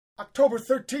October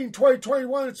 13,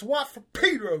 2021, it's Watt for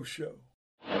Pedro Show.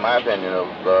 In my opinion of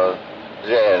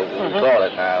jazz, as we call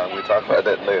it now, we'll talk about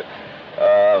that later.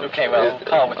 Okay, well,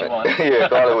 call it what you want. Yeah,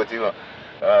 call it what you want.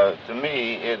 To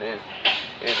me, it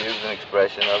is an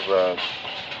expression of...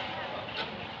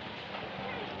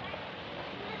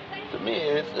 to me,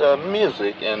 it's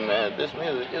music, and this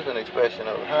music is an expression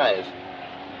of highest,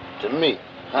 to me,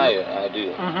 higher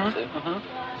ideal.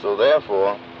 So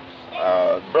therefore,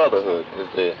 brotherhood is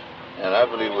there. And I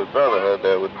believe with brotherhood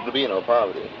there would be no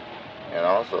poverty. And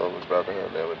also with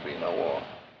brotherhood there would be no war.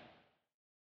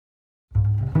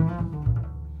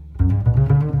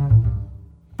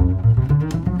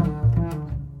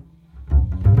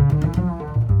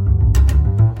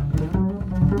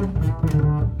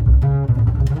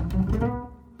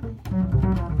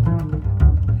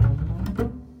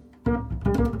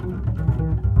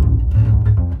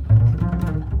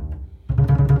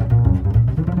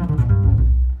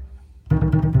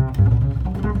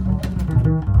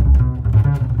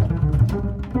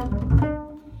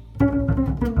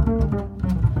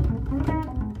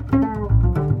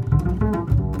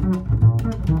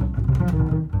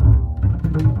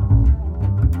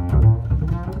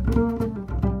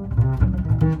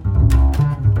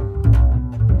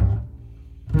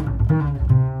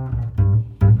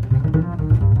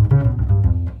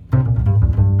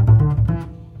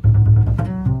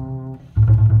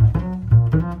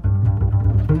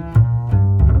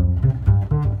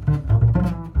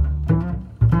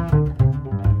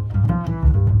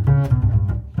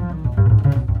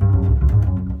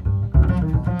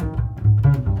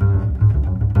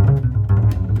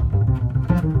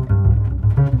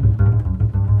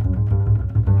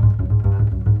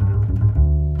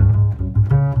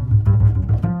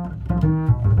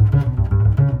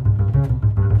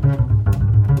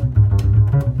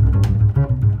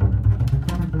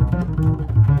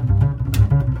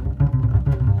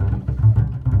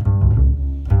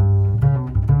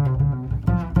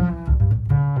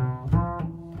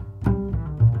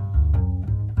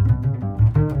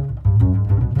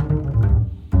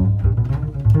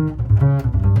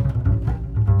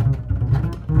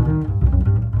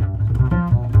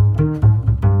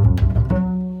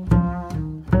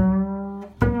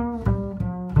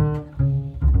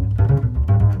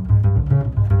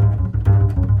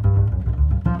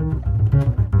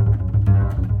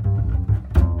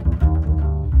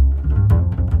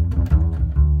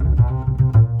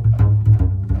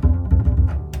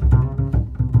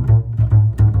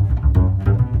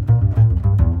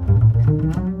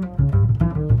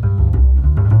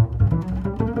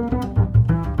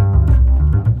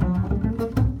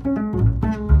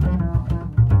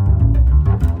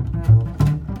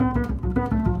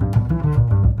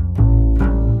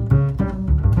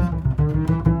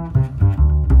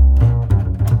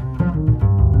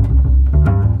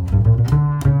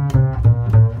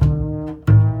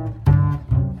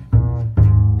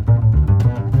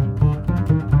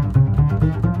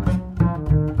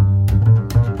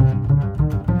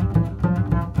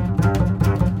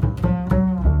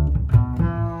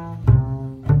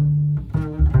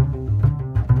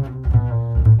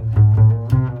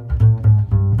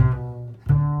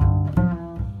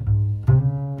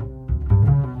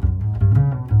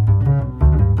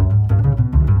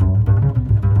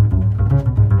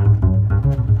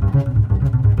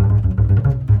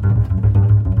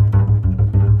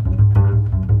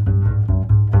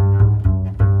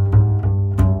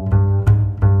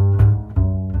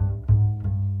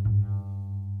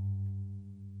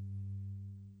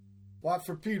 Watt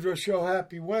for Pedro Show,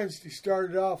 happy Wednesday.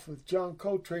 Started off with John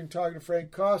Coltrane talking to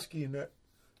Frank Kofsky in that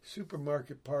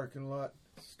supermarket parking lot,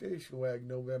 station wagon,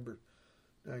 November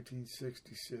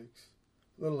 1966.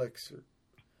 Little excerpt.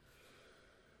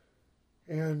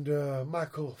 And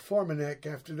Michael Formanek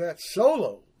after that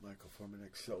solo. Michael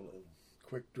Formanek solo.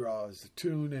 Quick Draw is the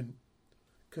tune, and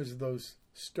because of those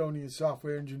Estonian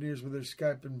software engineers with their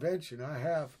Skype invention, I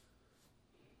have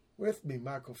with me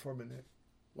Michael Formanek.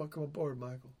 Welcome aboard,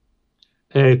 Michael.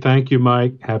 Hey, thank you,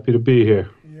 Mike. Happy to be here.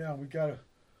 Yeah, we got to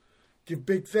give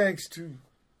big thanks to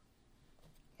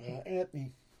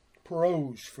Anthony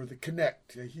Peroge for the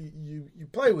connect. You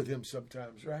play with him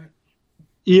sometimes, right?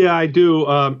 Yeah, I do.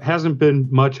 Hasn't been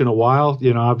much in a while,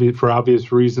 for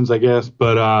obvious reasons, I guess.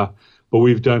 But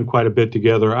we've done quite a bit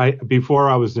together. Before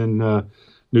I was in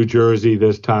New Jersey.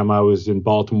 This time I was in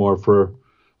Baltimore for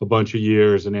a bunch of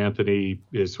years, and Anthony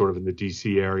is sort of in the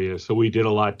D.C. area. So we did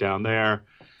a lot down there.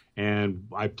 And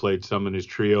I played some in his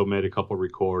trio, made a couple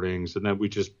recordings, and then we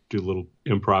just do little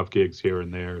improv gigs here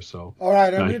and there. So, all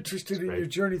right, I'm interested in your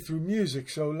journey through music.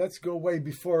 So let's go way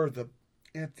before the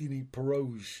Anthony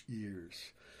Peroge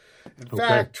years. In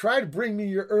fact, try to bring me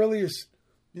your earliest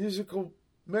musical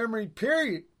memory,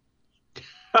 period.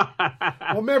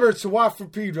 Well, remember, it's the Watt from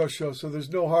Pedro show, so there's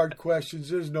no hard questions.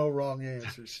 There's no wrong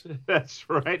answers. That's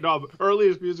right. No,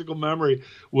 earliest musical memory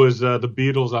was the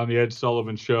Beatles on the Ed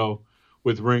Sullivan Show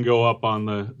with Ringo up on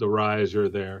the riser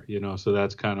there, so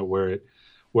that's kind of where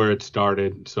it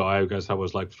started. So I guess I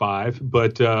was like 5.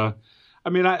 But,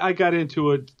 I got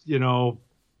into it, in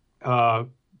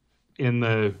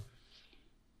the,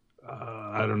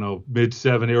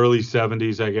 mid-70s, early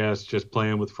 70s, I guess, just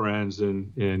playing with friends.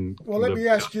 Well, let me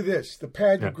ask you this. The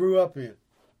pad you grew up in,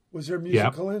 was there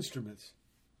musical instruments?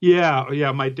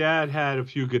 Yeah. My dad had a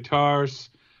few guitars.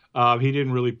 He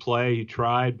didn't really play. He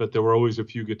tried, but there were always a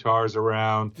few guitars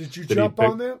around. Did you jump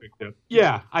on them?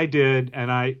 Yeah, I did. And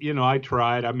I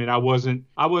tried. I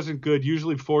wasn't good.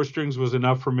 Usually 4 strings was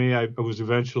enough for me. I was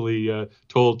eventually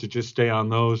told to just stay on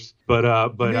those. But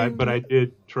I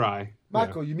did try.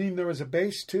 Michael, you mean there was a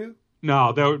bass too?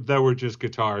 No, there were just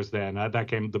guitars then.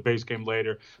 The bass came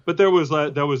later. But there was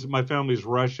my family's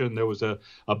Russian. There was a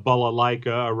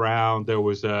balalaika around. There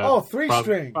was a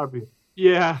 3-string.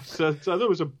 Yeah, so there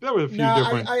was a few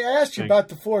different. I asked you about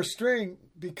the 4-string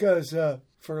because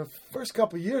for the first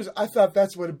couple of years I thought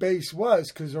that's what a bass was,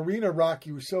 because arena rock,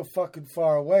 you were so fucking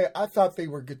far away. I thought they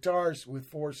were guitars with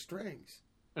 4 strings.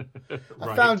 Right.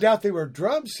 I found out they were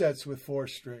drum sets with 4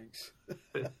 strings.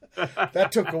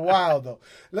 That took a while though.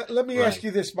 Let me ask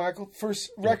you this, Michael.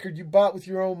 First record you bought with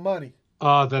your own money?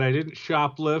 That I didn't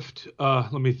shoplift.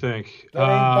 Let me think. That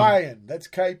ain't buying. That's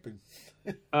kiping.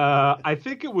 I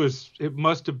think it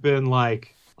must have been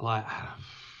like a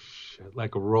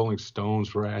Rolling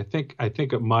Stones, right? I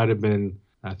think it might have been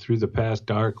Through the Past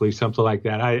Darkly, something like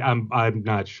that. I'm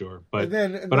not sure, but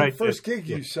then first gig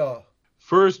you saw.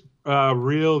 First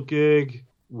real gig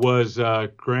was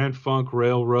Grand Funk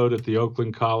Railroad at the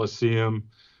Oakland Coliseum,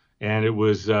 and it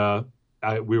was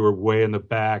we were way in the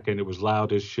back, and it was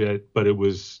loud as shit, but it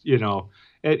was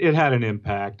It had an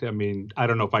impact. I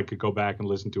don't know if I could go back and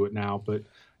listen to it now, but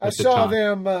I saw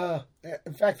them.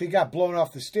 In fact, they got blown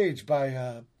off the stage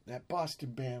by that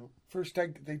Boston band.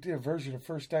 They did a version of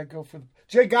First I Go for the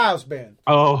Jay Giles band.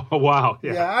 Oh, wow.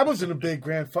 Yeah, I wasn't a big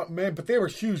Grand Funk man, but they were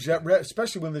huge.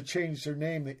 Especially when they changed their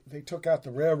name. They took out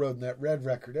the railroad in that red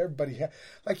record. Everybody had,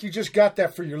 like, you just got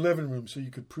that for your living room so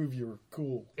you could prove you were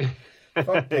cool.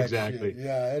 Exactly. Shit.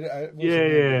 Yeah.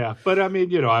 Yeah. But I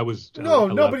was.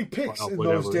 Nobody picks in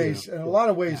those days. Yeah. In a lot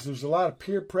of ways, there's a lot of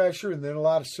peer pressure and then a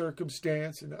lot of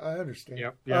circumstance, and I understand.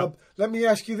 Yep. Let me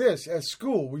ask you this: at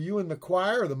school, were you in the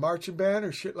choir or the marching band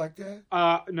or shit like that?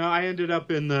 No, I ended up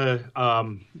in the,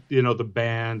 the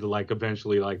band, like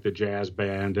eventually, like the jazz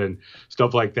band and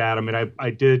stuff like that.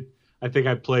 I think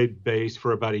I played bass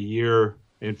for about a year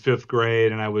in 5th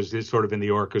grade, and I was sort of in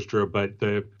the orchestra, but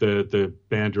the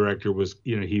band director was,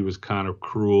 he was kind of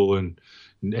cruel, and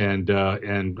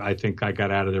I think I got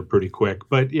out of there pretty quick.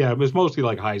 But yeah, it was mostly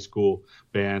like high school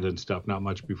band and stuff, not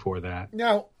much before that.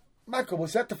 Now, Michael,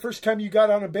 was that the first time you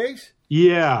got on a bass?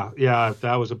 Yeah,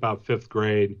 that was about 5th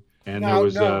grade, and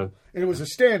and it was a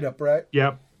stand-up, right?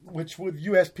 Yep. Which with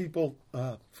U.S. people,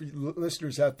 for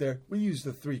listeners out there, we use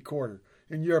the 3/4.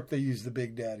 In Europe, they use the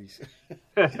big daddies.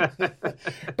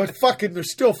 But fucking, they're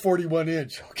still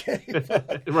 41-inch, okay?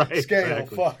 Right. Scale,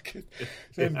 exactly. Fuck.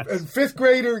 And 5th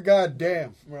grader,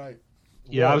 goddamn, right.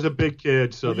 Yeah, I was a big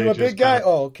kid, so Were you a big guy?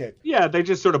 Oh, okay. Yeah, they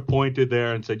just sort of pointed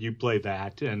there and said, "You play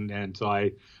that," and so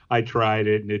I tried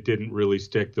it, and it didn't really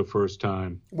stick the first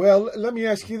time. Well, let me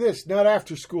ask you this: not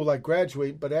after school, like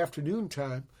graduating, but afternoon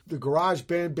time, the garage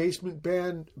band, basement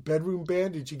band, bedroom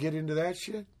band. Did you get into that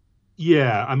shit?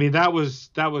 Yeah, that was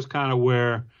kind of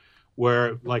where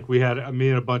like we had, me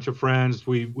and a bunch of friends,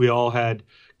 we all had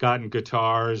gotten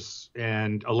guitars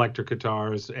and electric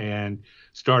guitars and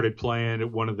started playing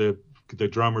at one of the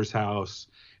drummer's house.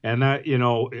 And that,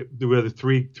 there were the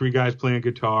three guys playing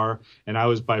guitar, and I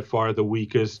was by far the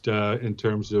weakest in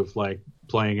terms of like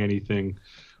playing anything,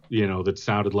 that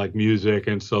sounded like music.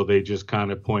 And so they just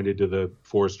kind of pointed to the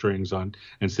 4 strings and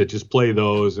said, just play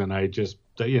those. And I just,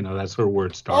 that's sort of where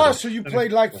it started. Oh, so you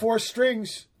played like 4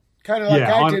 strings, kind of like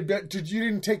I did. You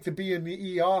didn't take the B and the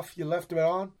E off? You left them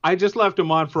on? I just left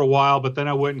them on for a while, but then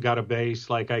I went and got a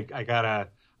bass. Like I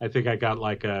think I got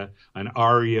like an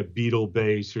Aria Beatle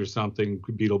bass or something,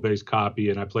 Beatle bass copy,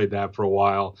 and I played that for a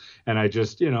while. And I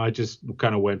just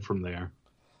kind of went from there.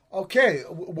 Okay,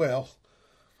 well,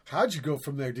 how'd you go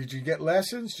from there? Did you get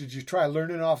lessons? Did you try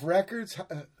learning off records?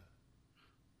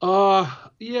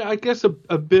 Yeah, I guess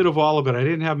a bit of all of it. I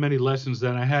didn't have many lessons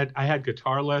then. I had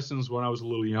guitar lessons when I was a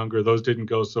little younger. Those didn't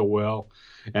go so well.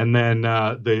 And then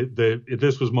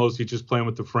this was mostly just playing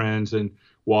with the friends, and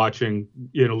watching,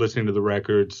 listening to the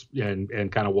records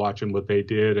and kind of watching what they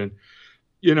did. And,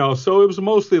 so it was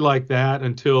mostly like that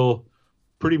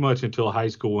pretty much until high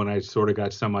school when I sort of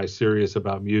got semi-serious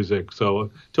about music.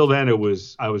 So till then I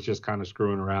was just kind of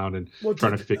screwing around and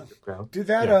trying to figure it out. Did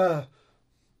that,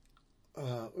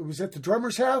 it was at the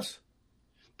drummer's house?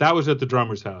 That was at the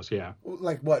drummer's house, yeah.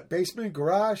 Like what, basement,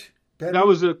 garage? Bedroom? That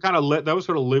was that was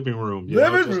sort of living room.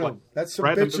 Living room. That's some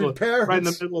bitchin' parents. Right in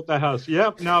the middle of the house.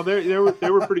 Yep. No, they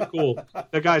were pretty cool.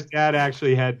 The guy's dad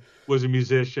actually was a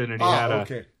musician, and he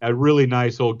had a really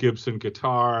nice old Gibson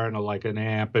guitar and an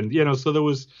amp, and so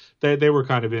they were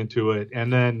kind of into it.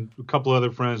 And then a couple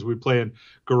other friends, we'd play in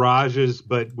garages,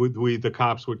 but the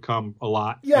cops would come a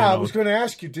lot. Yeah, I was going to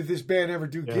ask you, did this band ever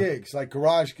do gigs, like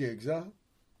garage gigs, huh?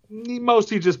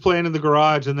 Mostly just playing in the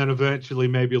garage, and then eventually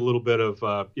maybe a little bit of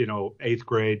 8th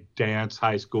grade dance,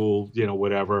 high school,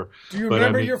 whatever. Do you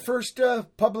remember your first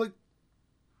public,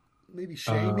 maybe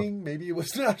shaming? Maybe it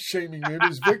was not shaming. Maybe it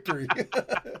was victory,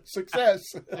 success.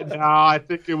 No, I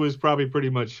think it was probably pretty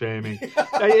much shaming.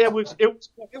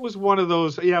 It was one of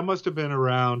those. Yeah, it must have been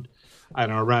around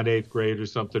 8th grade or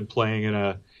something, playing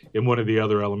in one of the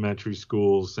other elementary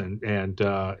schools, and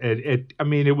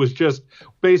it was just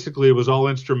basically, it was all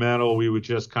instrumental. We would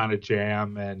just kind of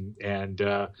jam, and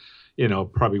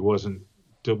probably wasn't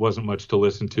much to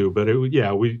listen to, but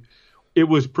it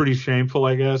was pretty shameful,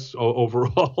 I guess,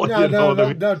 overall.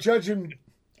 No, judging,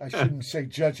 I shouldn't say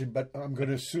judging, but I'm going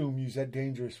to assume use that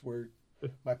dangerous word.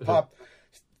 My pop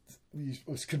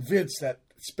was convinced that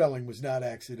spelling was not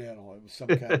accidental. It was some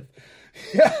kind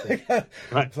of,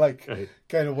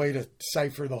 kind of way to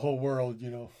cipher the whole world,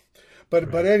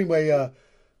 But anyway,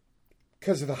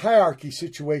 because of the hierarchy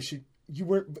situation, you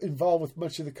weren't involved with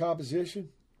much of the composition?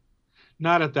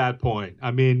 Not at that point.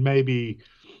 I mean, maybe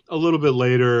a little bit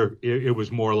later, it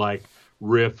was more like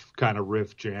riff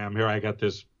jam. Here, I got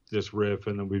this riff,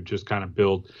 and then we just kind of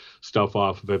build stuff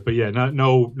off of it. But yeah,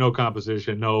 no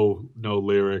composition, no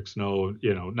lyrics,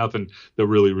 nothing that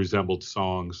really resembled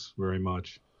songs very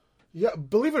much. Yeah,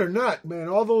 believe it or not, man,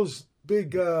 all those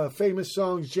big famous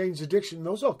songs, Jane's Addiction,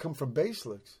 those all come from bass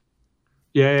licks.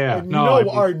 Yeah. And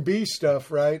R&B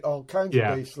stuff, right? All kinds of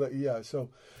bass licks. Yeah, so.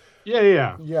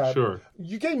 Yeah, sure.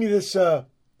 You gave me this. Are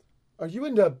you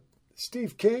into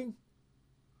Steve King?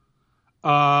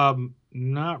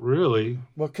 Not really.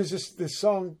 Well, because this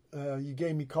song you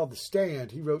gave me called "The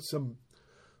Stand," he wrote some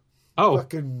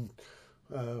fucking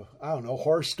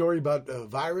horror story about a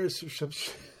virus or some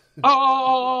shit.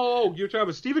 Oh! You're talking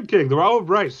about Stephen King.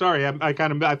 Right. Sorry, I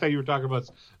thought you were talking about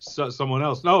someone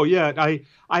else. No, yeah,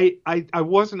 I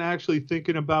wasn't actually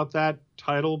thinking about that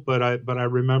title, but I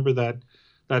remember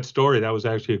that story. That was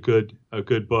actually a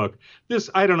good book.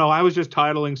 I don't know. I was just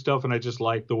titling stuff, and I just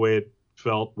liked the way it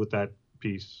felt with that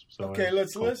piece. So okay,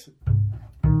 let's listen.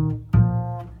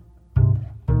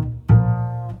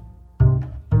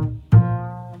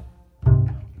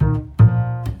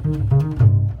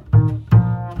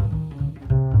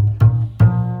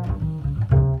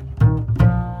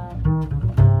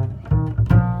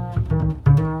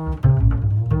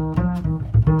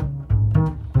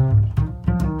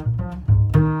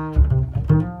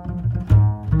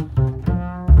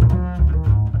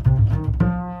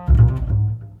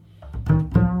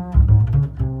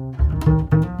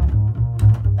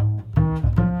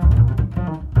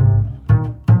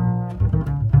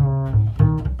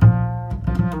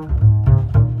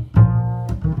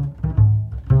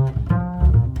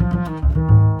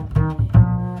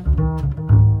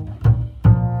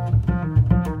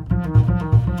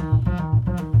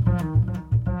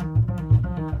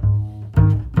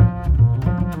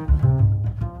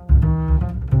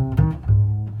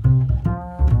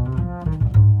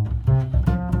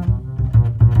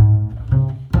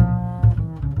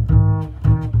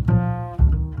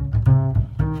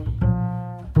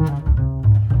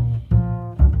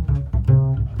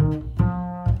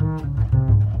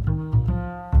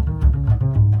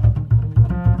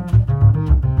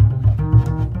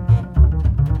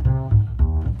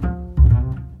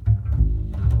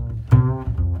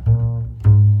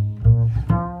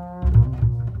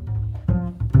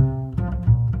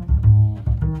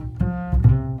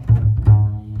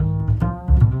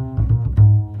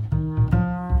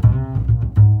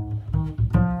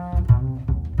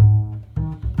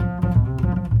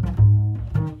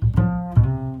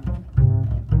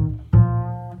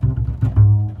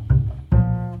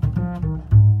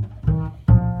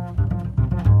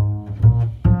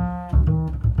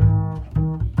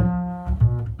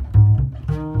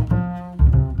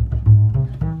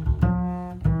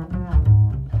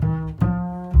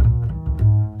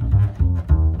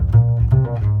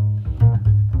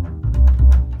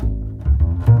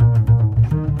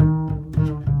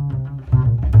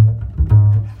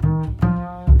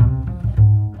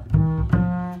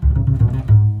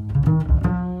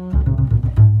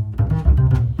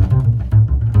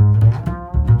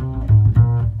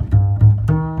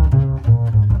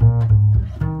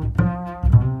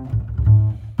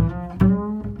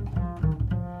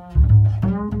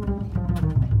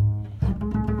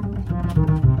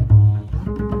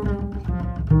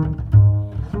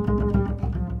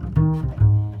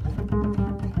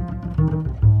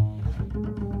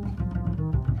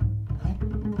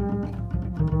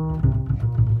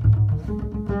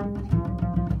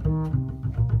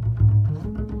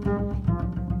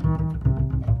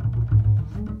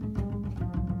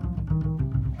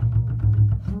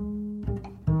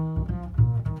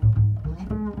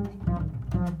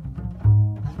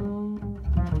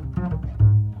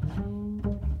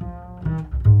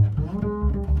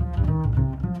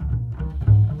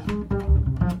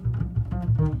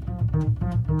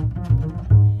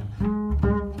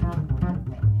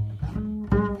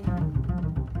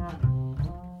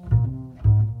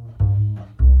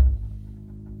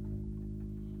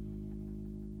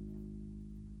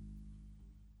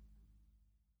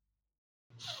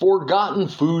 Forgotten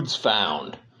foods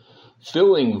found,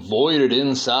 filling voided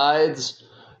insides,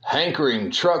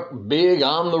 hankering truck big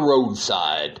on the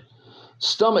roadside,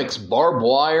 stomachs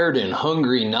barbed-wired in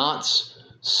hungry knots,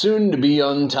 soon to be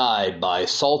untied by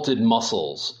salted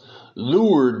mussels,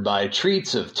 lured by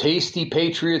treats of tasty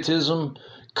patriotism,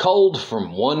 culled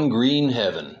from one green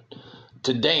heaven,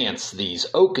 to dance these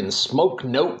oaken smoke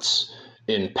notes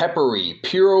in peppery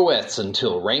pirouettes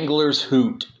until wranglers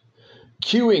hoot,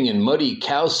 queuing in muddy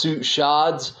cowsuit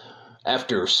shods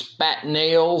after spat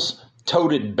nails,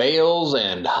 toted bales,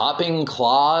 and hopping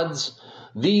clods.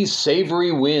 These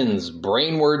savory winds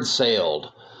brainward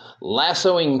sailed,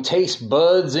 lassoing taste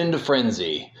buds into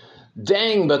frenzy.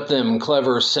 Dang, but them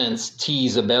clever scents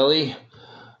tease a belly.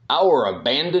 Our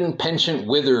abandoned penchant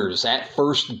withers at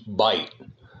first bite.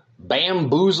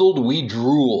 Bamboozled we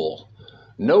drool.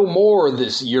 No more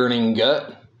this yearning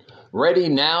gut, ready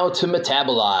now to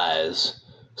metabolize.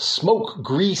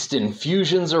 Smoke-greased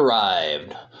infusions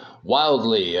arrived.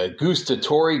 Wildly a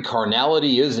gustatory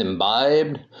carnality is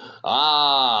imbibed.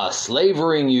 Ah,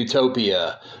 slavering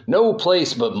utopia, no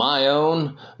place but my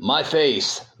own, my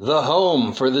face, the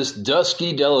home for this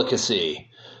dusky delicacy.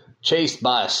 Chased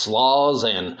by slaws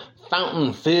and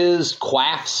fountain fizz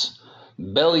quaffs,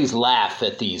 bellies laugh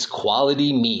at these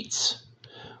quality meats.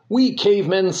 We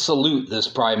cavemen salute this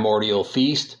primordial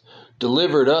feast,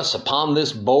 delivered us upon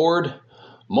this board.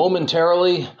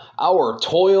 Momentarily, our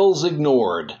toils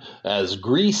ignored, as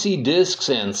greasy discs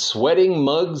and sweating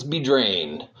mugs be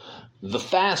drained. The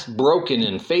fast broken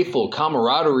in faithful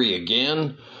camaraderie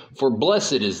again, for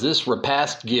blessed is this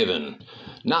repast given.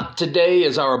 Not today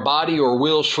is our body or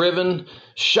will shriven,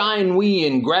 shine we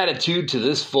in gratitude to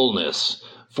this fullness,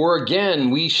 for again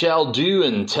we shall do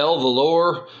and tell the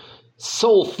lore,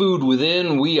 soul food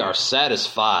within we are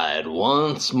satisfied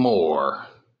once more.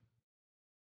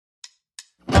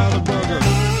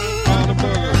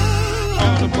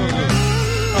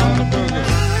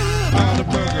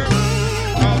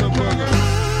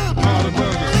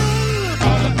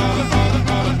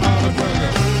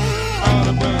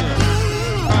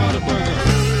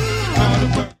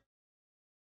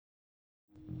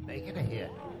 Make it a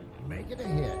hit. Make it a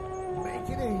hit. Make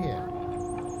it a hit.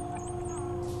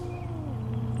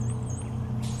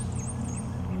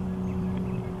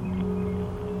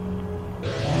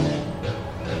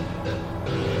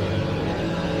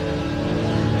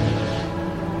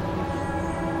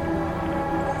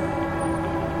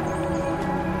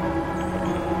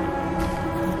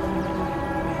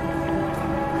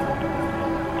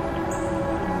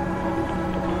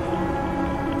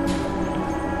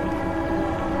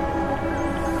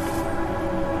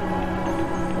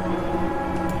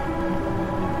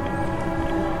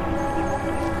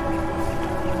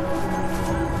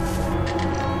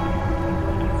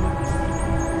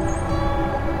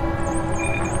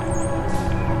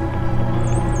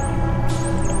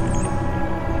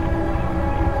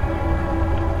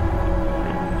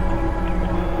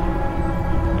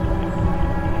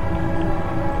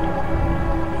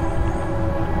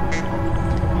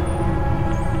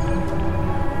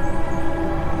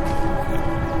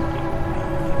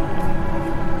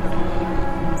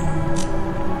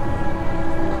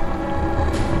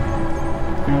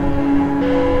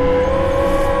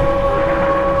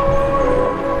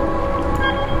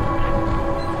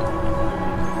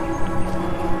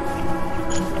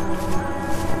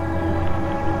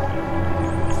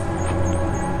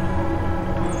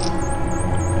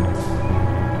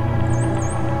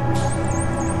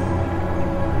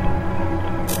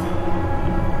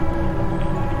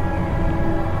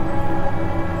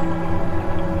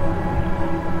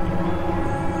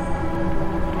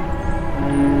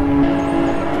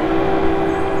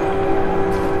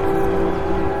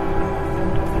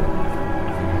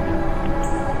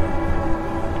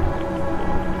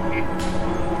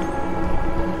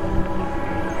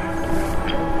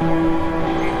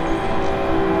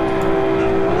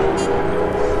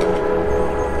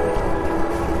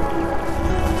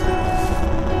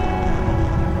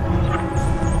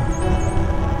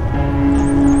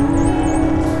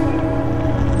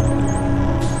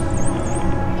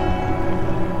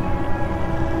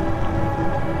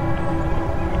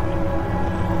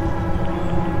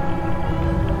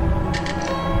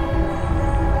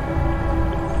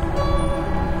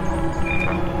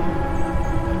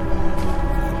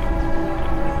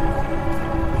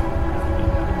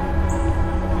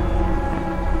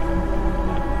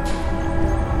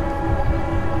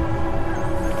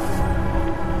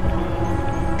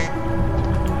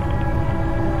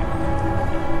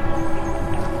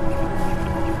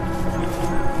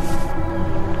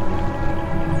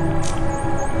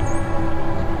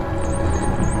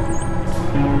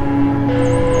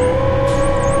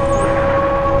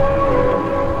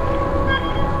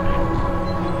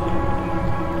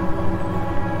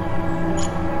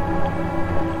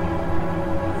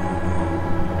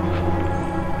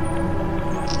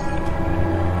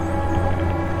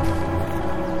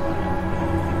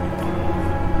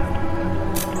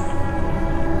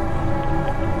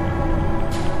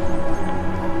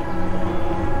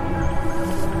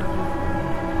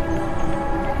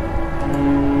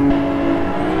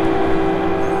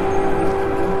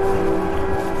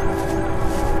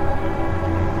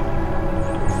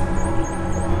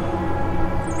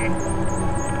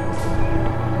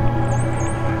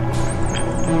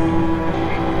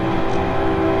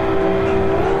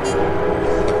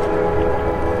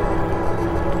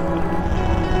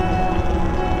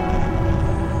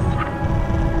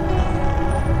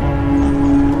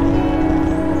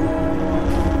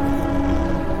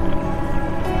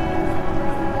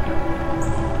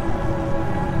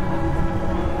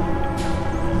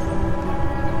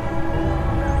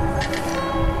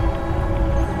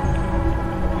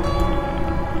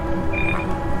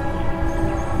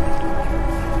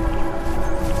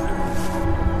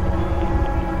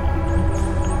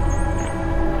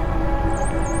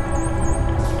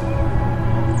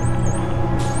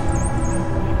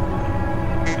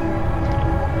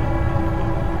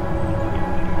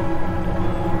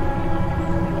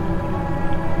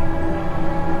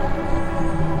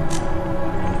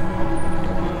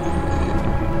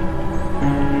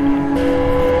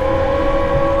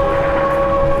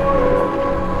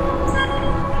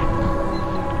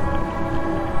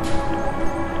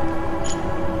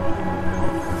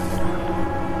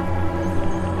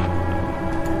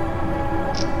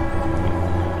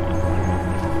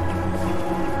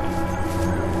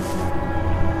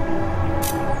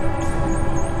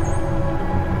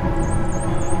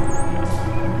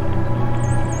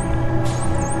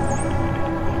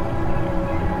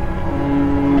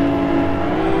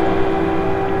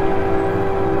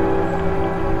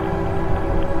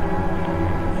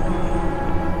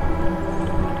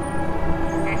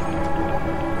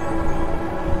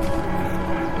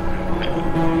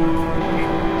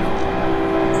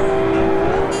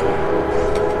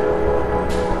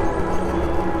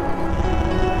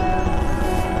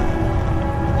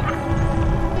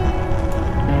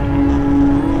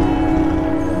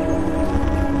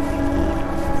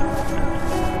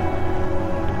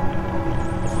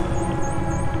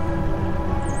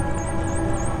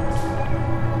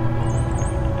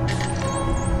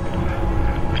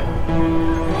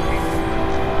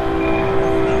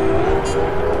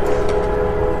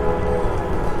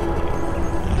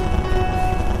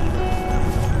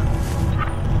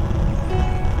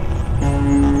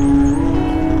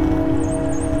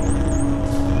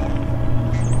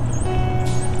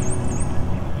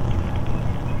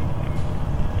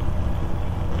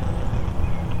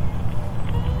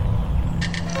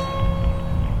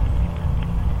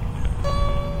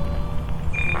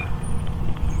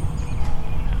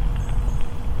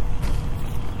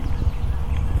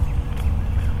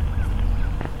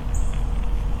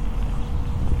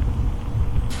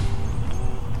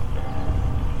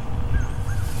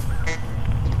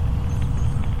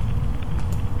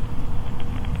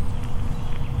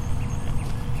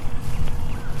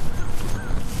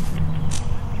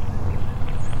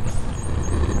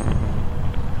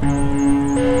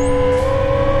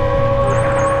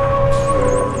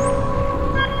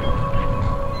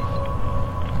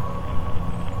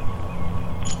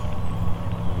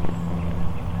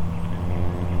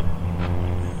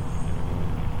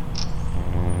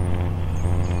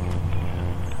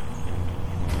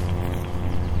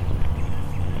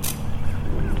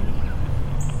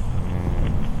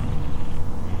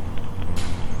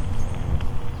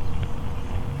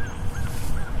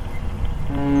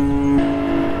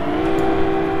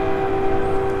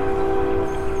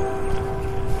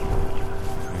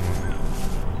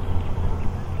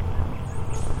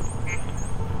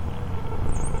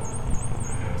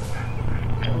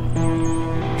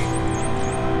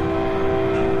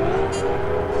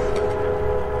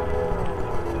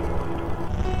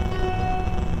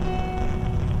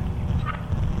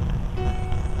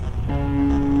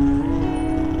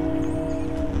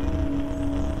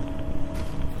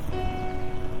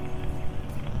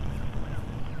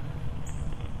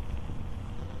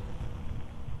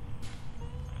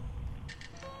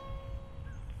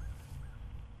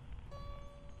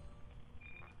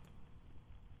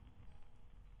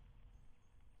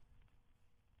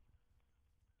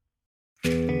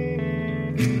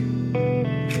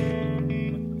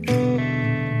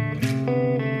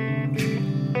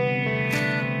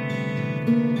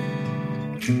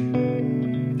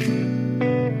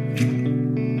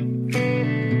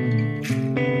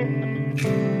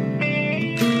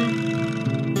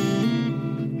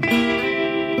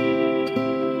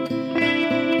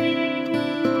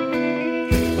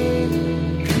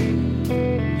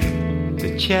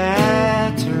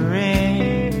 chattering.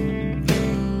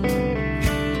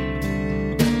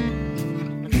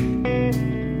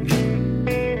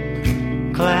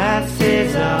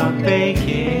 Classes are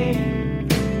baking.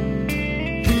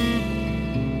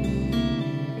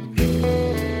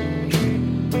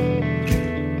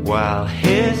 While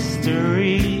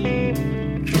history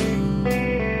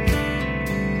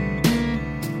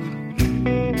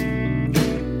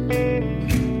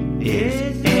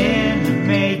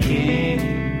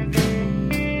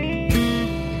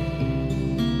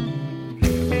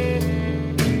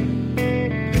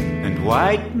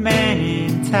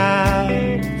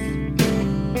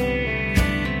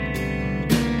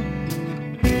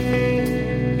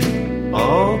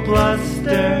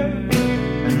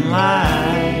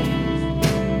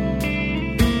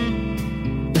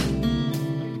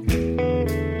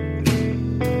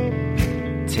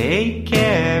take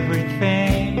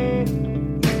everything.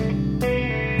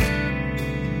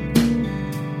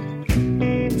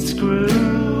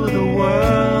 Screw the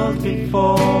world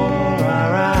before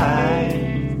our eyes.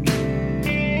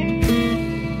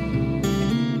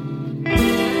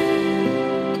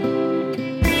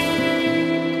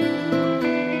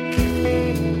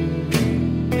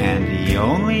 And the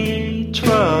only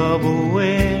trouble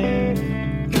with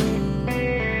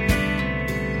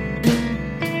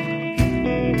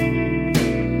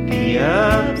the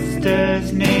upstairs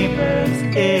neighbors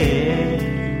is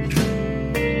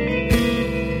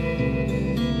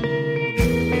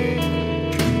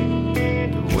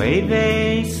the way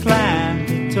they slam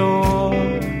the door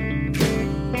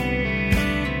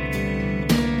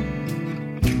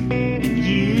and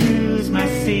use my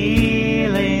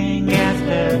ceiling as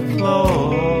their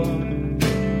floor.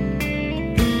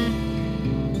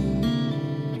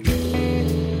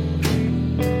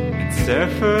 And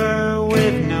surfer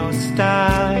with no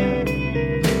style.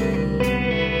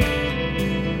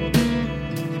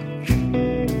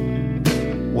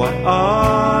 What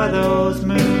are those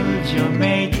moves you're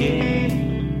making?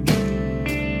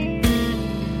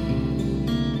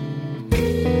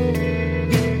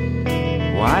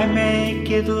 Why make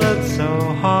it look so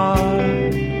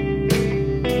hard?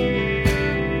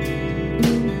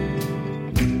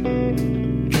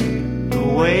 The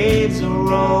waves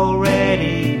are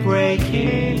already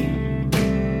breaking.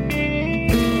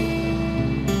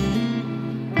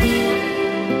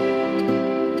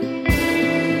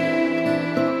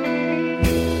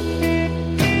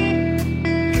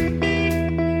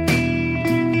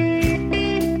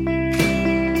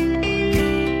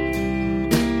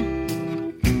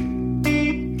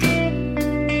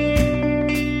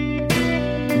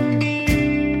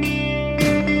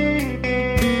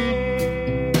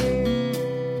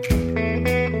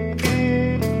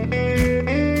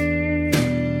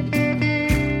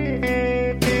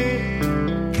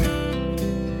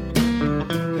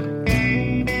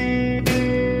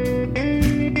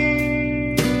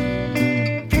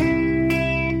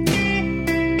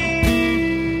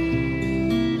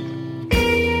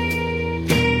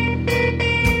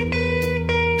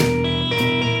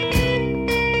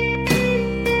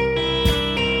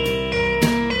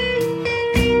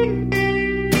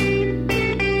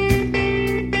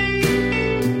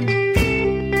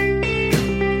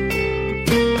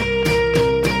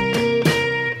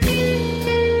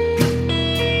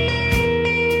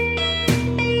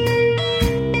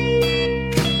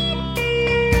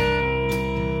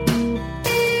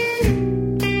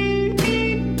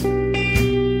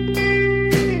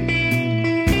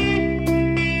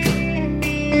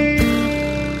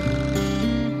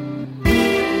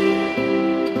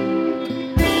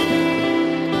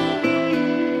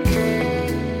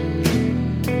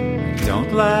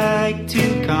 Don't like to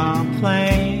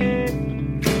complain.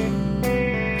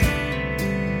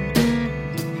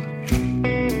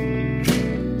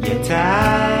 Yet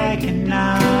I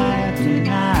cannot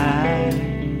deny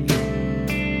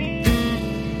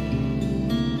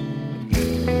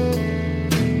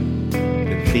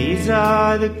that these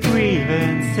are the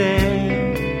grievances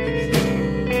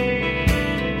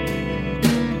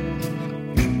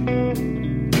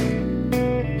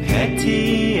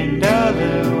petty and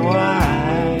otherwise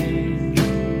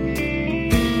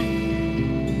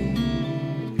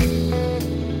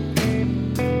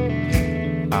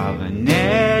of a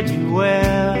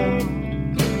ne'er-do-well.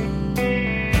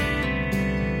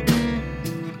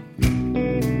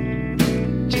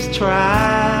 Just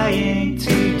trying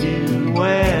to do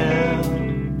well.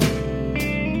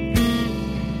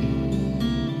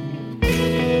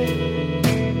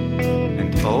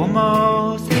 And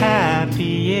almost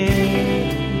happy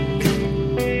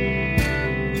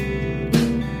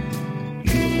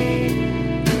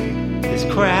is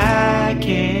crack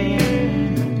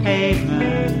in the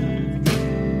pavement.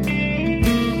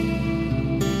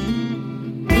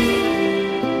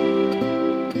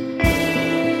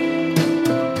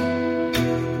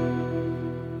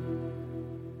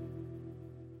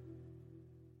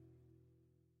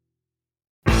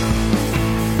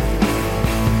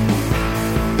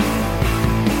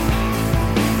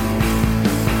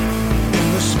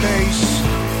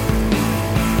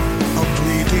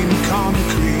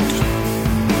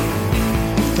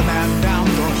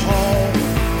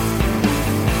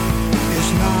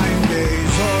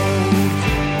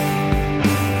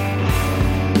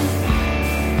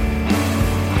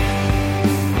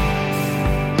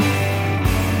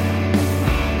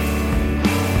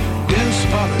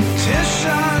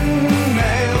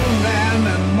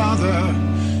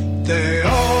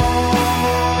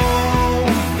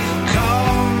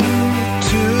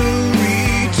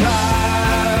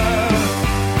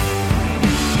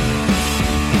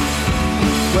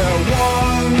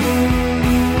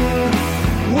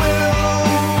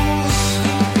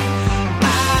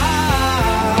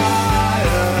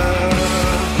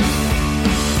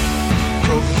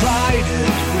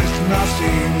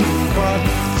 nothing but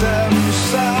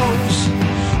themselves.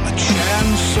 A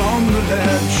chance on the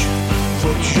ledge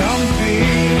for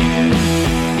jumping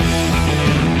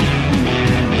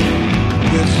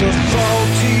with a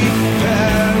faulty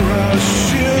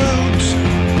parachute.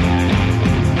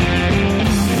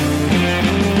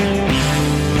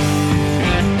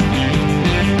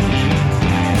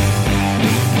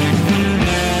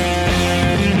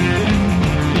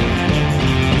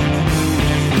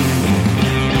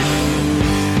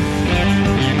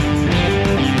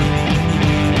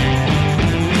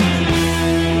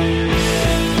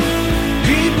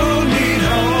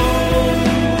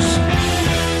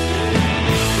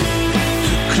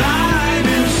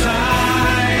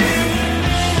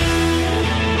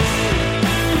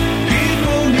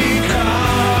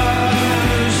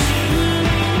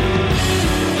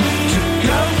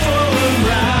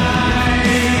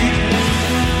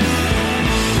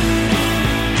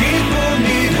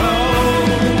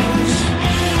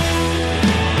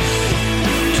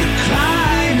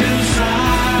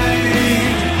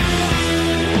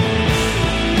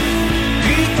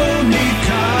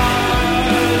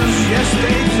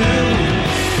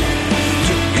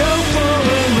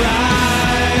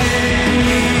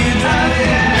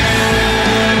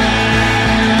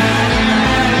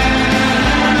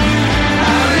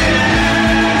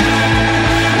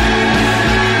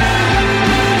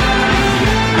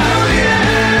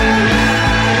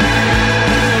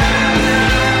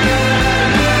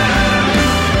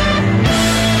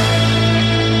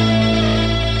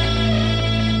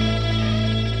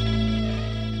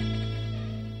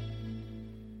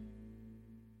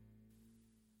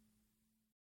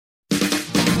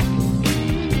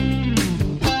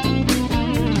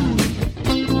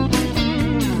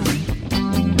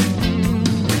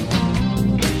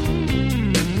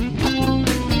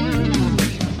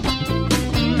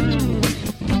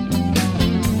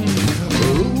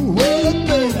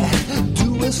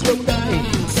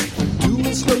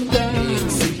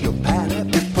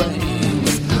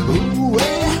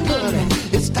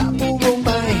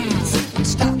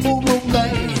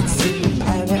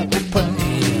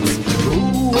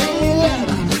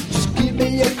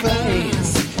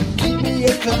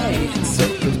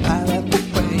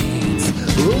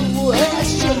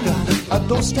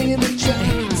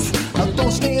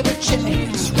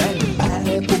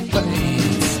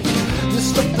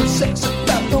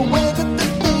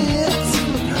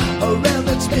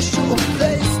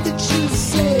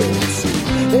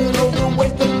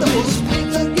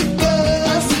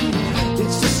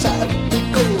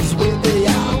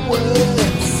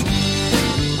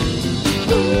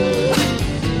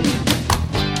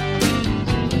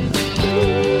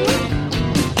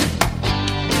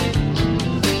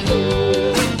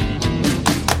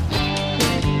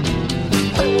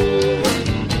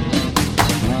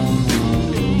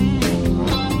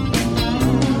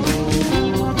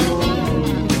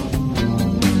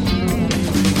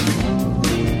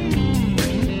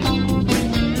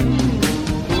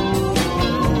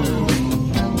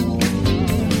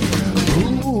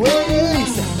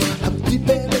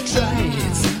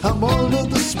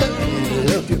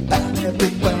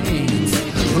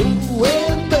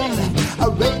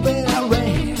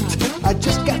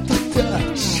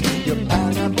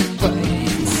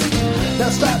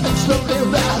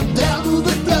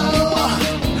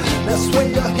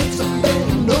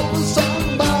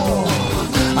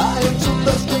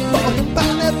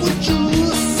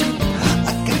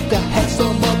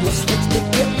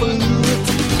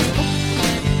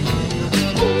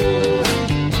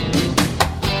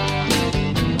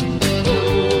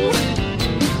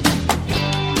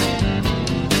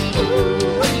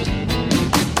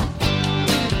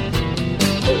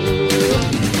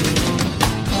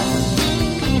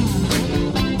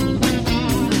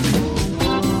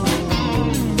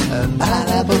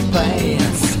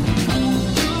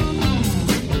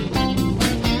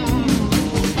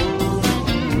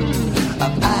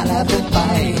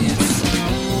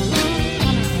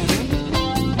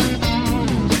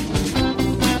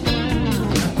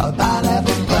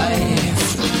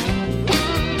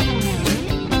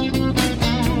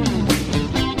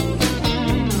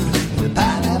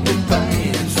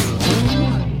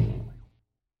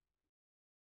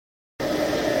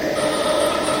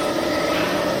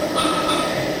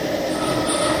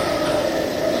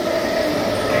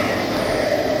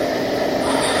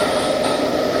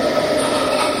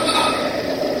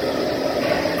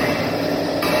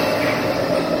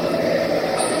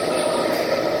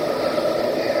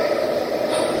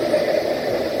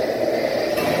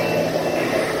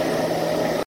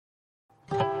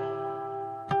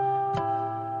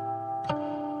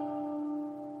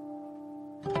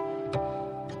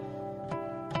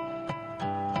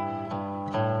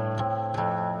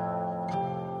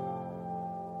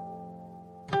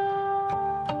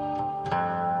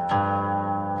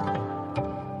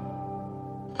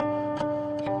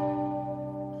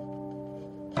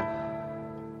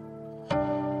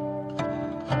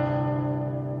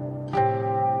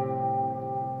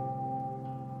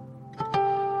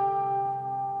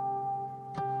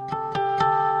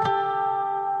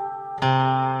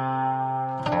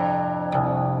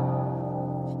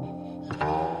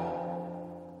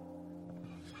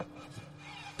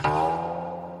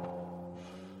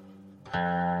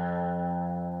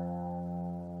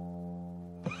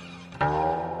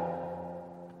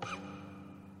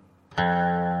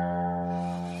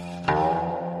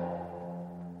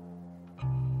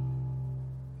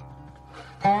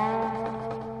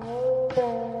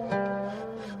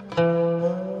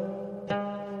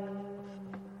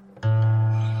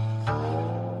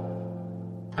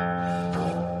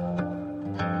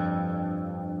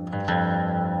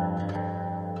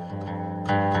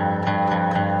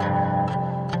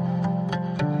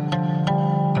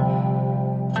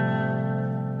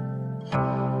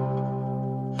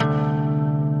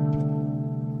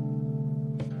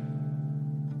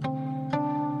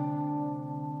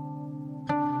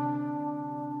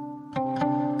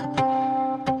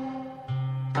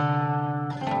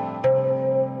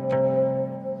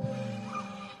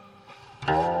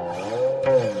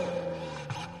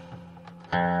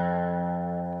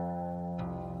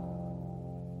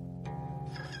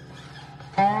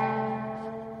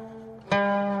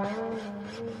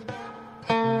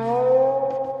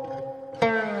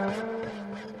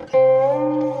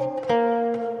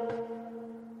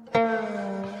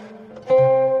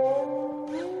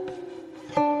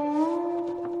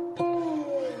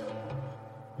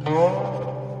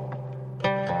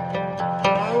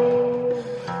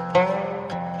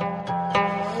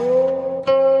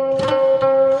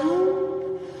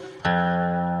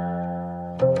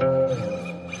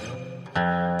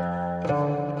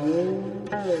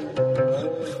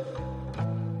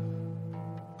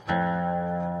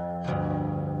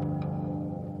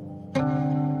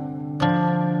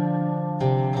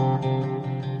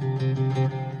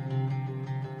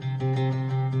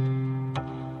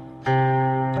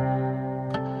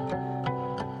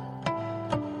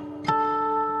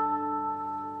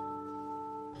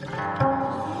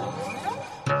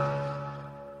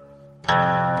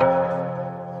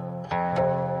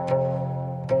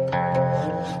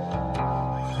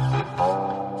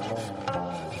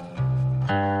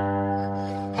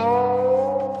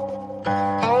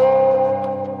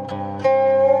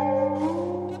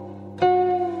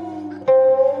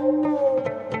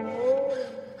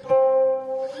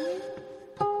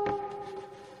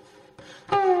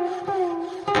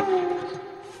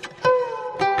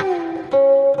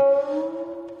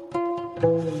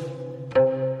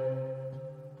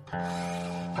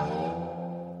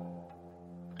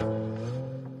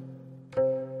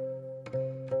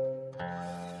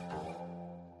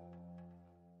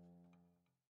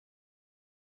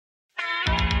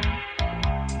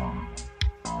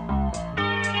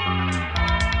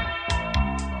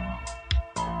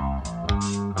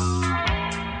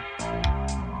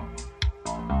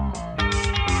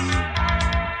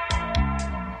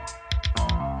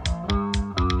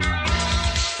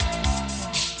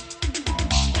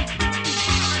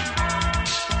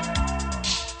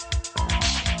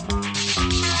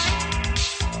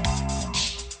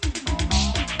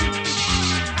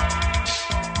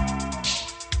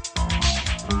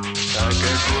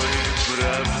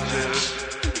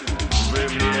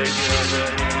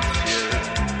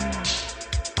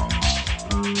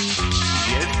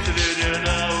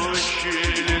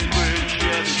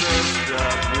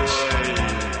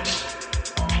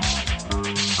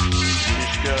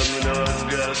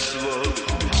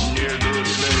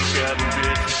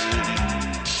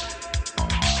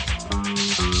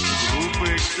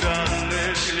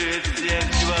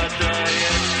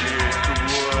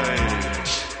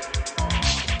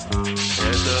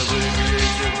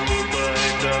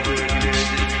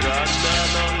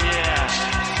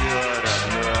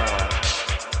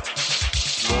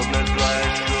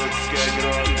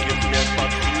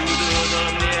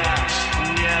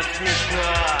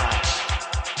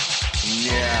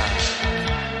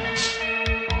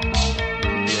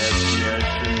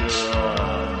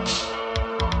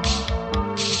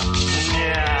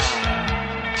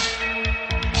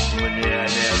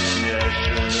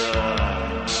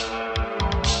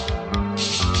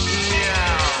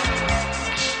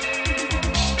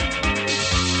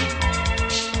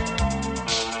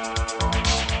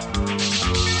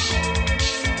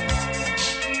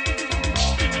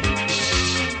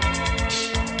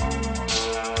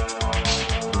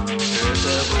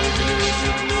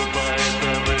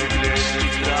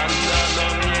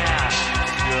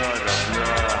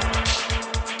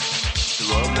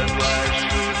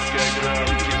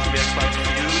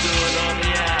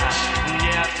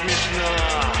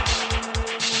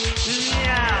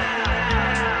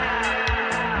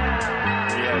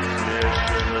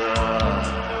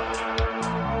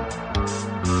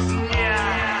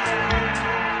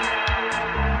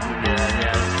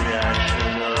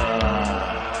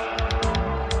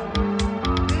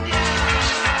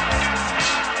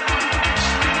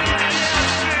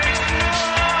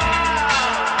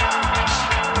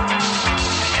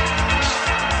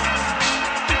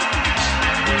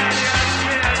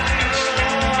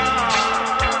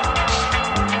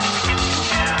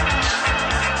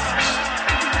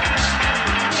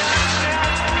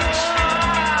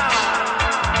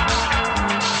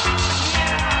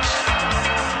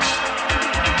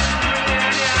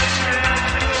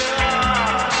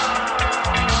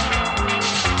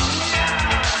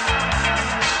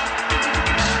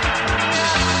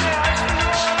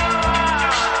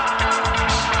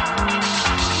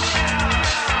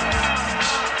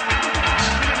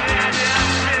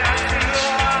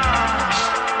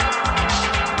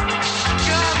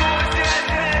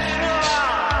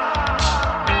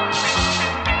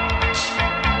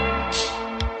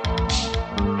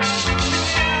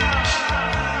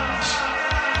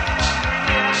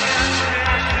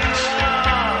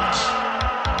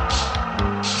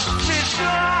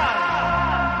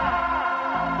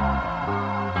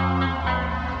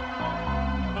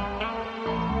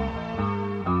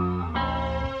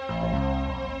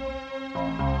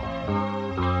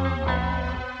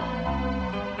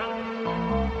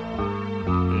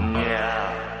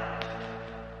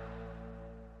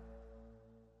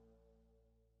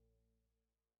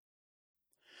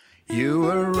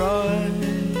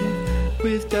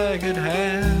 ragged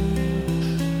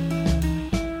hands,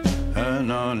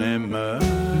 anonymous,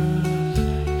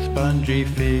 spongy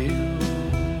fields,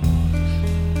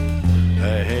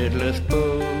 a headless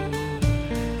bull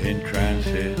in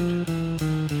transit,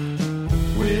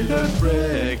 with a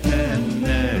pregnant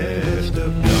nest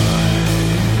of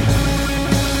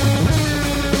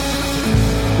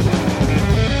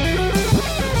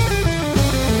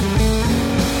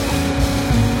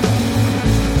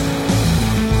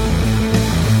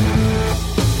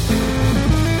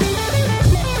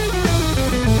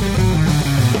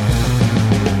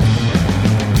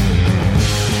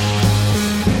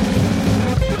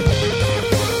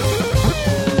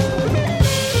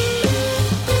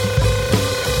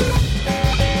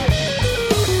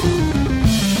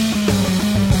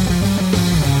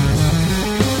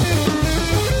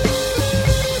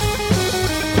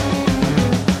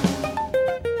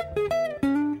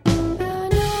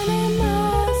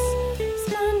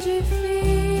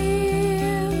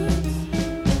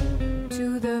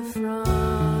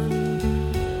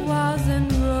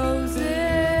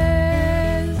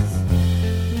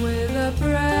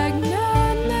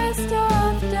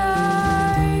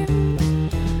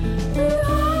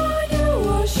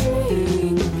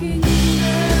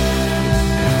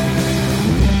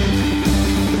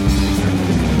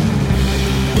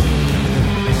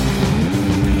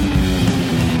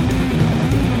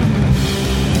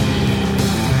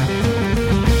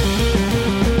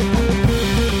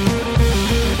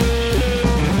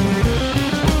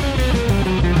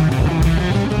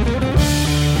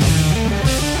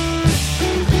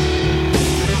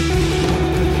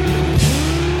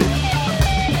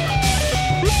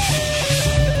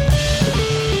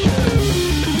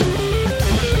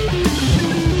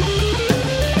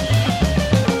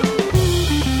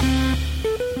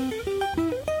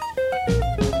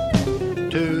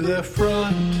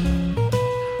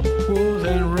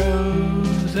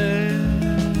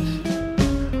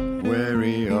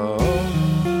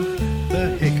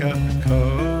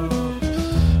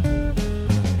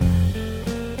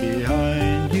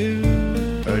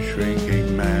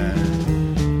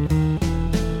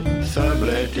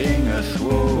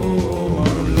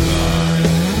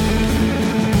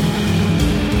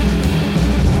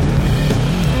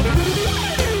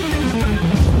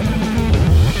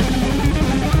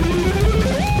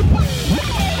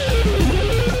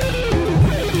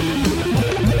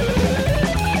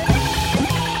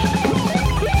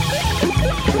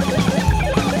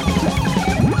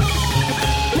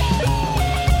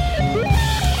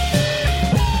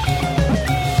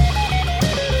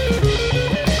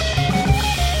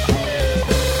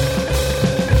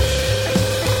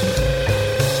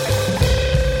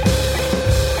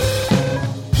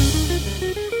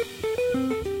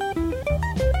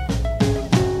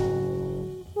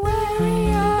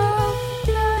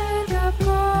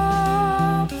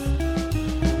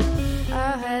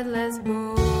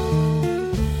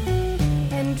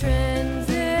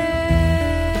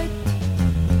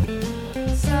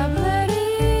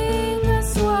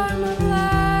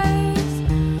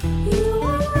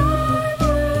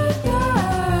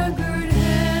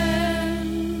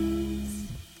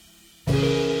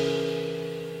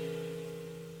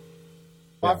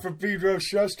From Pedro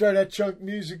Show, start that chunk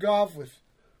music off with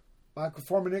Michael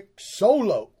Formanek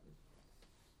solo.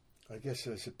 I guess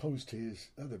as opposed to his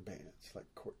other bands like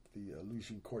the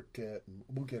Illusion Quartet, and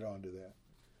we'll get on to that.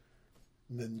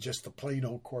 And then just the plain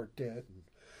old quartet.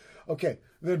 Okay,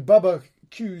 then Bubba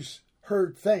Q's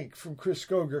Heard Thank from Chris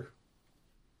Scroger.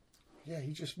 Yeah,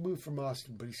 he just moved from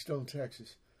Austin, but he's still in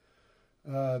Texas.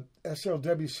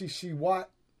 SLWCC Watt.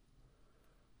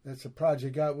 That's a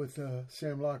project out with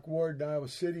Sam Locke Ward in Iowa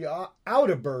City.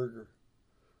 Outta.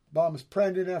 Bomis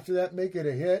Prendin after that, Make It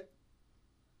a Hit.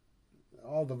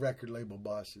 All the record label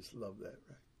bosses love that,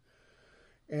 right?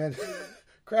 And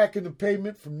Cracking the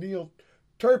Pavement from Neil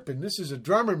Turpin. This is a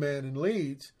drummer man in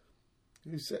Leeds.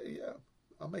 He said, yeah,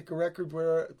 I'll make a record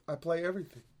where I play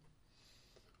everything.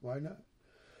 Why not?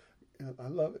 And I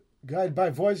love it. Guided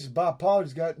by Voices, Bob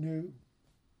Pollard's got new.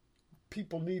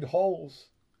 People Need Holes.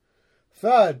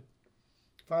 Thud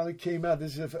finally came out.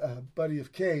 This is a buddy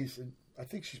of Kay's, and I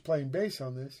think she's playing bass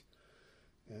on this.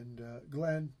 And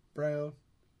Glenn Brown,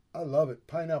 I love it.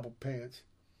 Pineapple Pants.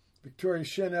 Victoria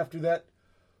Shen after that.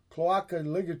 Cloaca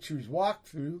and Ligatures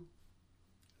Walkthrough.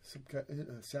 Some kind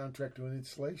of soundtrack to an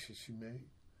installation she made.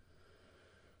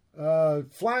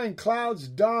 Flying Clouds,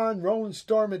 Dawn, Rolling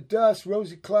Storm at Dusk,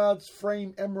 Rosy Clouds,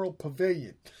 Frame Emerald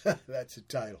Pavilion. That's the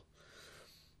title.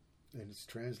 And it's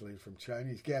translated from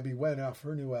Chinese. Gabby went off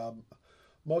her new album.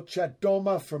 Molchat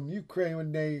Doma from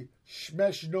Ukraine,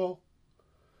 smeshno.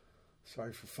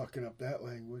 Sorry for fucking up that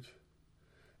language.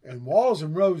 And Walls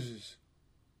and Roses,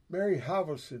 Mary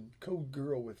Halvorson, Code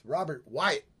Girl with Robert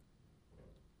Wyatt.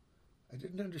 I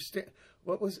didn't understand.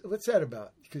 What's that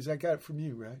about? Because I got it from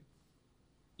you, right?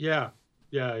 Yeah.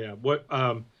 What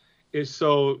is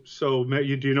do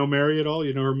you know Mary at all?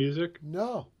 You know her music?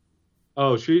 No.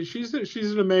 Oh, she's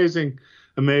an amazing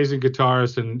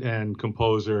guitarist and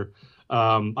composer.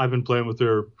 I've been playing with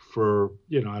her for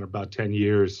about 10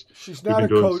 years. She's not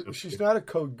a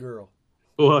code girl.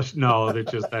 Well, no,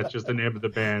 that's just the name of the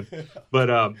band.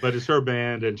 But it's her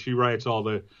band, and she writes all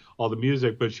the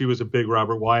music. But she was a big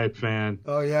Robert Wyatt fan.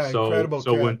 Oh yeah, incredible.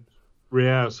 So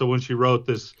when she wrote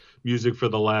this music for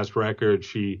the last record,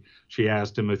 she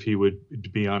asked him if he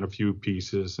would be on a few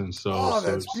pieces, and so. Oh,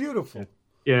 that's beautiful.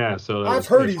 Yeah, so I've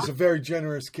heard he's a very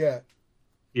generous cat.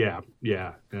 Yeah.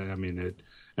 I mean it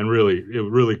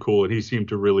really cool, and he seemed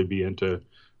to really be into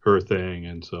her thing,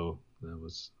 and so that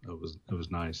was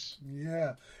nice.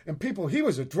 Yeah, and he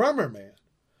was a drummer, man.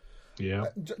 Yeah.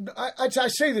 I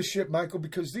say this shit, Michael,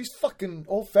 because these fucking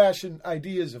old-fashioned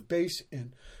ideas of bass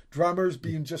and drummers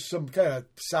being just some kind of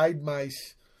side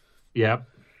mice. Yeah.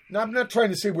 Now, I'm not trying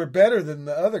to say we're better than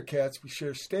the other cats we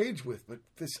share stage with, but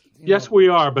this. Yes, we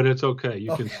are, but it's okay.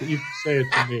 You can say it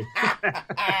to me.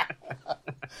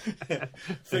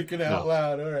 Thinking out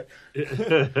loud. All right.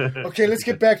 Okay, let's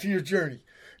get back to your journey.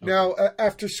 Now,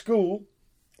 after school,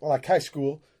 like high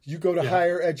school, you go to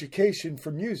higher education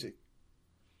for music.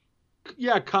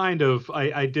 Yeah, kind of.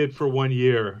 I did for 1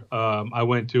 year. I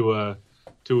went to a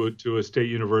state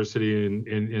university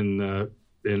in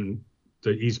the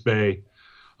East Bay.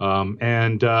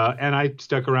 And I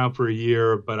stuck around for a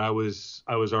year, but I was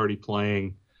already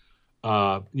playing.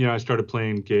 I started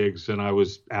playing gigs, and I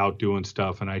was out doing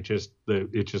stuff, and it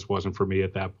just wasn't for me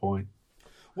at that point.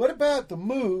 What about the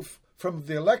move from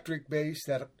the electric bass,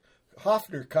 that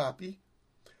Hofner copy?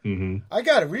 Mm-hmm. I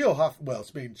got a real Hofner. Well,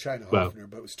 it's made in China, Hofner,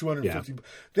 but it was $250. Yeah.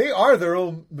 They are their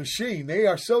own machine. They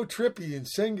are so trippy and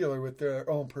singular with their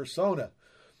own persona.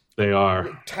 They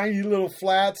are tiny little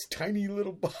flats, tiny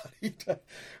little body.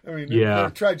 I mean,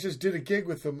 just did a gig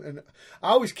with them, and I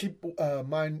always keep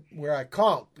mine where I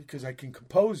comp because I can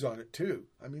compose on it too.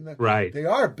 I mean, they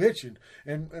are bitching,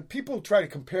 and people try to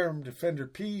compare them to Fender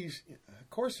Ps. Of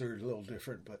course, they're a little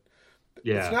different, but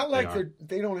it's not like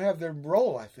they don't have their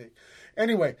role. I think.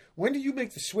 Anyway, when do you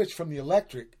make the switch from the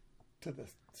electric to the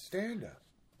stand-up?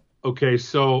 Okay,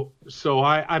 so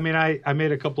I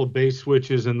made a couple of bass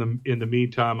switches in the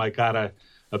meantime. I got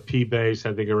a P bass,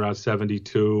 I think around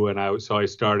 72, and I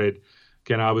started.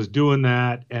 Again, I was doing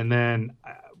that, and then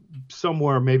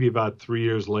somewhere maybe about 2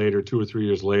 or 3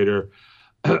 years later,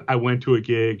 I went to a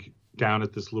gig down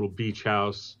at this little beach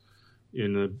house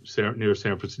near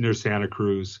Santa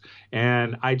Cruz,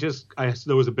 and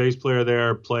there was a bass player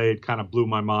there, kind of blew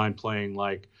my mind, playing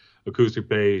like acoustic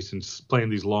bass and playing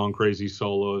these long crazy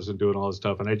solos and doing all this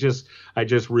stuff, and I just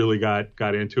really got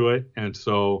into it. And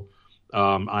so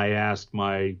I asked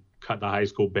the high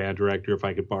school band director if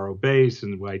I could borrow bass,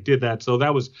 and I did that. So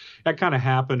that kind of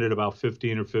happened at about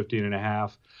 15 or 15 and a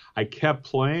half. I kept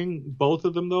playing both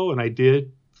of them though, and I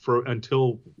did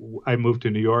until I moved to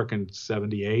New York in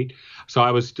 78. So I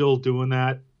was still doing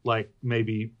that, like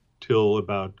maybe till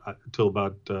about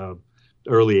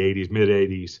early 80s, mid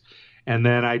 80s. And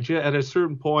then at a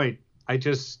certain point, I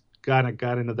just got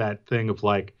into that thing of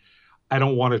like, I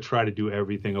don't want to try to do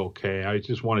everything okay. I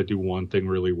just want to do one thing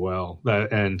really well.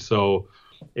 And so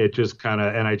it just kind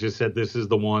of, and I just said, this is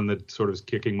the one that sort of is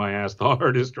kicking my ass the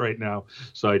hardest right now.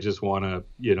 So I just want to,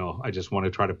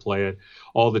 try to play it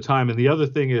all the time. And the other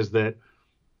thing is that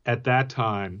at that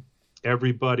time,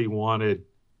 everybody wanted,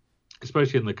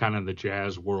 especially in the kind of the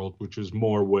jazz world, which is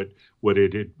more what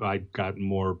I got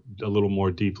a little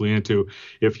more deeply into.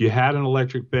 If you had an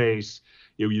electric bass,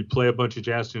 you'd play a bunch of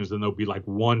jazz tunes, then there'll be like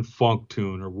one funk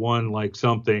tune or one like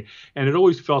something. And it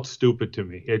always felt stupid to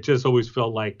me. It just always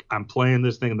felt like I'm playing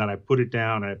this thing and then I put it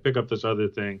down and I pick up this other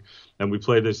thing and we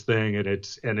play this thing and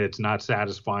it's not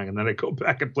satisfying. And then I go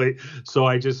back and play. So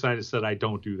I just said, I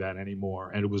don't do that anymore.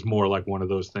 And it was more like one of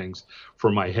those things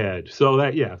for my head. So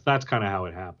that's kind of how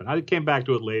it happened. I came back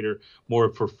to it later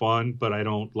more for fun, but I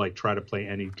don't like try to play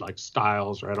any like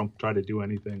styles, or I don't try to do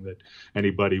anything that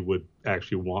anybody would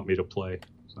actually want me to play.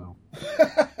 So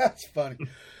that's funny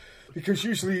because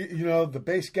usually, the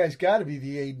bass guy's got to be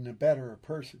the aid and abettor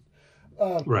person.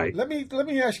 Right. Let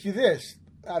me ask you this: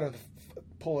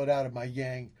 pull it out of my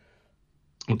yang.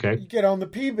 Okay. You get on the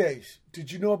P bass. Did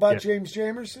you know about James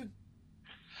Jamerson?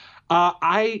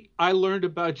 I learned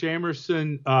about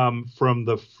Jamerson from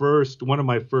one of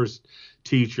my first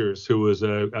teachers, who was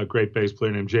a great bass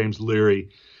player named James Leary.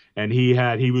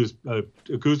 he was an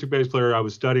acoustic bass player. I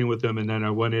was studying with him, and then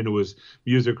I went into his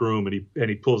music room, and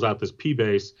he pulls out this P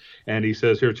bass, and he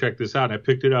says, "Here, check this out." And I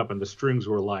picked it up, and the strings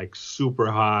were like super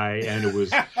high, and it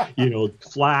was,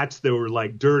 flats. They were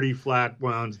like dirty flat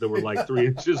ones that were like 3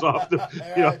 inches off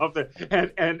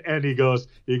and he goes,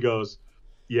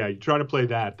 "Yeah, you try to play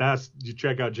that. You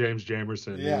check out James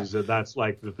Jamerson." Yeah. He said that's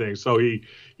like the thing. So he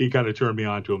kind of turned me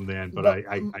on to him then. But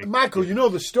Michael, you know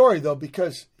the story though,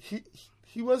 because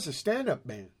he was a stand-up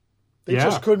man. They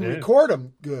just couldn't record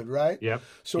him good, right? Yep.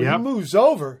 So he moves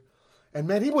over, and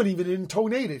man, he wouldn't even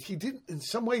intonate it. He didn't. In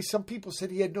some ways, some people said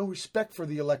he had no respect for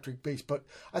the electric bass, but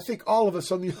I think all of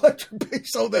us on the electric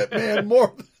bass owe that man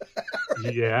more.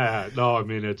 Yeah. No, I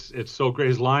mean it's so great.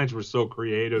 His lines were so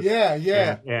creative.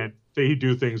 Yeah. And he'd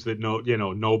do things that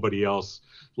nobody else,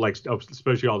 like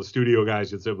especially all the studio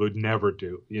guys, would never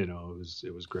do.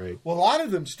 It was great. Well, a lot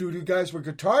of them studio guys were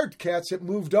guitar cats that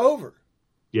moved over.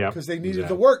 Yeah, because they needed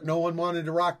the work. No one wanted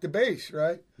to rock the bass,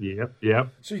 right?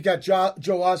 Yep. So you got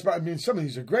Joe Osborne. I mean, some of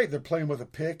these are great. They're playing with a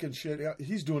pick and shit.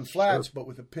 He's doing flats, but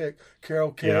with a pick.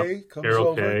 Carol Kay comes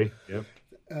over. Carol Kay, yep.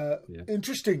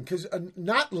 Interesting, because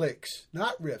not licks,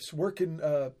 not riffs, working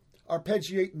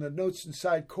arpeggiating the notes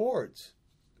inside chords.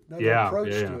 Another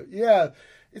approach to it. Yeah,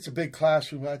 it's a big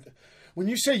classroom. When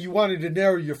you say you wanted to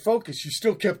narrow your focus, you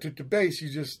still kept it to bass. You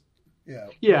just to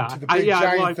the big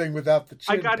giant thing without the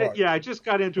chin part. I just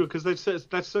got into it because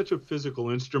that's such a physical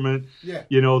instrument. Yeah.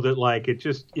 That like it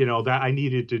just that I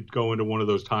needed to go into one of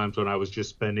those times when I was just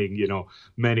spending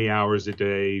many hours a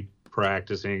day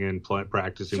practicing and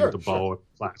practicing with the bow and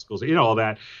classicals, all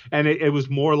that. And it was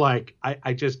more like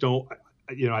I just don't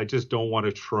want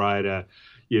to try to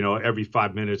every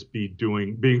 5 minutes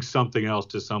being something else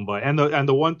to somebody. And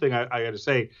the one thing I got to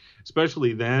say,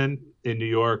 especially then in New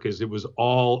York, is it was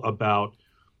all about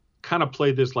kind of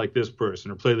play this like this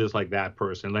person or play this like that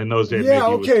person. And in those days,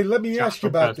 let me ask you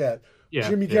about that.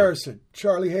 Jimmy Garrison,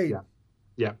 Charlie Hayden.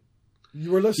 Yeah.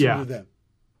 You were listening to them.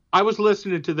 I was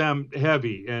listening to them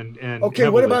heavy and okay.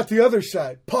 What about the other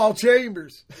side? Paul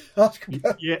Chambers.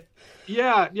 Yeah.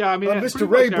 I mean, Mr.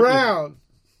 Ray Brown.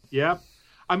 Yeah.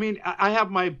 I mean, I have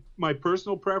my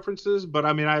personal preferences, but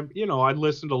I mean, I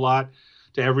listened a lot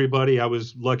to everybody. I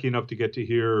was lucky enough to get to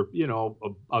hear,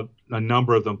 a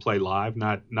number of them play live,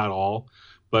 not all,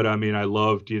 but I mean, I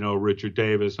loved, Richard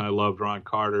Davis, and I loved Ron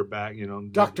Carter back,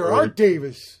 Dr. Art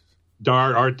Davis.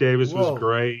 Art Davis was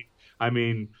great. I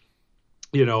mean,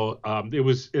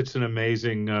 it's an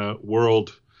amazing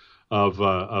world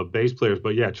of bass players,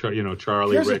 but yeah,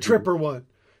 Charlie. Here's a tripper one.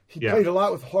 He played a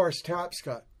lot with Horace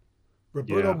Tapscott.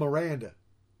 Roberto Miranda.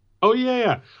 Oh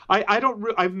yeah.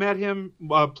 I've met him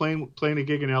playing a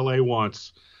gig in L.A.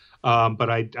 once, but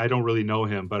I don't really know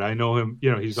him. But I know him.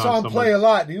 He's saw him play a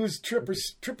lot. And he was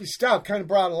trippy style, kind of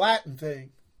brought a Latin thing.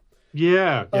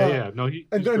 Yeah. No,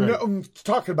 and then I'm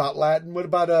talking about Latin. What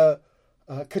about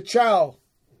Cachao?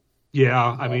 Yeah,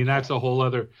 I mean that's a whole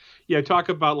other. Yeah, talk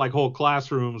about like whole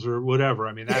classrooms or whatever.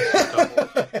 I mean that's just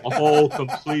a whole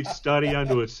complete study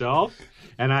unto itself.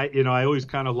 And I always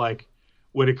kind of like.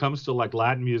 When it comes to like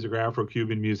Latin music or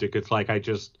Afro-Cuban music, it's like I'll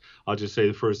just say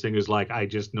the first thing is like I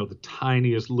just know the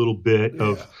tiniest little bit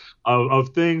of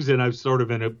things, and I've sort of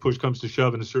in a push comes to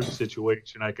shove in a certain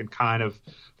situation, I can kind of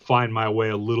find my way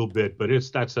a little bit, but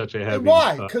that's such a heavy. And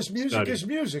why? Because music is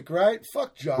music, right?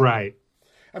 Fuck John. Right.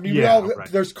 I mean,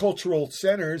 there's cultural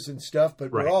centers and stuff,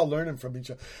 but we're all learning from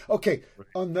each other. Okay,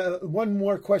 on the one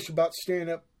more question about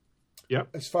stand-up. Yep.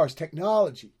 As far as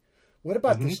technology, what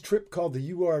about this trip called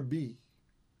the URB?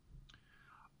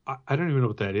 I don't even know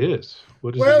what that is.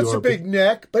 What is it's a big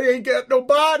neck, but it ain't got no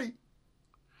body.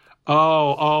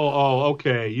 Oh,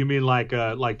 okay. You mean like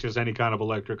just any kind of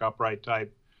electric upright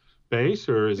type bass,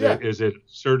 or is it a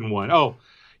certain one? Oh,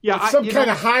 yeah. It's some kind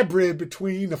of hybrid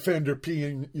between a Fender P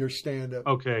and your stand-up.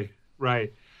 Okay,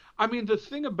 right. I mean, the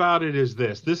thing about it is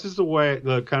this. This is the way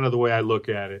I look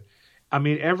at it. I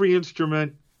mean, every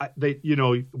instrument.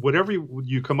 Whatever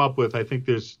you come up with, I think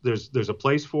there's a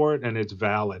place for it and it's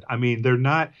valid. I mean,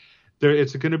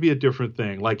 it's going to be a different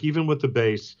thing. Like even with the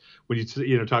bass, when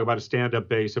you talk about a stand-up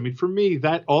bass, I mean, for me,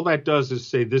 that all that does is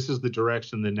say this is the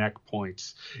direction the neck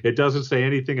points. It doesn't say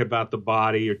anything about the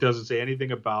body. It doesn't say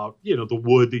anything about the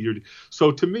wood that you're.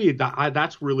 So to me,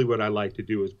 that's really what I like to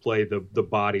do is play the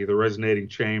body, the resonating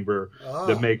chamber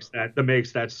that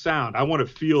makes that sound. I want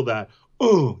to feel that.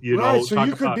 Right, so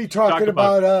you could be talking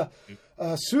about a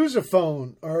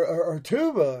sousaphone or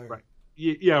tuba. Right.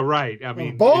 Yeah, right. I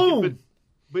mean, boom.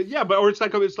 Or it's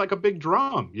like a big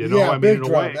drum. I mean, in a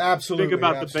way, absolutely. Think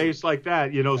about the bass like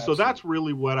that. So that's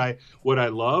really what I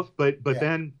love. But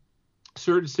then,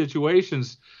 certain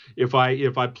situations, if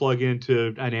I plug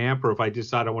into an amp, or if I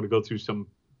decide I want to go through some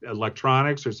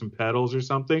electronics or some pedals or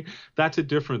something, that's a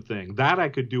different thing. That I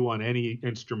could do on any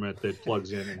instrument that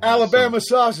plugs in. And Alabama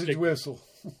sausage whistle.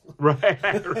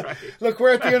 Right. Look,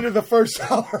 we're at the end of the first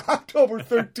hour, October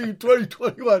 13,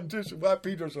 2021 edition by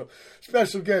Pedro Show.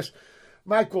 Special guest,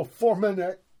 Michael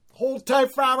Formanek. Hold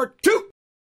tight for hour 2.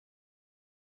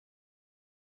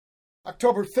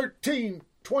 October 13,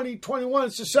 2021.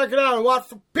 It's the second hour. What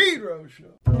for Pedro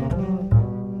Show.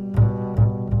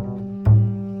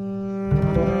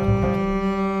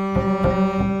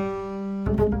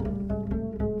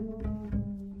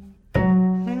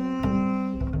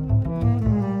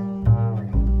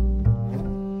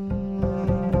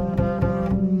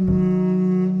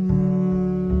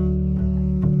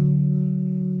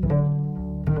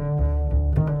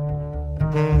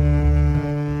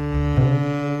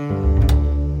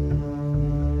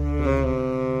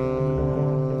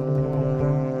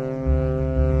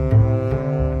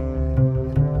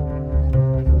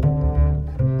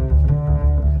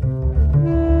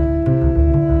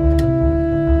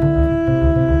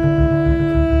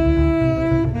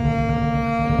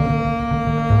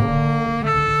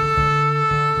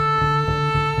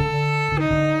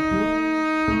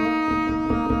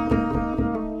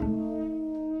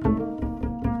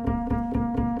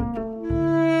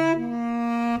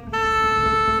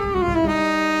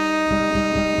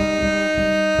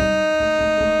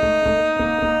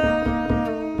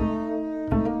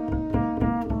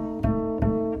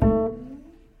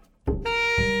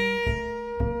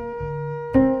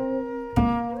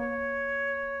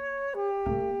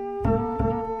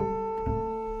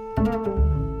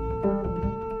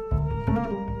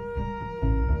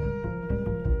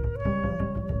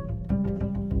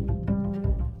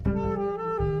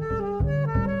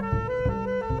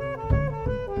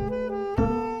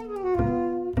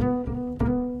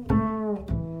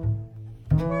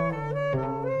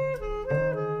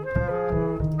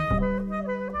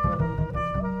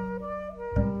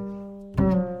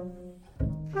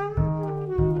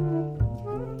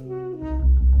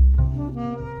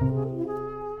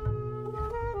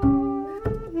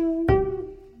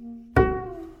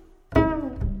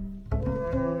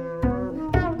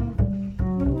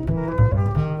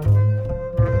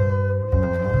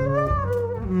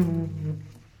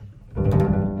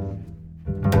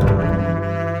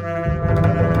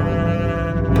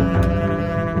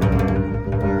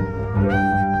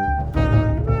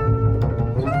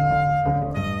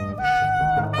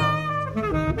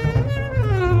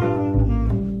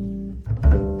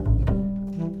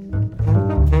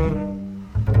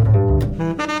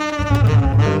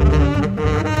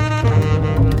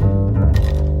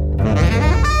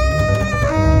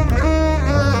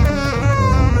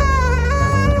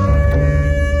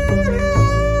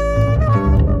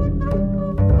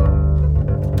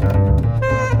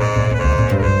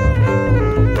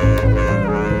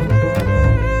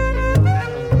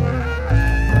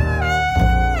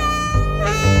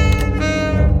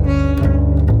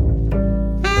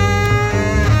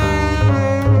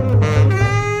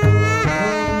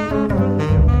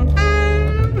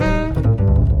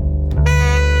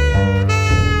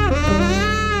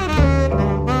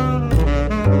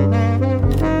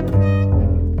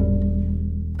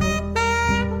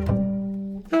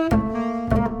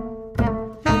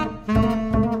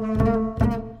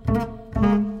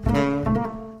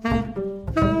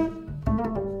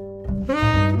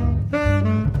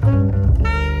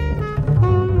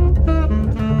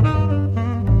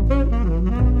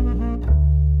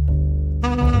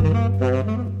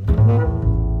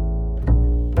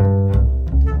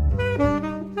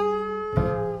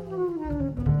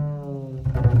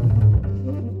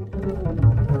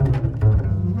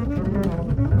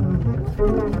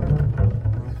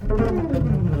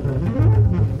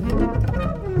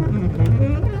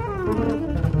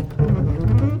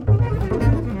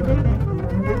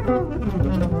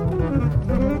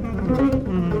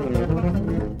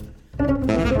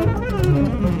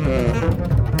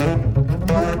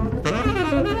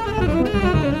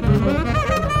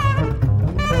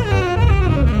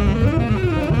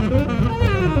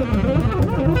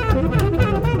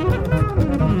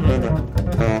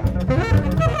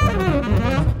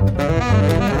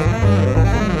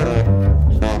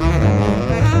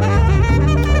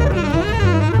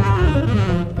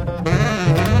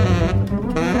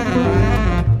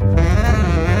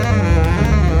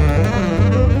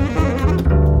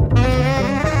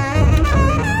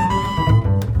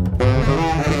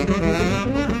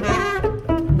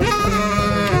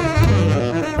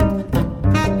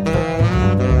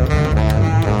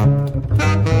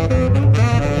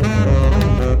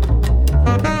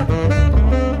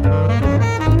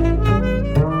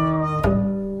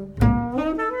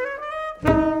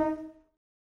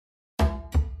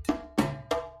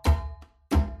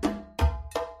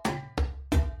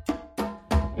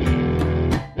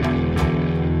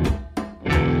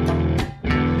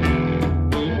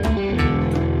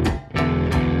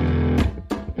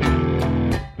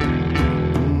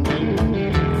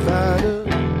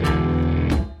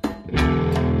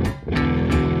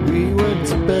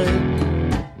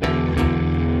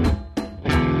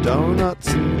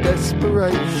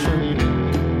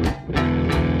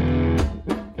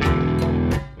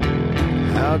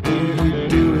 you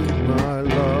do it, my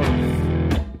love?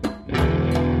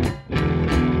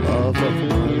 Love of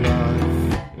my life.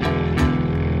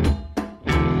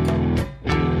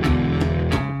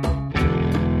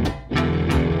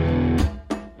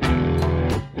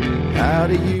 How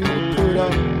do you put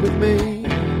up with me?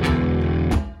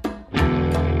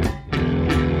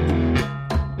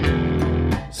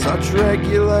 Such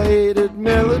regulated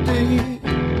melody.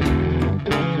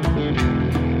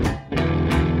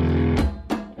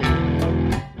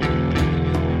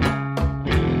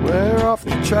 We're off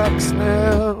the tracks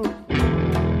now,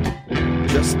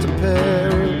 just a pair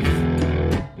of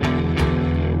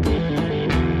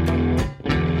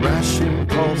rash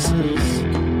impulses.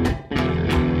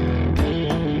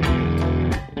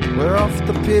 We're off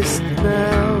the piste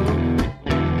now,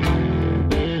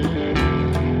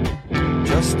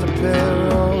 just a pair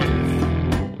of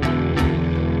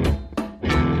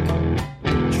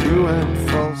true and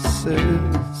falses.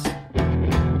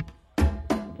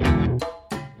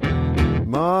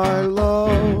 My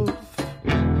love,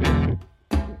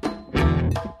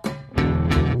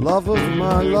 love of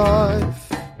my life.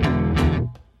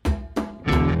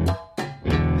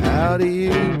 How do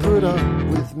you put up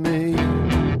with me?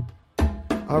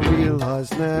 I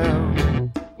realize now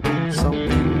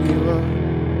something newer.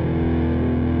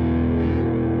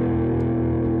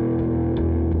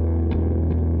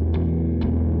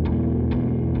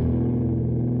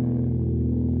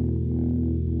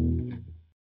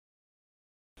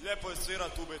 Lijepo je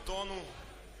svirat u betonu.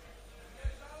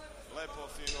 Lepo,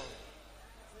 fino.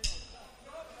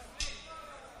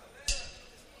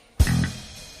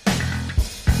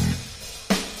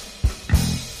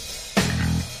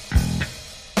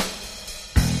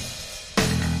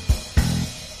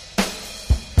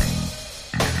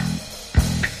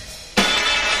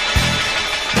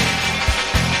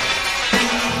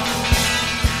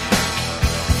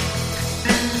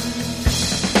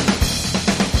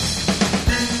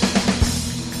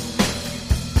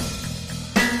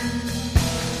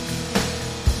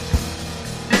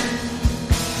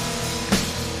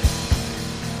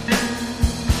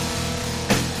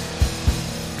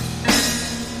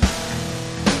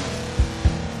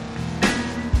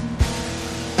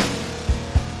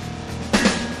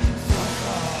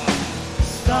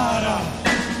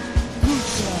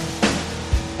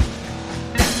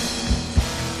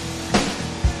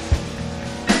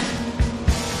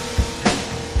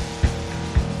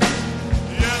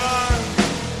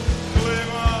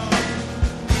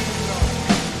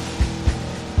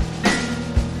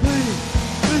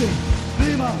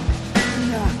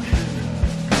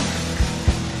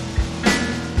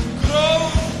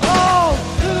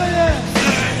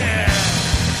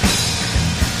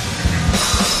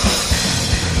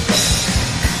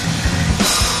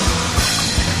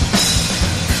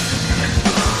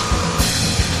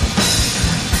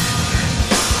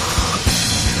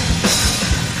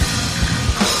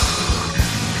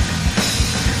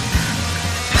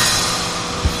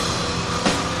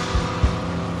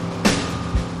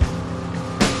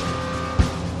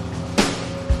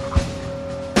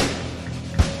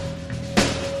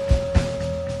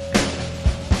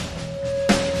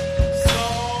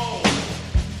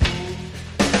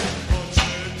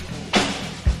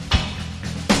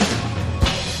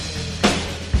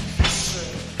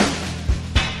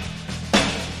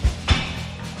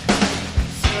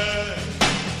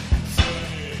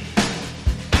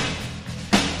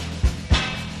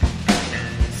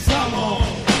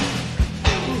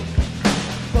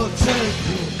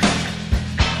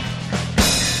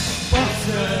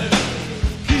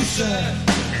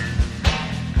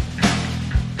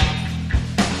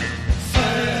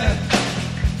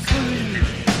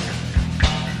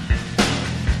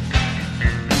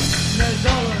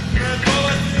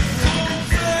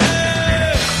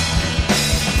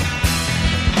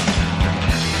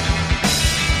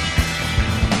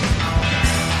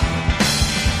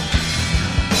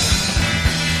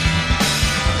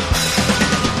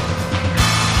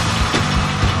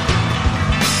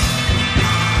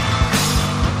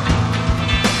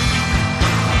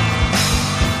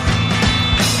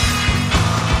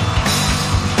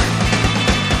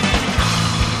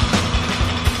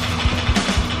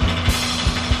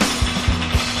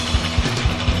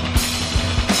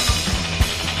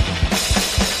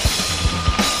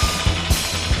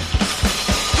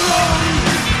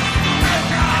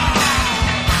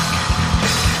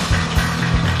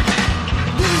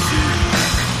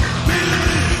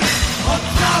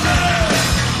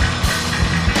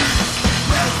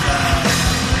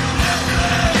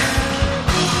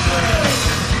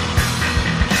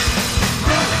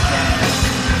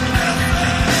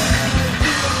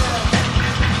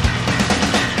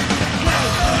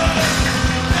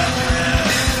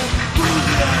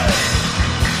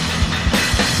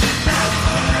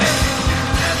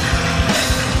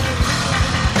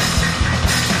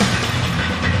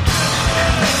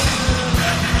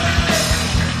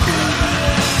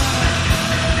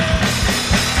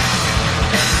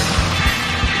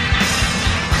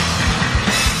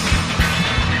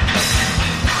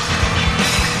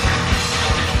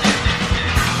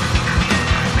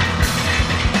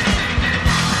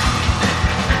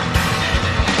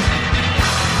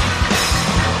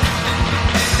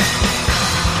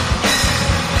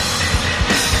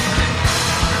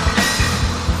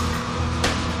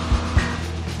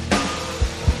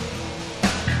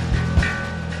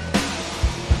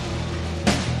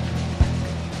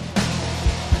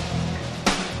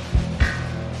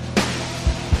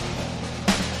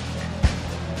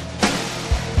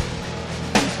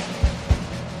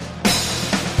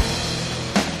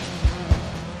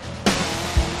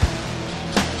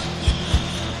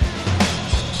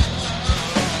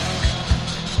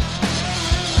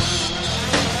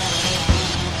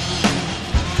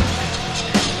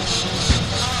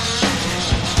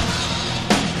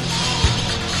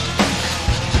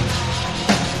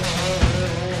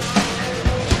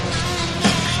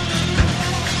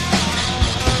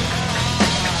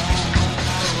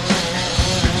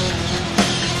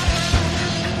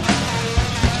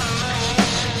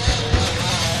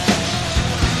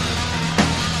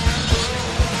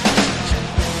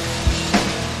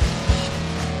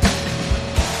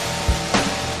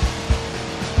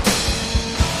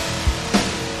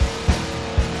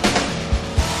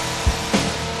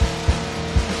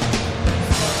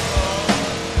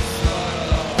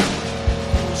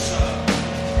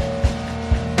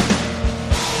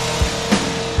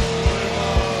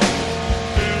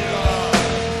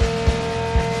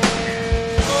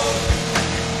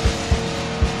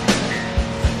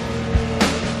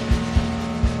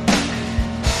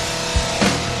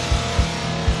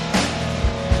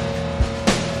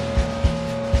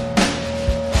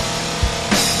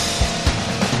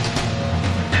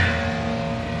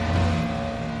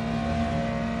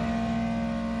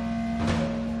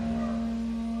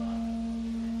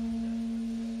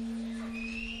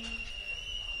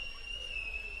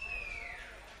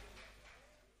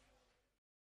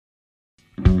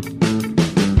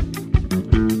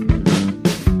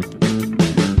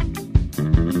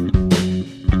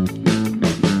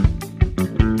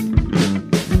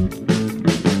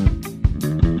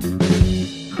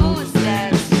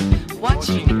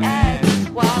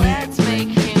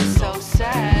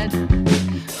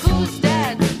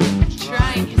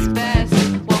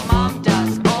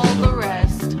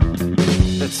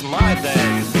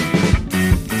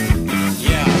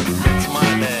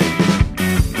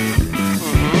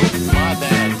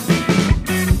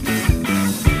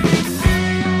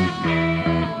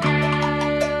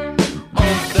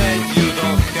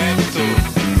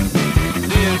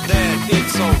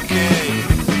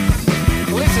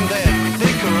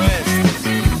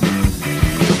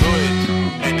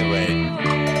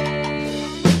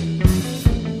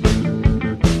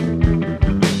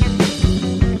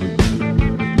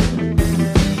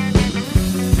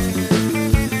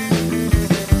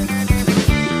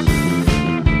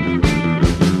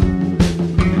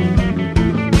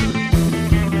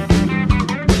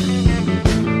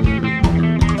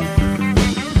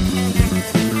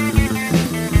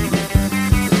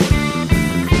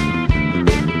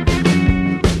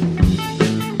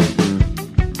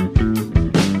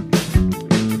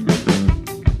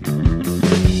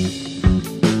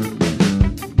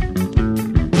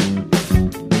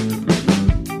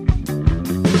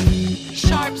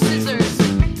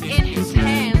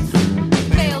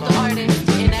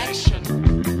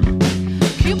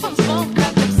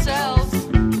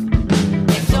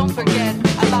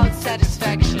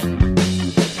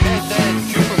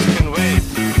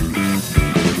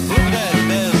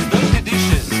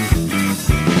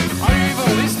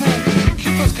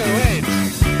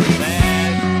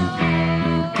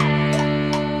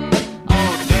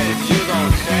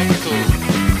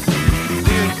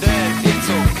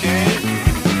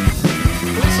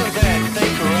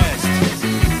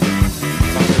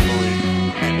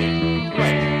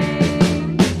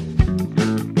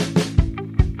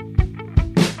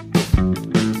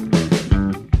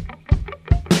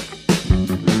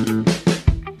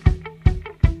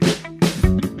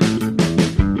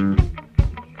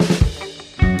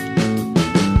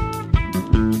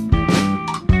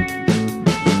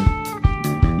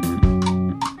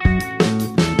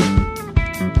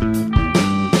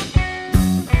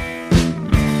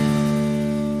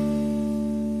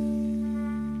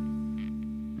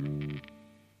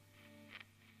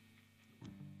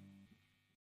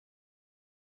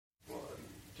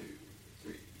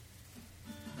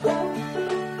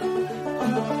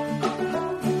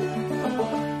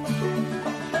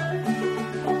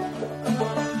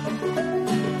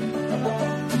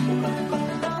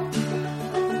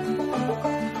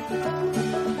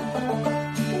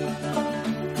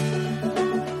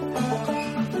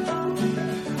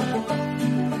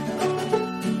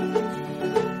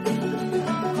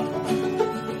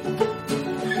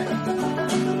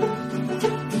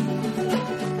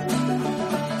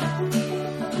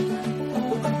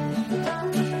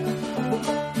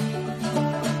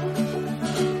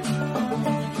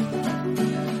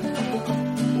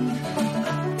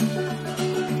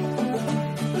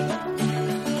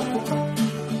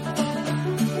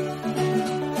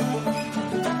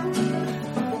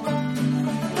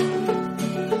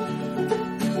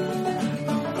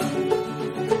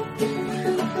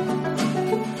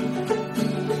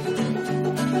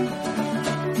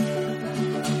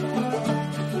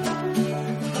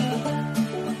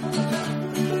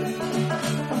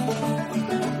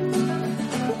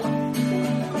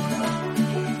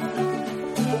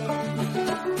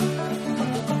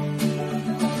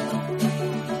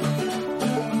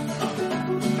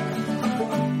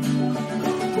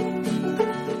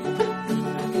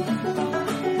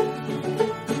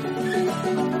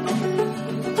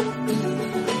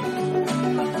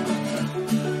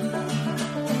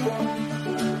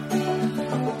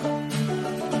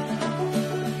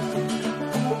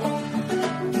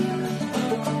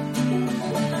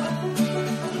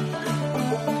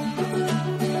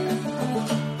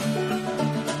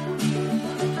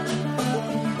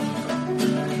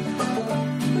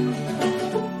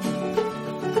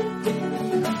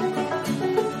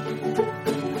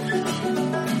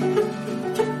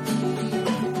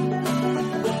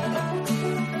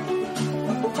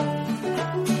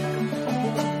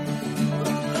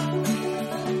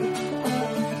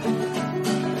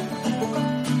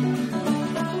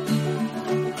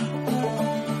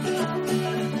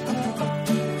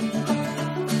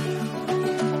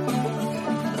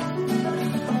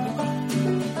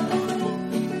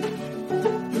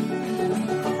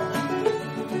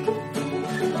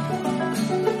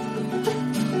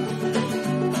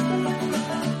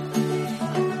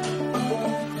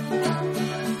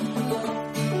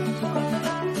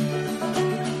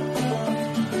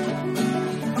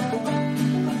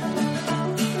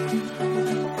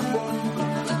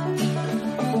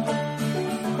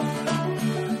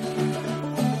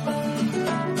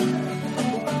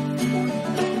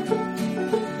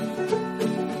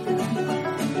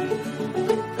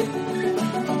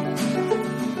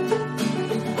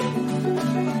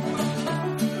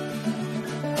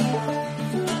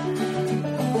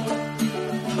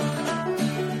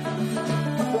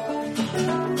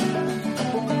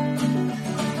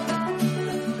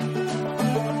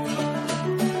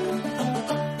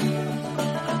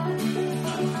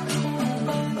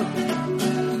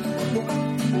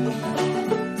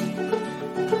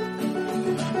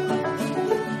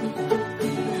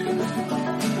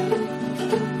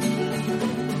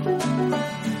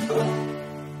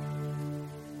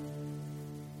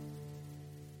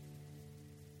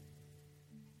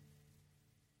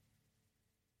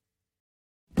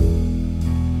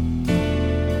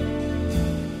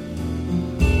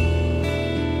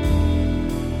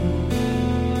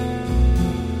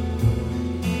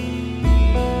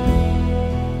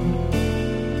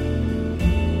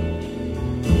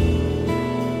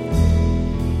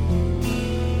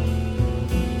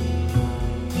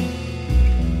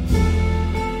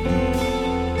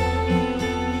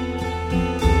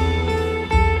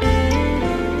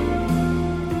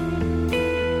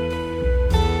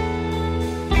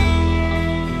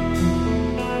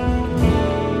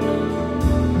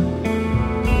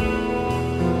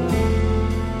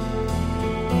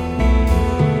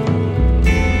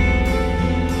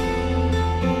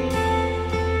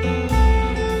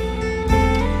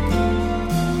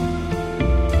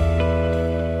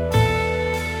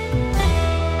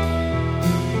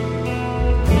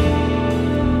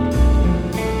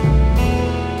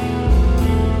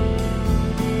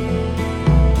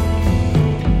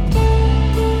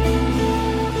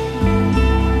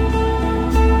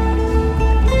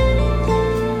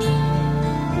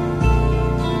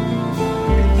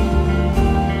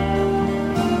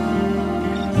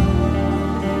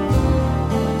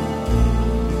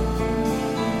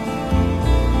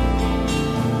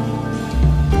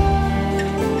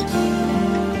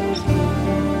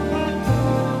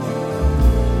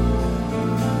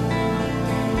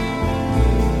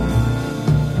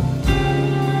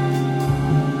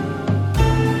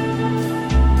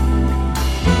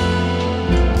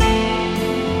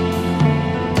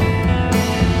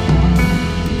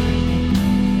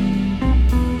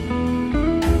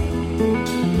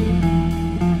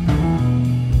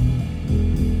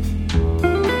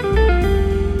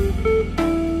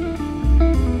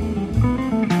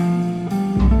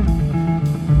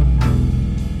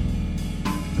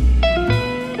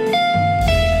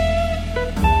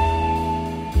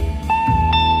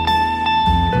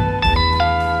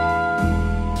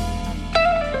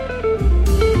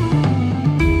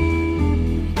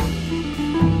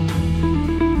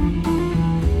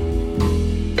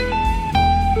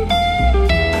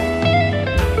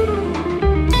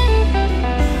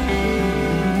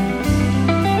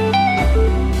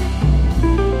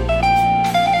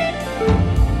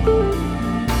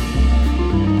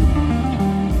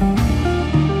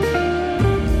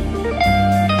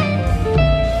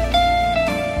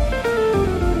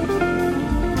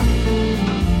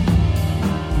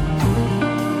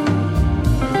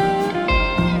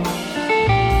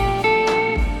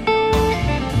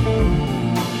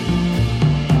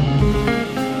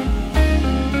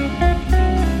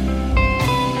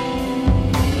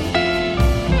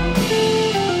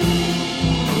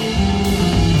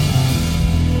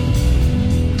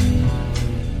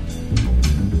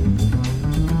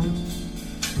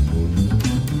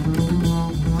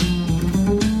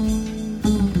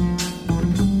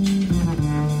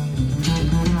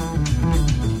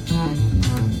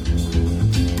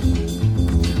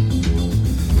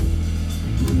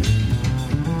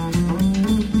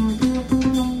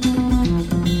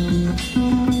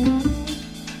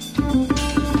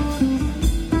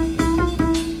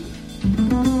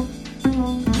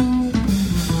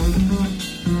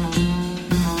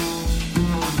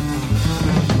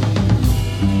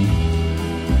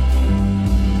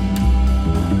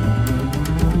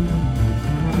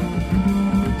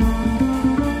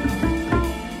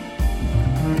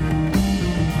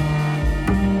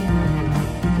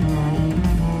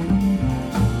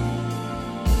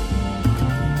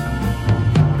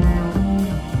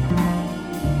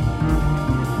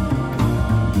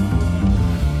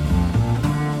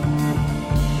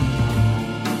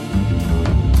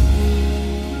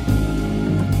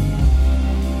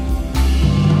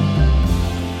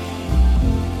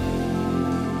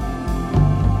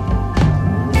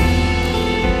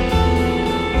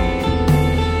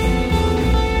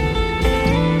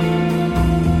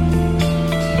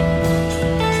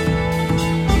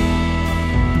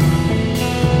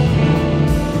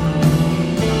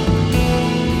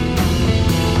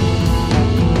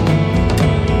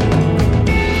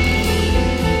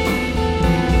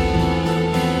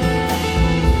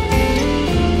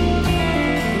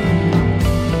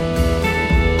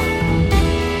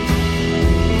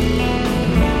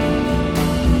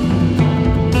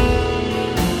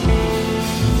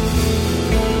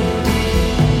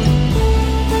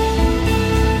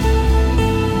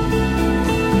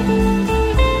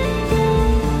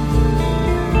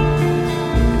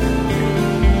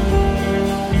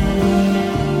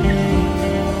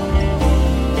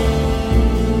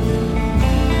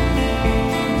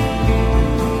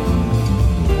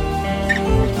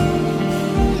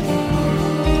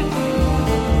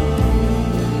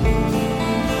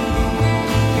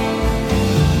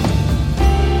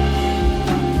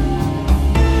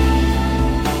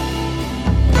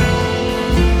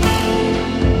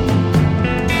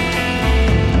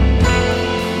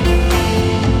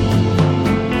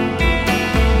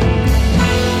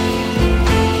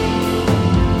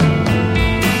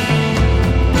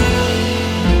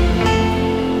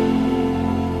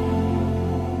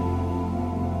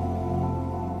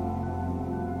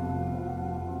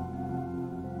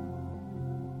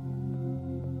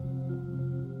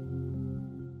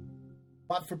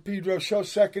 Watt for Pedro Show,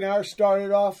 second hour,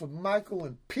 started off with Michael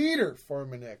and Peter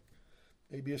Formanek.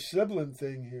 Maybe a sibling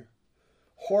thing here.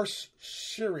 Hoarse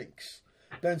Syrinx.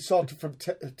 Ben Salter from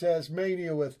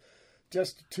Tasmania with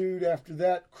Desuetude. After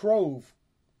that, Krov,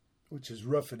 which is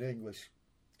rough in English,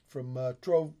 from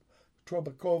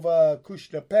Trobakova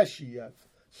Kushnapeschi of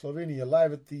Slovenia,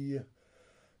 live at the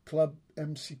Club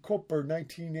MC Koper,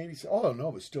 1980. Oh,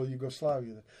 no, it's still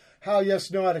Yugoslavia. How Yes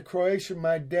No out of Croatia.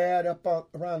 My Dad, Up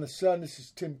Around the Sun. This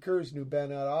is Tim Kerr's new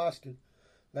band out of Austin.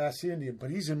 Last Indian. But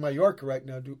he's in Mallorca right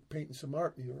now painting some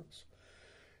art murals.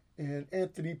 And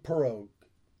Anthony Perot.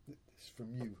 This is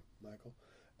from you, Michael.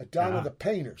 Adonna the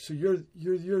Painter. So you're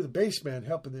the bass man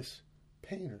helping this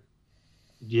painter.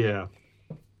 Yeah.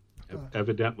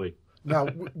 Evidently. Now,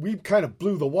 we kind of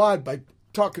blew the wad by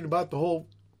talking about the whole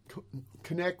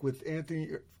connect with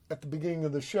Anthony at the beginning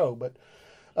of the show. But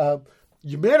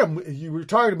you met him. You were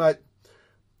talking about,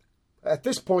 at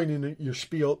this point in your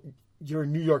spiel, you're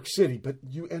in New York City, but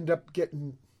you end up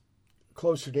getting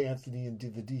closer to Anthony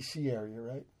into the D.C. area,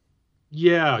 right?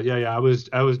 Yeah. I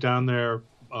was down there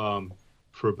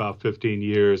for about 15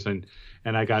 years, and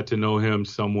I got to know him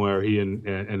somewhere. He and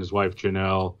his wife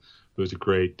Janelle, who was a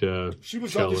great she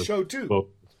was cellist. On the show too. Well,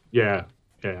 yeah.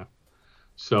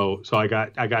 So I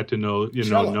got to know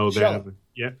cello. them.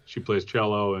 Yeah, she plays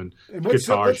cello and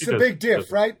guitar. What's the big diff,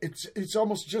 does, right? It's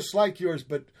almost just like yours,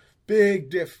 but big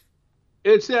diff.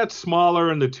 It's that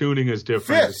smaller, and the tuning is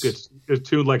different. Fifths. It's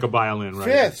tuned like a violin, right?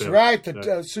 Fifths,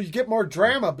 right? So you get more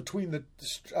drama between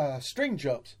the string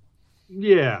jumps.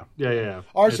 Yeah.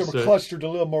 Ours are clustered a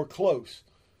little more close.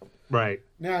 Right.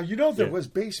 Now, there was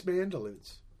bass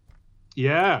mandolins.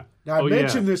 Yeah. Now, I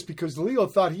mentioned this because Leo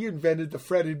thought he invented the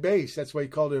fretted bass. That's why he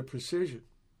called it a precision.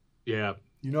 Yeah.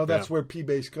 That's where P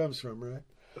bass comes from,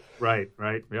 right?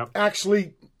 Right. Yep.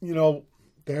 Actually,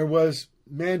 there was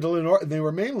mandolin, and they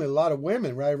were mainly a lot of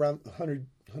women, right, around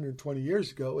 120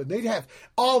 years ago, and they'd have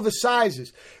all the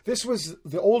sizes. This was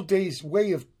the old days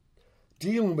way of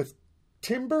dealing with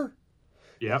timbre.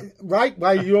 Yeah. Right?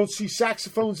 Why you don't see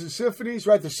saxophones and symphonies,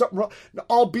 right? There's something wrong.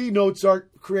 All B notes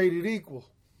aren't created equal.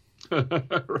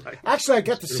 Right. Actually, I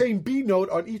got the same B note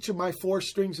on each of my 4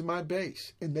 strings in my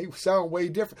bass, and they sound way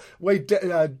different.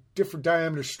 Different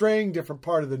diameter string, different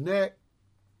part of the neck.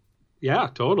 Yeah,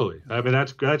 totally. I mean,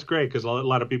 that's great because a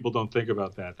lot of people don't think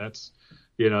about that. That's,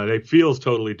 it feels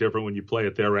totally different when you play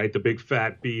it there, right? The big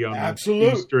fat B on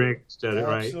the E string instead of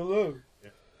right. Absolutely.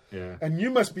 Yeah. And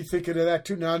you must be thinking of that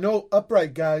too. Now, I know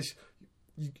upright guys,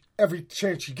 every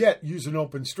chance you get, use an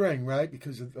open string, right?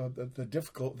 Because of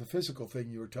the physical thing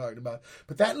you were talking about.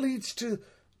 But that leads to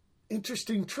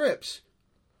interesting trips.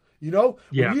 When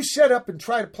you set up and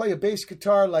try to play a bass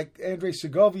guitar like Andre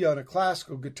Segovia on a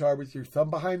classical guitar with your thumb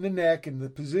behind the neck and the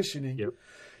positioning,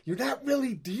 you're not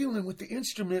really dealing with the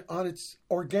instrument on its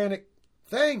organic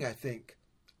thing, I think.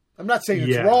 I'm not saying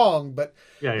it's wrong, but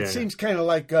it seems kind of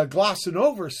like glossing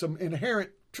over some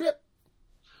inherent trip.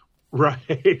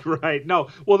 Right. No,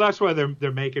 well, that's why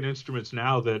they're making instruments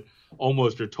now that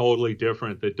almost are totally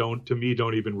different, that don't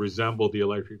even resemble the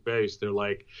electric bass. They're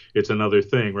like, it's another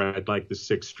thing, right? Like the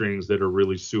 6 strings that are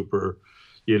really super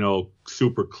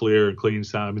clear and clean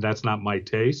sound. I mean, that's not my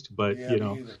taste, but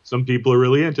some people are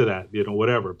really into that,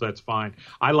 whatever. That's fine.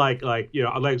 I like I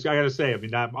gotta say, I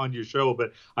mean, I'm on your show,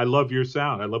 but I love your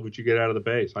sound. I love what you get out of the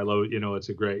bass. I love, it's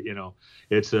a great,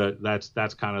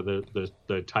 that's kind of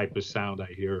the type of sound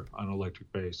I hear on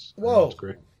electric bass. Whoa. That's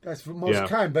great. That's most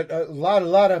kind, but a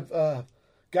lot of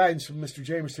guidance from Mr.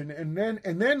 Jamerson.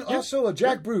 And then also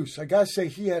Jack Bruce. I gotta say,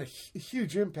 he had a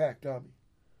huge impact on me.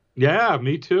 Yeah,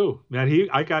 me too, man.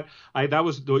 That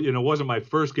was, wasn't my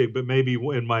first gig, but maybe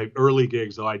in my early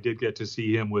gigs, though, I did get to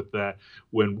see him with that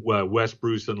when Wes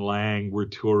Bruce and Lang were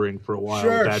touring for a while.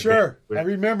 Sure. I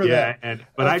remember that.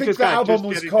 But I think the album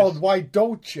was called Why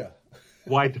Don't You?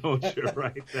 Why Don't You,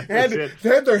 right? They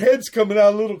had their heads coming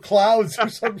out of little clouds or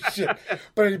some shit.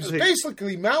 But it was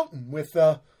basically Mountain with...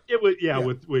 It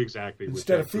was, exactly.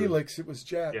 Instead of Felix, it was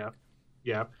Jack.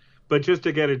 Yeah. But just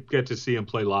to get to see him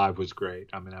play live was great.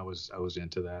 I mean, I was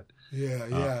into that.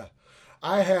 Yeah.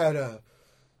 I had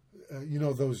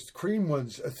those Cream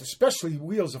ones, especially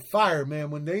Wheels of Fire, man.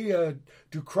 When they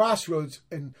do Crossroads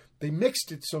and they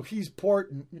mixed it so he's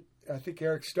port and I think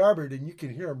Eric Starboard, and you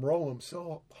can hear him roll them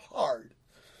so hard.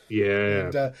 Yeah.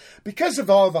 And because of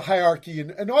all the hierarchy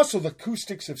and also the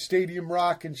acoustics of stadium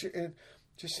rock and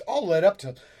just all led up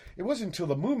to. It wasn't until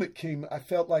the movement came I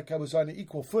felt like I was on an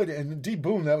equal foot. And D.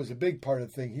 Boone, that was a big part of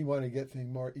the thing. He wanted to get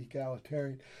things more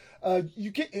egalitarian.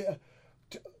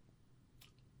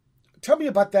 Tell me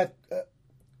about that.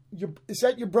 Is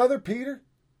that your brother, Peter?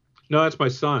 No, that's my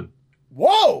son.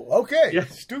 Whoa! Okay, Yeah.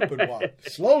 stupid Watt,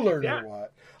 slow learner Yeah.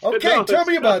 Watt. Okay, No, tell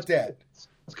me about that.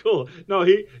 It's cool. No,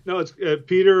 it's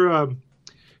Peter.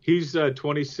 He's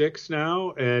 26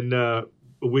 now, and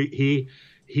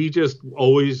he just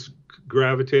always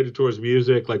gravitated towards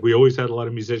music. Like we always had a lot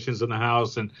of musicians in the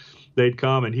house, and they'd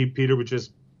come, and Peter would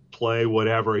just play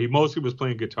whatever. He mostly was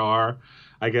playing guitar,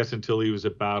 I guess, until he was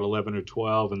about 11 or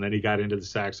 12, and then he got into the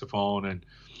saxophone, and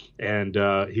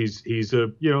he's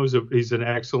an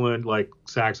excellent like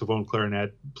saxophone,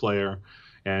 clarinet player,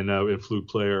 and flute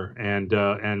player, and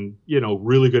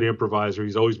really good improviser.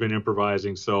 He's always been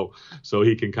improvising, so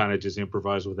he can kind of just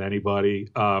improvise with anybody.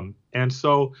 And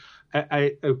so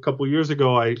I a couple years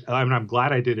ago, I'm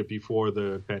glad I did it before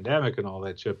the pandemic and all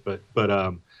that shit, but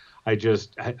I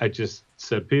just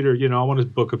said, Peter, I want to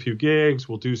book a few gigs.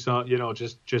 We'll do some,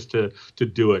 just to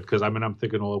do it. Cause I'm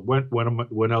thinking, well,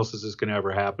 when else is this going to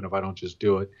ever happen if I don't just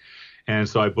do it? And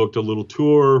so I booked a little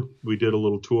tour. We did a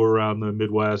little tour around the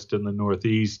Midwest and the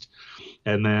Northeast.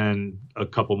 And then a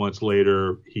couple months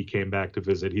later, he came back to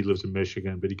visit. He lives in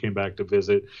Michigan, but he came back to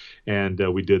visit, and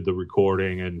we did the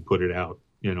recording and put it out,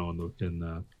 in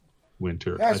the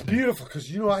winter. That's beautiful.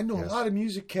 Cause I know a lot of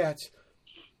music cats.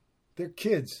 They're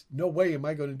kids. No way am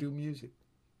I going to do music.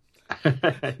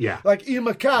 Yeah. Like Ian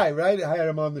Mackay, right? I had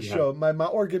him on the show. My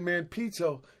organ man,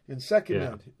 Pizzo, in second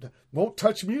man, won't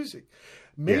touch music.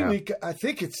 Mainly, I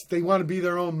think they want to be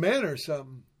their own men or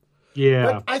something. Yeah.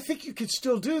 But I think you could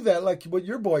still do that, like what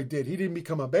your boy did. He didn't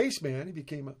become a bass man; he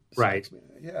became a sax man.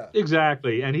 Yeah.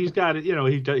 Exactly, and he's got it. He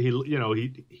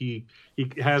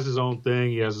has his own thing.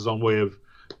 He has his own way of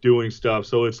doing stuff.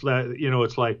 So it's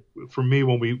it's like for me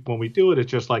when we do it, it's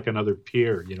just like another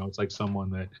peer. It's like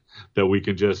someone that we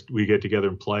get together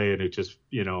and play, and it just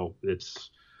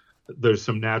there's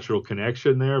some natural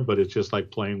connection there, but it's just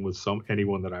like playing with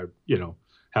anyone that I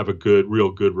have a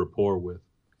real good rapport with.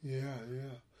 Yeah.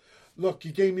 Look,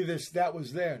 you gave me this. That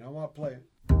was there, and I want to play it.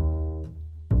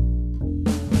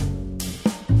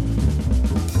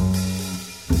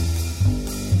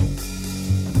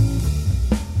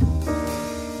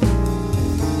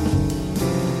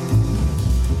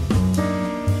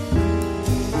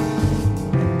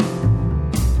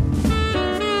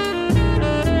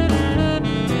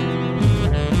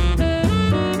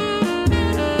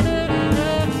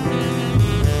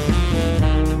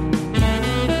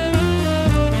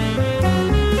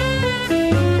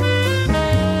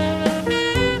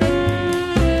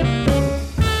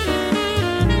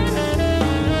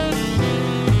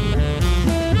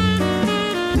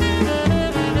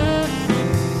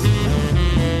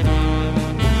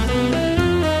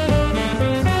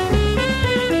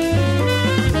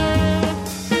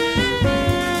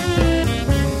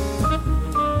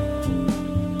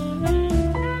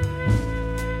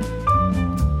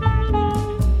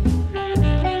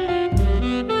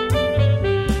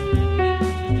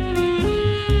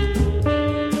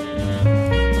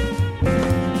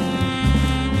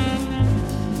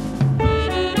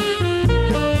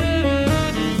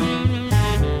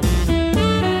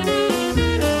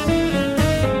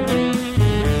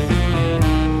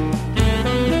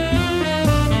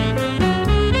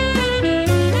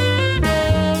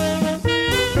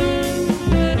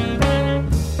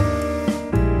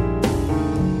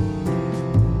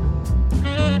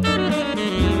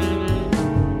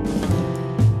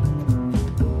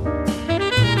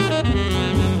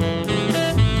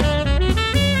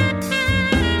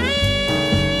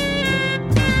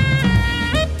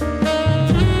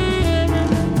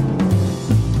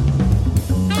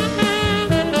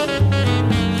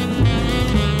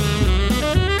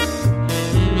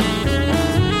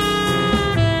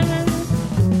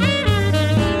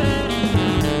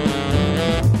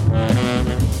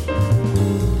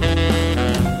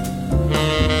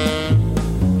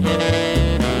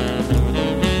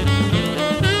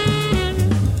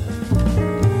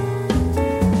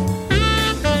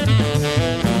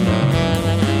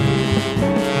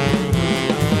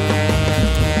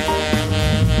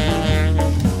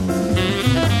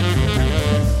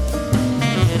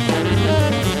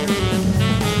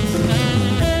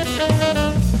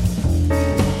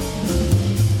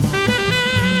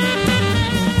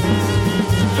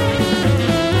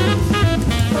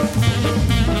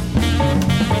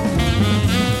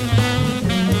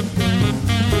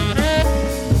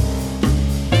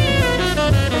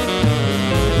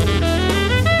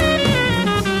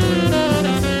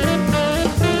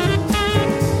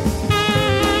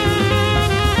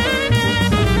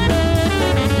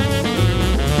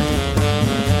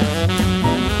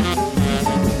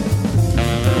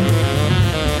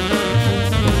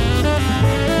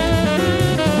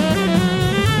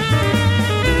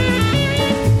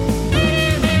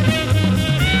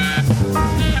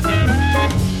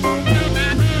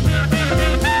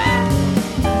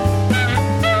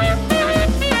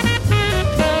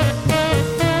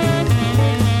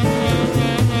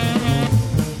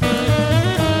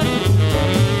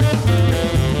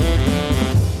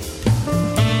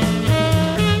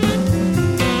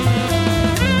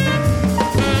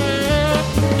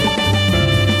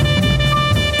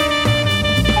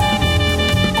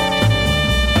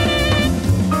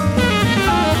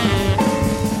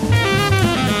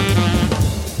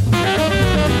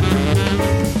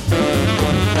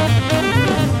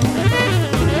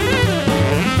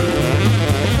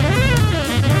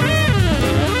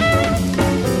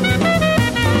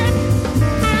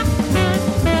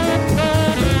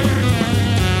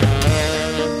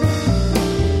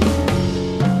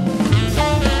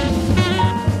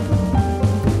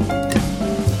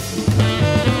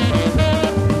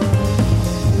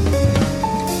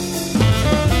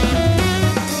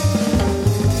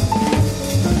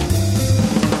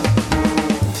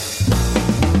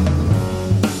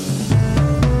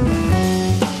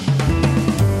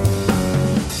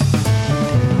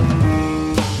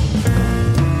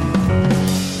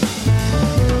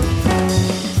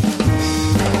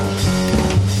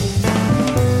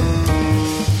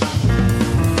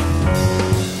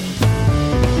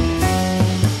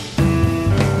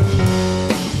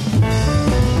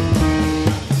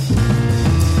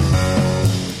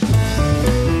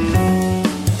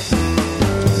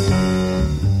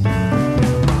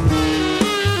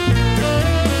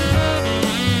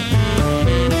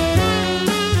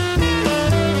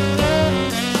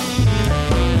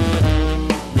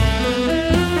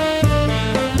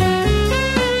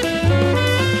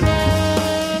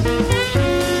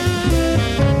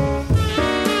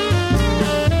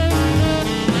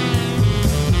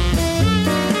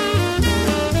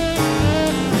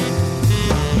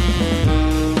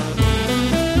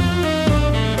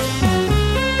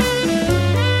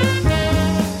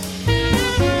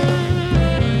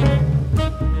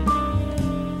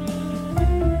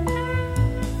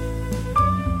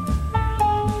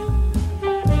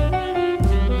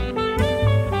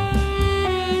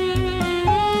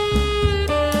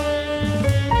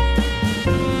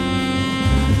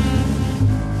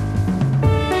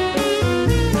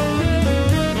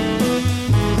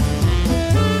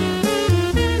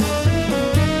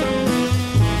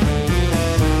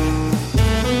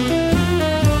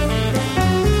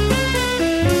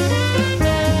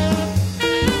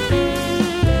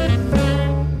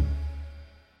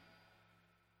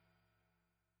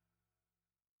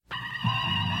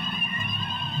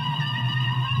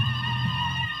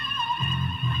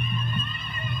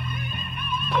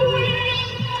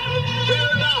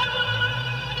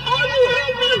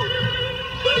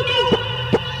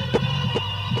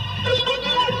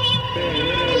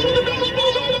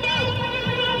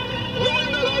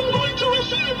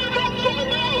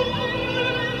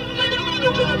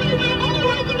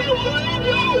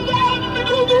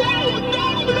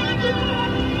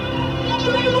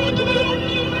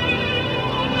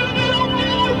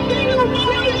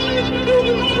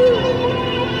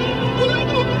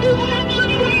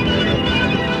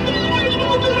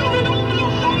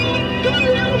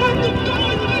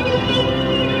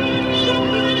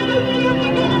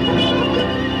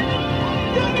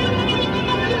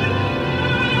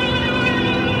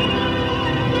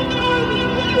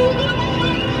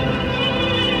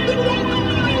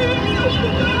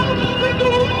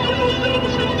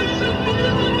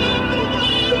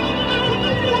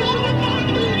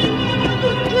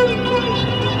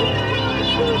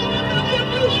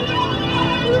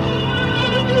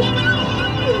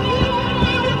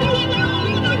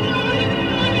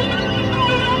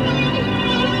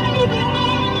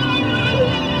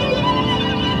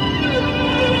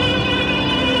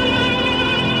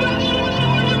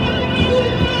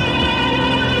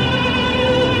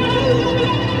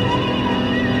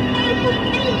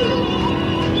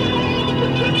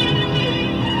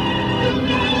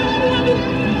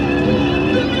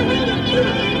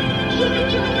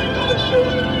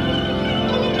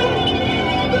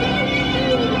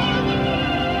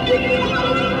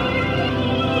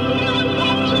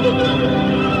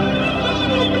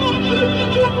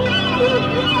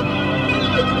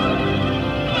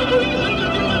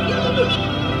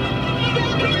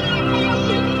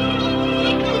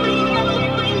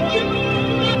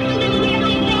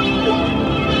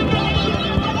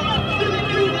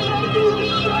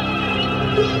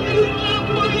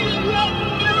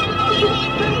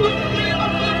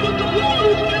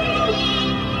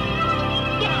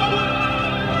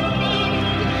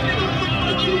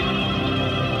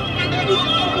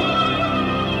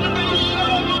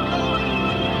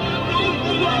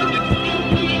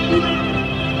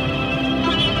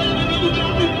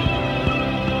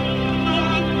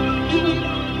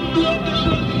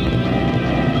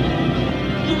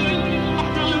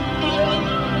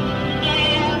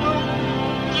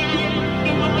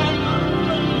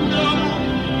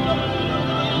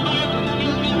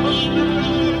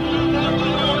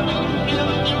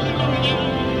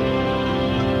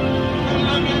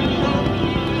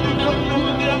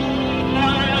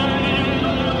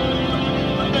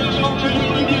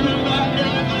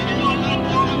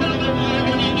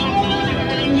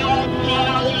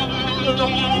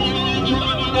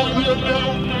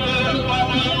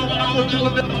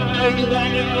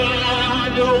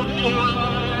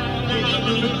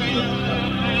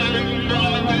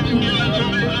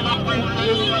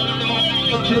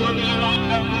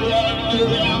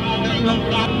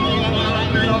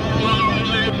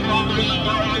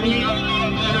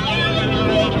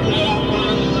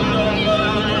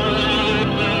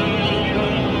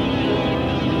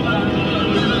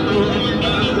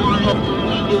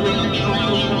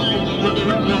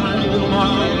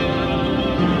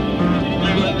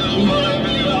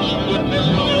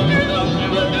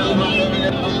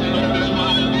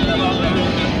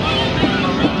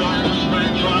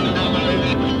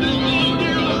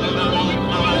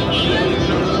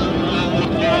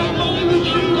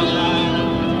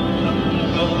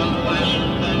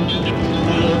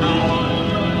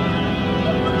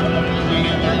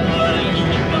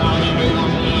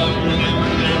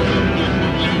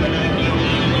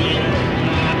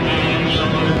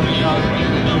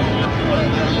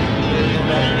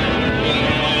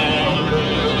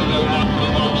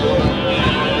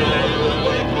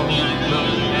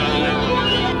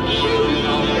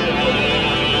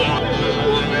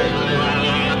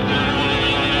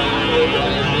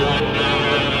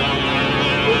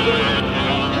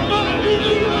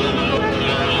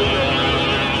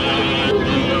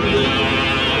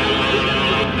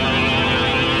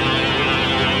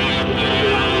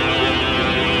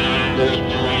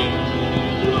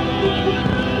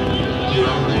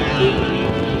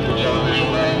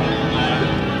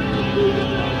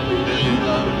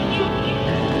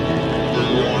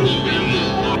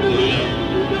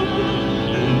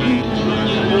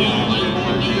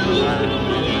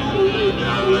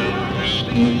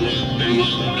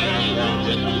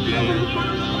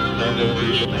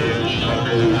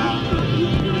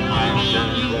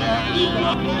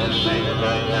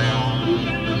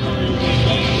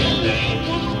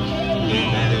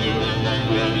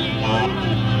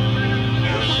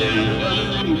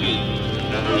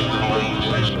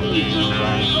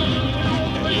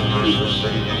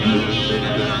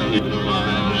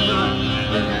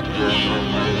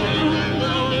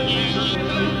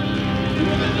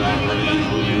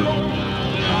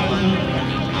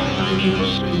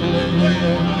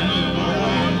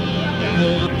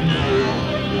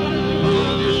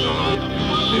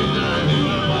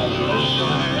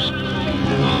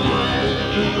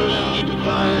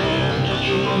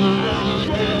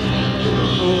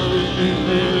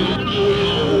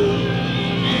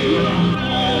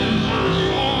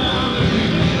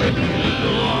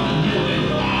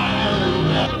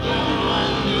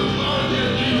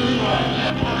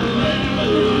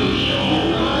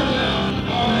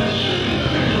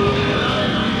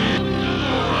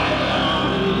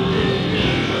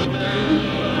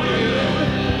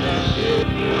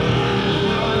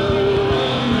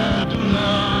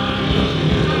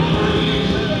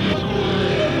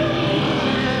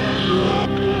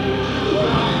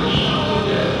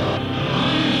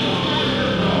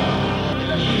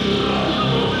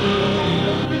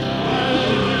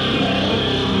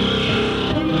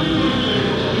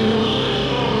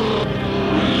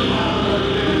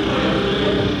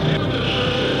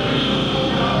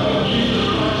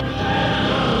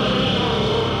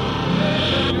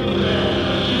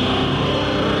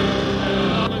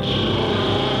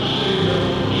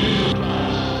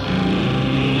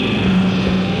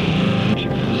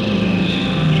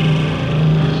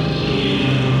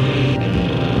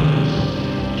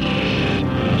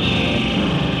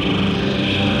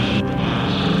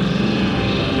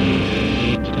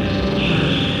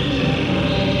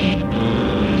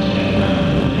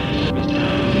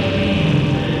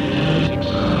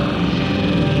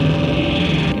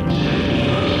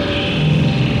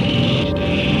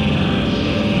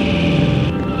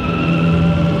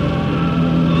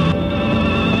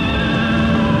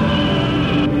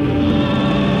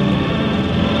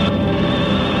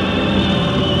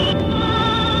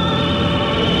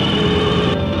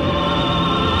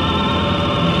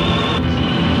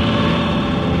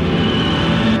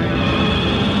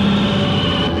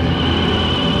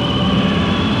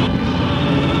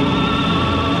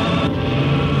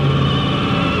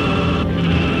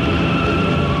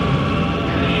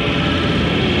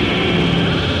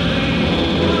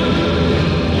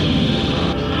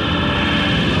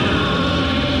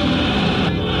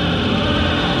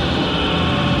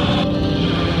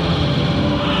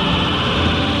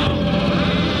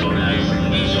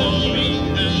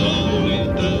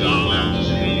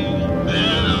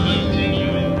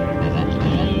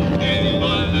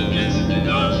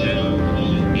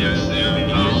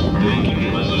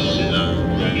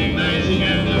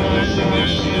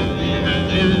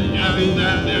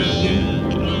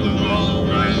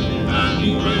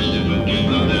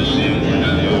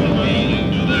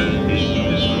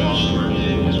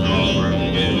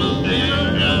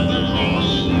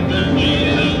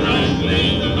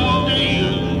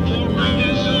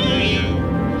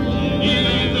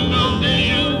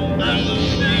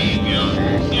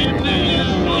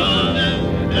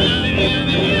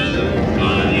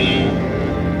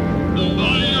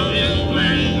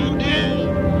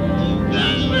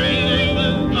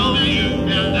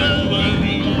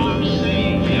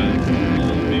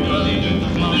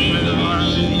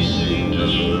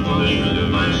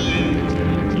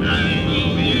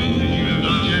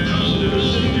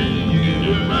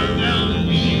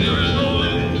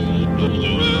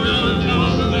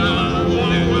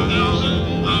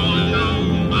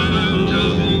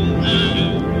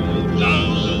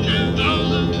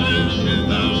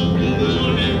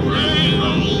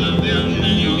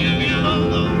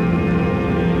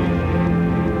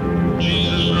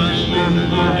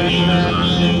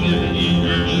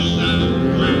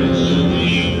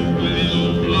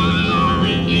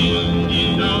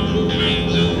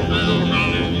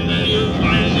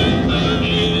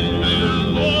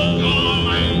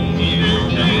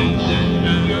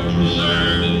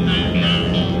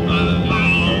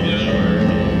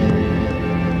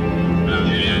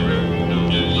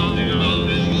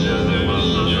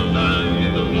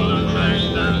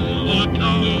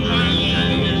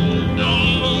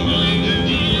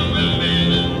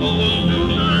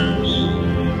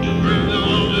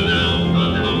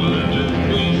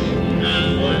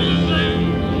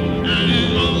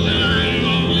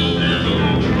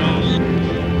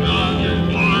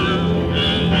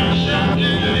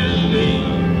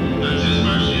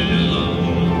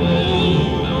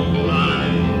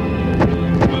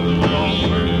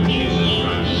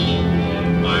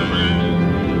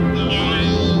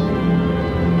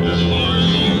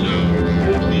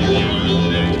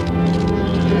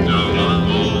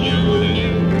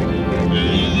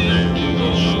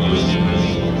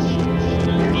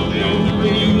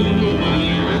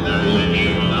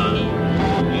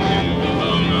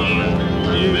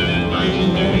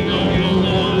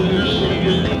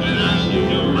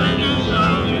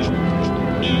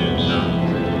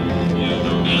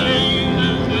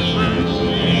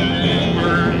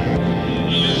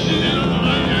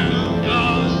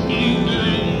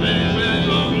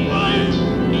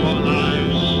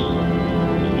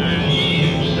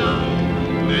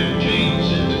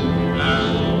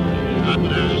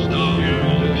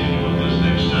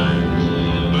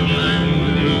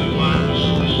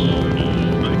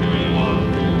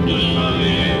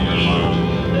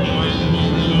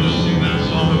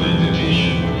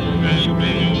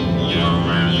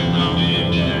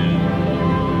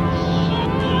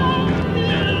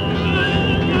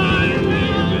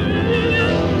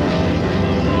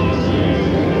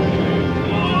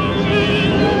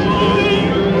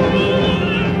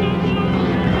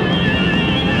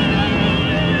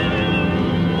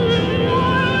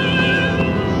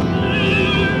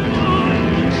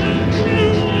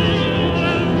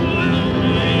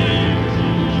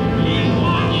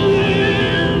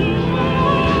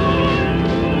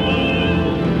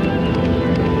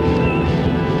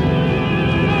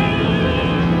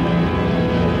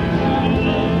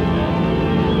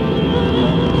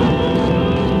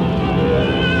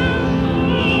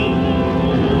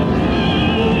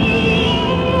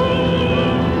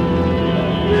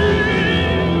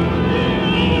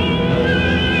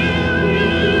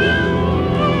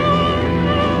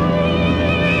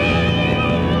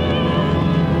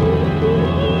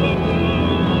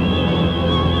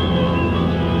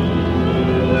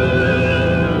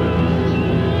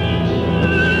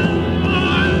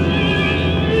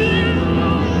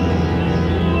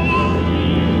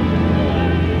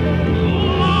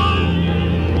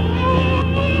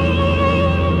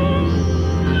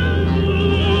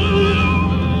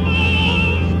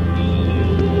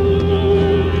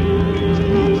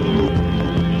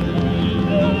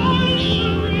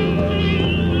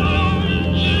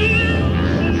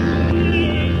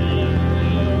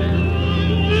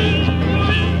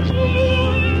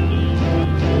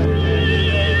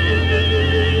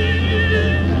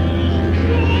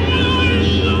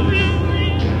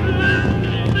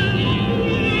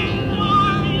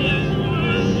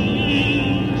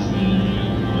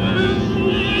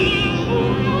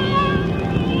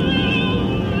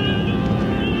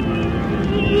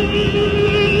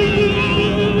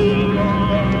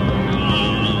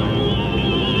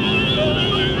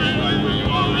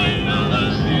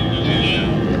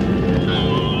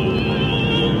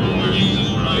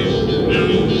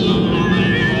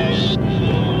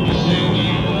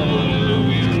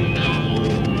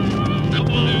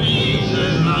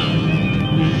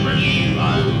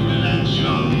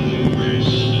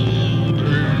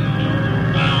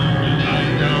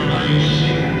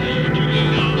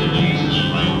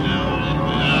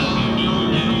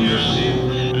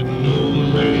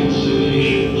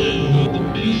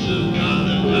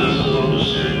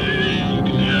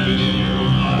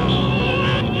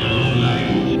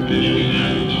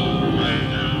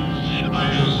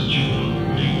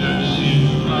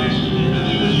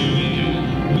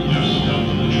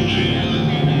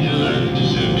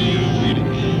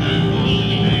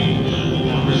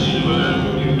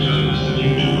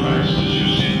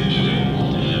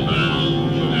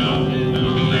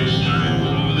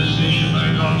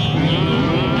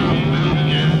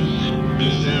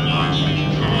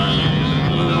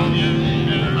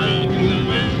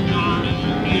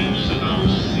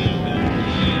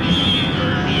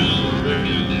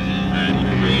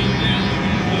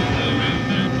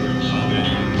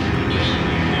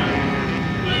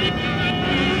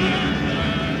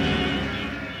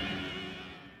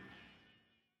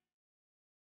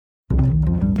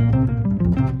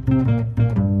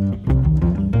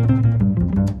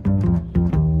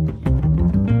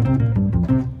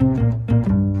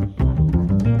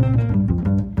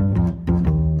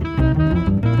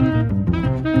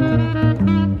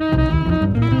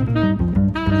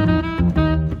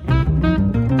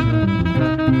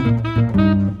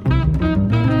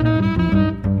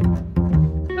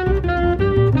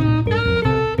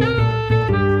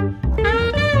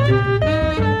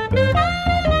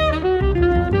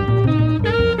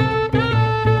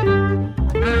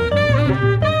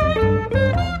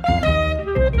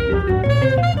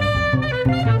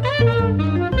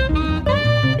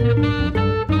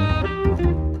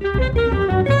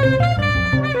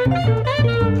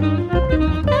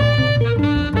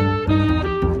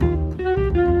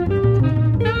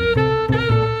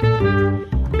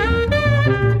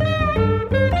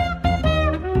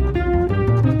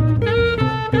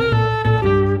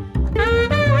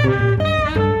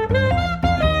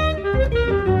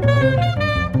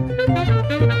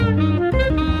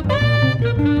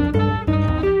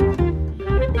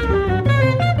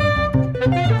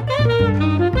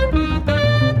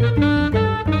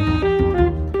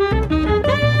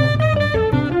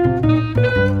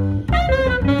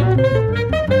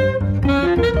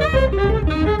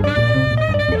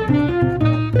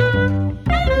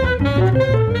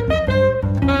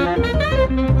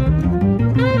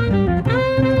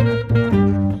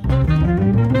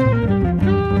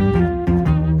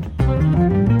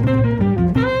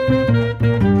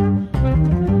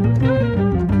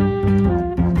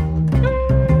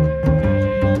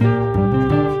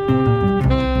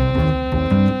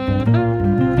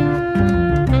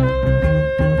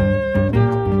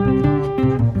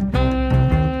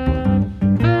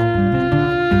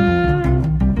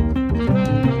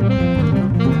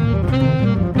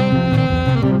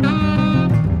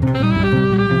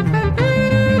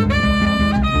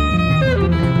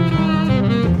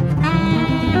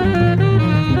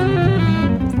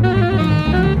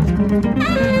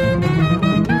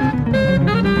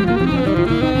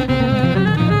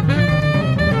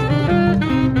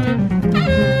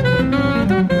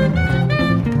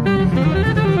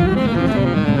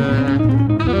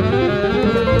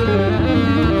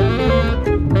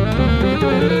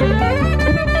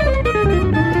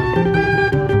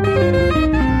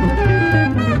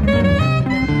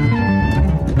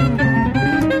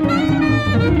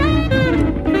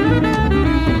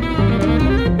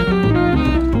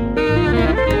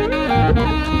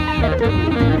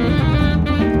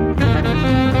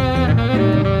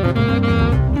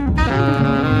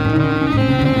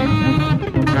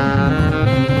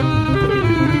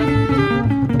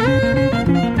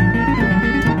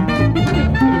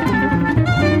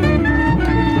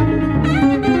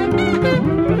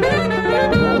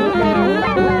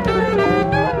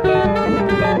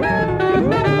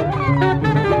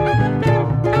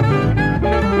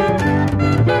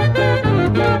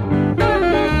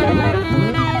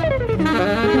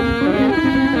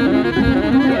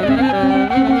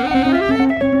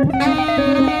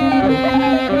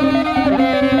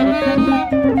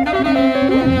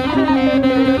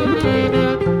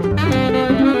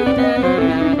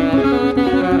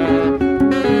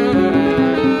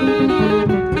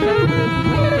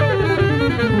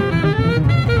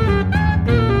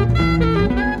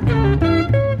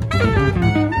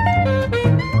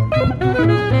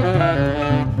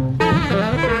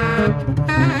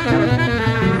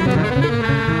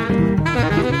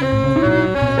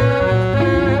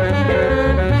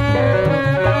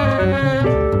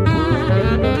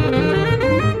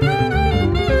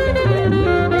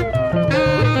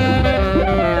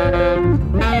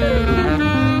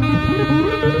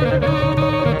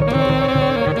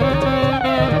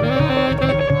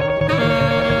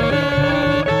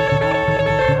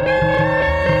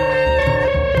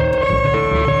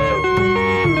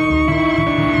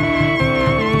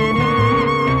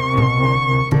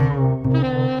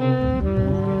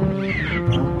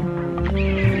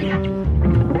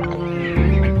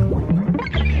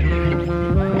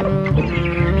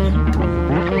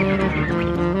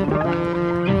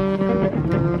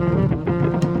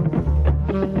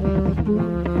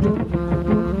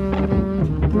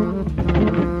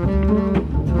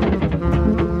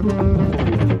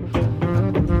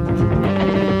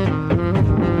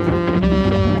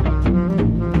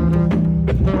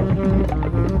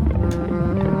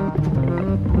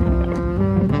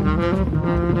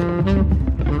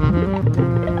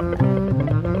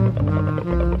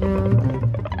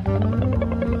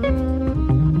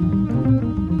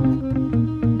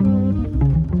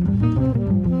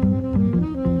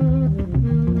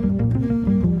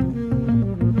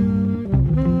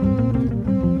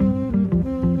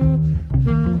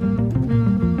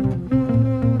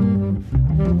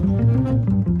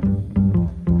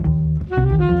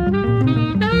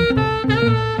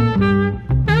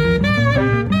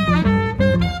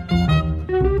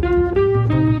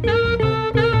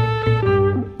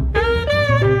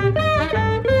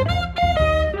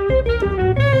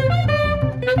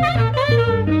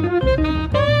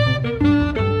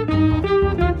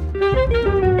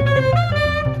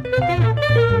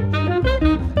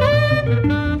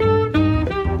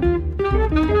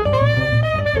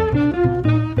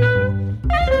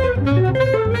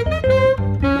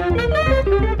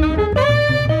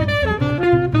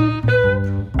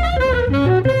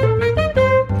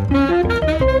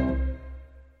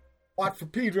 For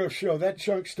Pedro Show, that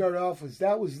chunk started off as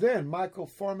that was then Michael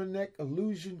Formanek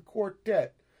Illusion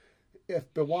Quartet.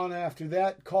 If the one after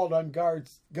that, called on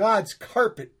God's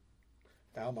Carpet.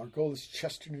 Now Margolis,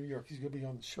 Chester, New York. He's going to be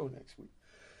on the show next week.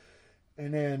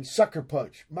 And then Sucker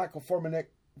Punch, Michael Formanek,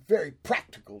 very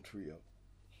practical trio.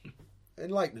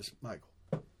 Enlighten us, Michael.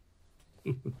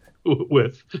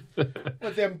 with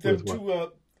them with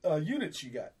two units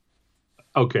you got.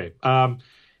 Okay.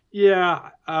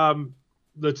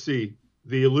 Let's see.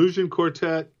 The Illusion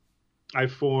Quartet I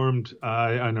formed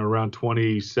in around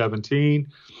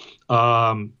 2017.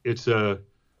 It's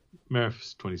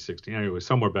 2016. Anyway,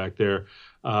 somewhere back there.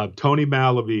 Tony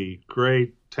Malaby,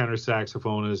 great tenor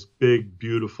saxophonist, big,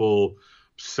 beautiful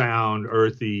sound,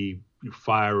 earthy,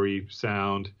 fiery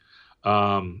sound.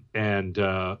 And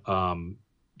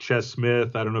Ches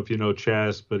Smith, I don't know if you know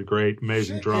Ches, but a great,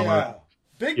 amazing drummer. Yeah.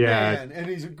 Big man, and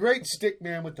he's a great stick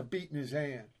man with the beat in his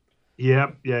hand.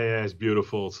 Yep, yeah, it's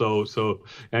beautiful. So,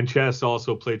 and Ches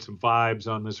also played some vibes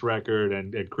on this record,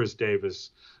 and Chris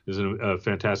Davis is a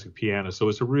fantastic pianist. So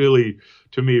it's a really,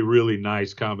 to me, really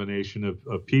nice combination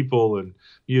of people and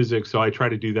music. So I try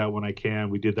to do that when I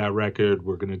can. We did that record.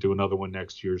 We're going to do another one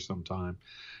next year sometime.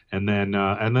 And then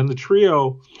the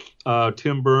trio,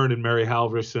 Tim Byrne and Mary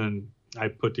Halvorson, I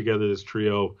put together this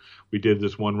trio. We did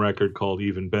this one record called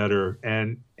Even Better.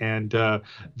 And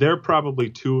they're probably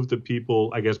two of the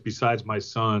people, I guess, besides my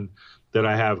son, that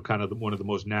I have kind of one of the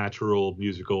most natural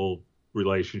musical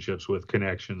relationships with,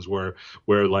 connections where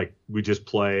like we just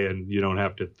play and you don't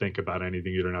have to think about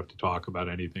anything. You don't have to talk about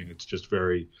anything. It's just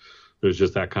there's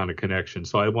just that kind of connection.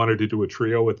 So I wanted to do a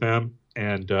trio with them.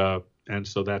 And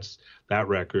so that's that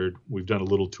record. We've done a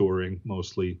little touring,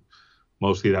 mostly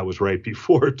that was right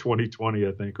before 2020,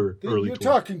 I think, or early. You're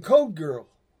talking Code Girl.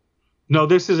 No,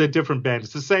 this is a different band.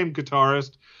 It's the same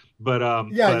guitarist, but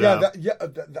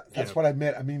that's what I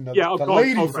meant. I mean, the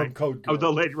lady from Code Girl. Oh,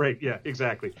 the lady, right? Yeah,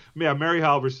 exactly. Yeah, Mary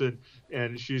Halvorson,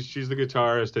 and she's the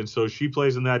guitarist, and so she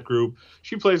plays in that group.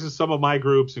 She plays in some of my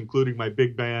groups, including my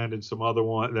big band and some other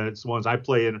ones. I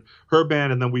play in her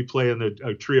band, and then we play in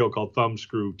a trio called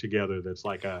Thumbscrew together. That's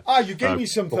like a. You gave me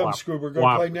some Thumbscrew. We're going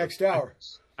to play next hour.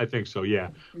 I think so, yeah.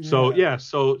 So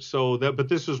but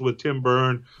this was with Tim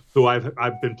Byrne, who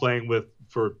I've been playing with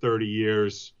for 30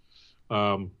 years,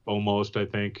 almost, I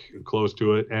think, close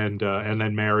to it, and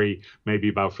then Mary maybe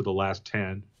about for the last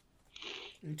 10.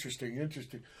 Interesting.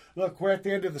 Look, we're at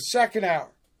the end of the second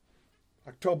hour.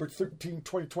 October 13,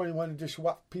 2021 edition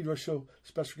of Pedro Show.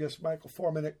 Special guest Michael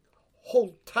Formanek.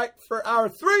 Hold tight for hour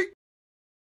 3.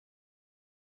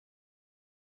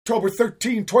 October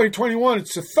 13, 2021.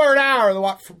 It's the third hour of the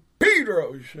Watt from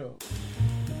Pedro Show.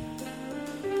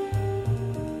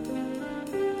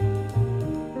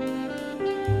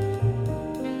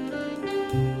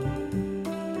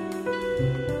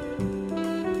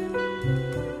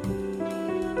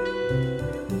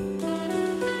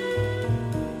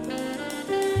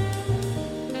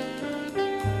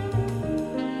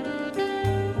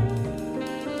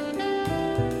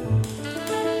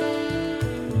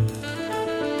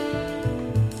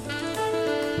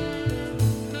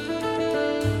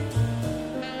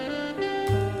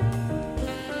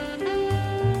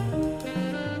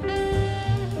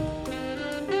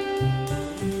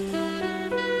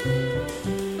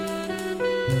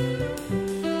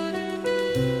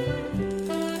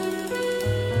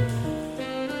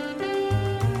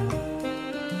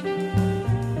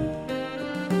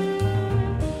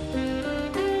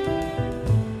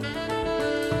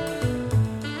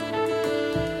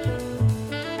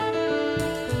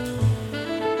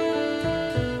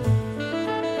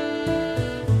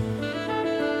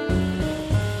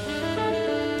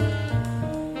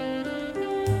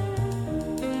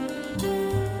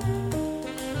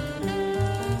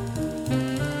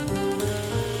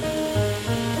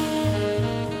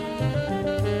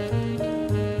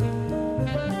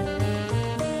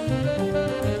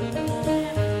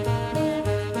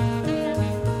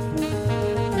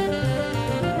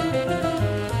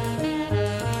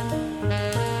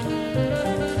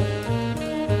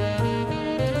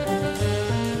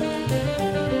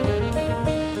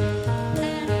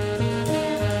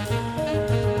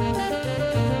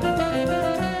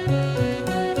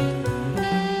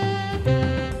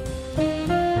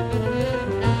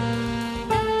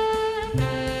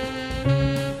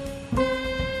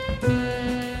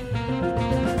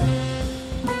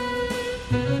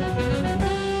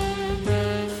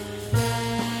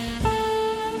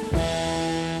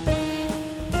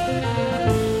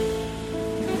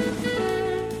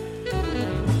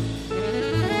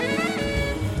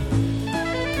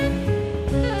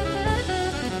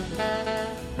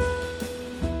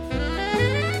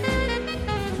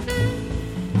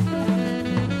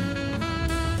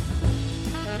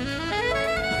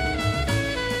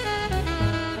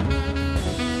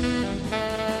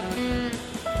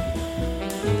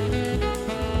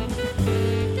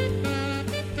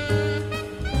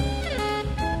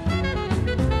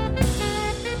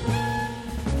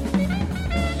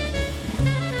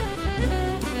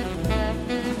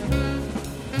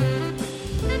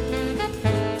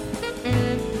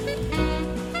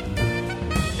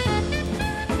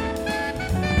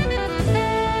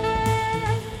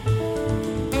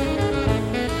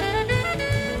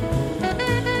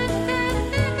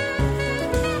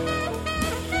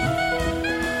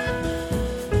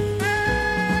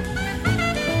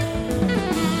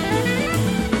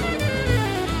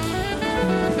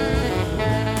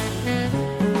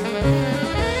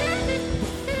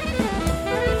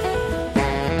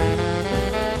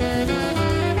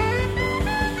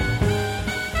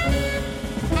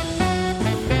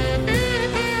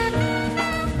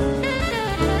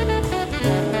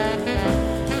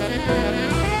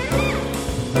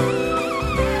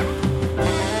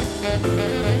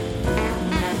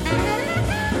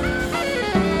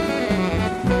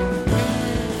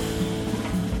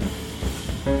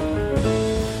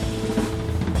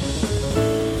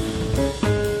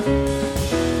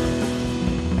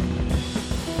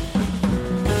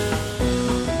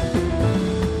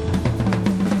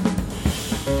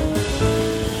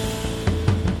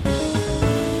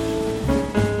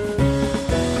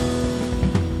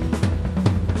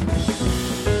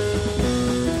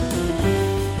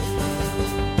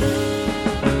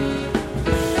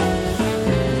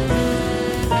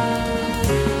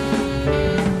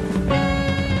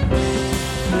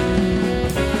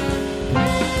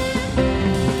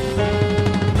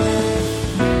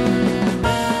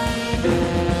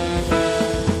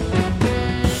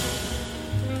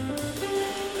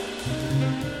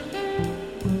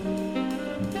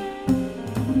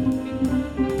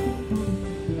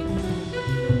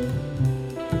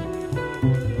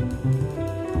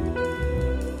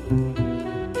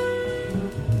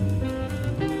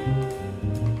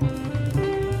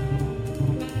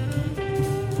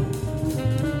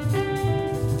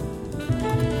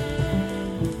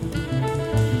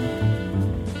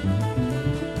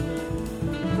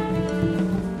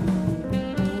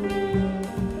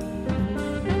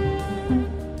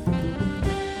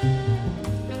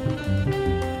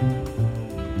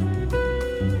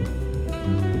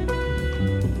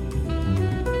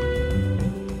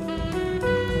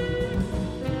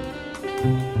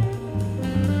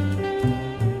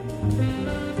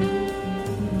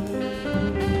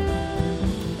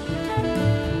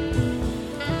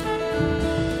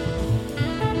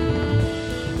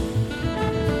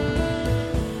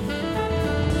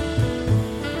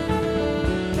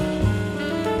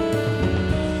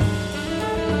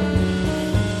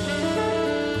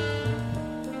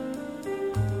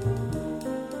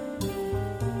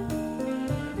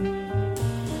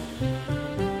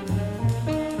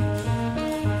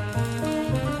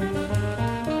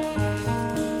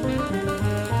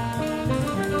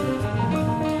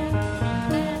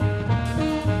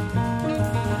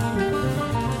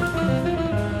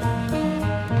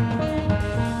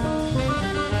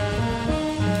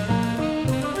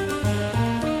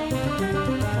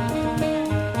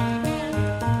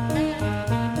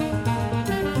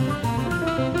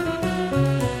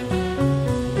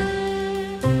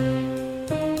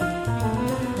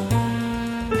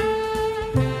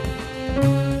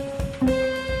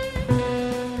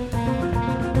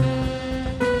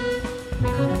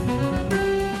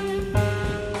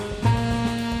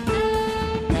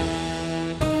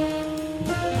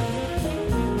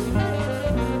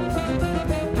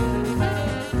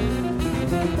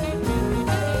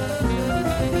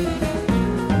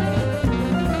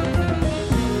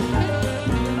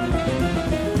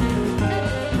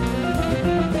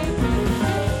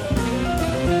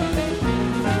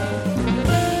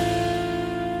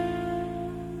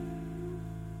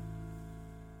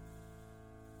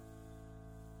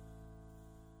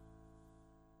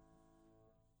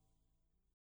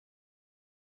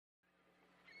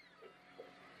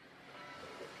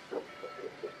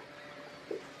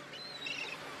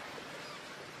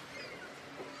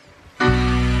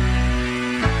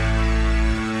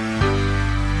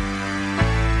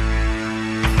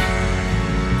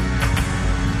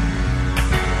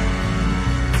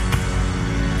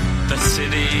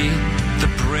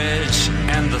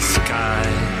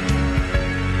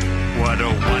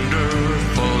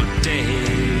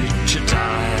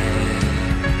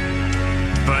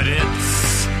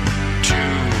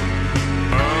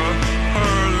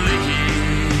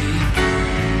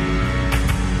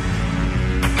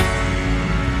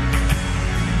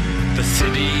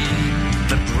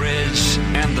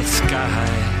 the sky.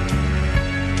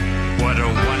 What a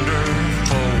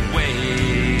wonderful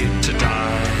way to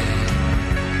die.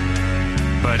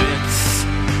 But it's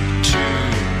too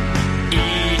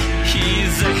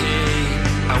easy.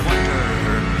 I wonder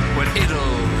what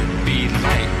it'll be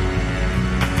like.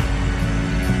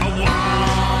 I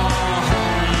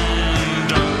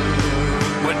wonder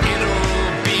what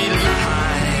it'll be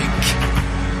like.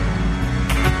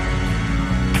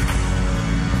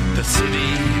 The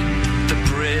city, the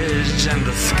bridge, and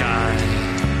the sky.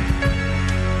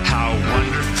 How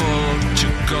wonderful to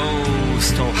go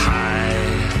so high.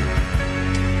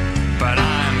 But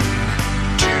I'm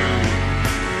too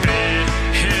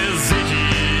busy.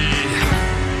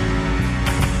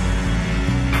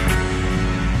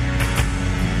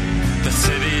 The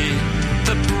city,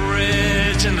 the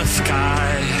bridge, and the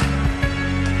sky.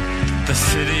 The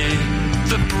city,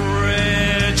 the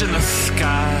bridge, and the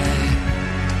sky.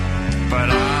 But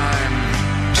I'm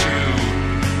too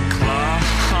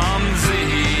clumsy.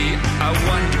 I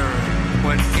wonder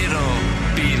what it'll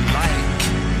be like.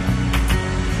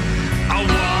 I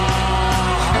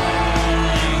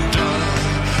wonder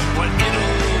what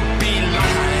it'll be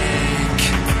like. I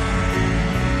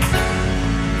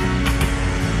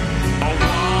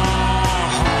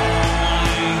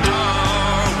wonder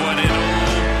what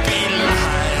it'll be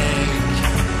like.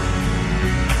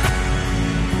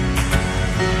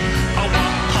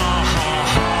 I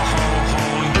wonder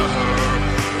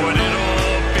what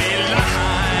it'll be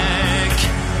like.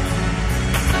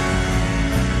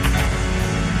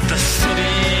 The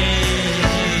city,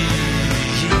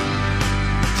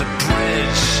 the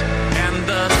bridge, and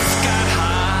the sky.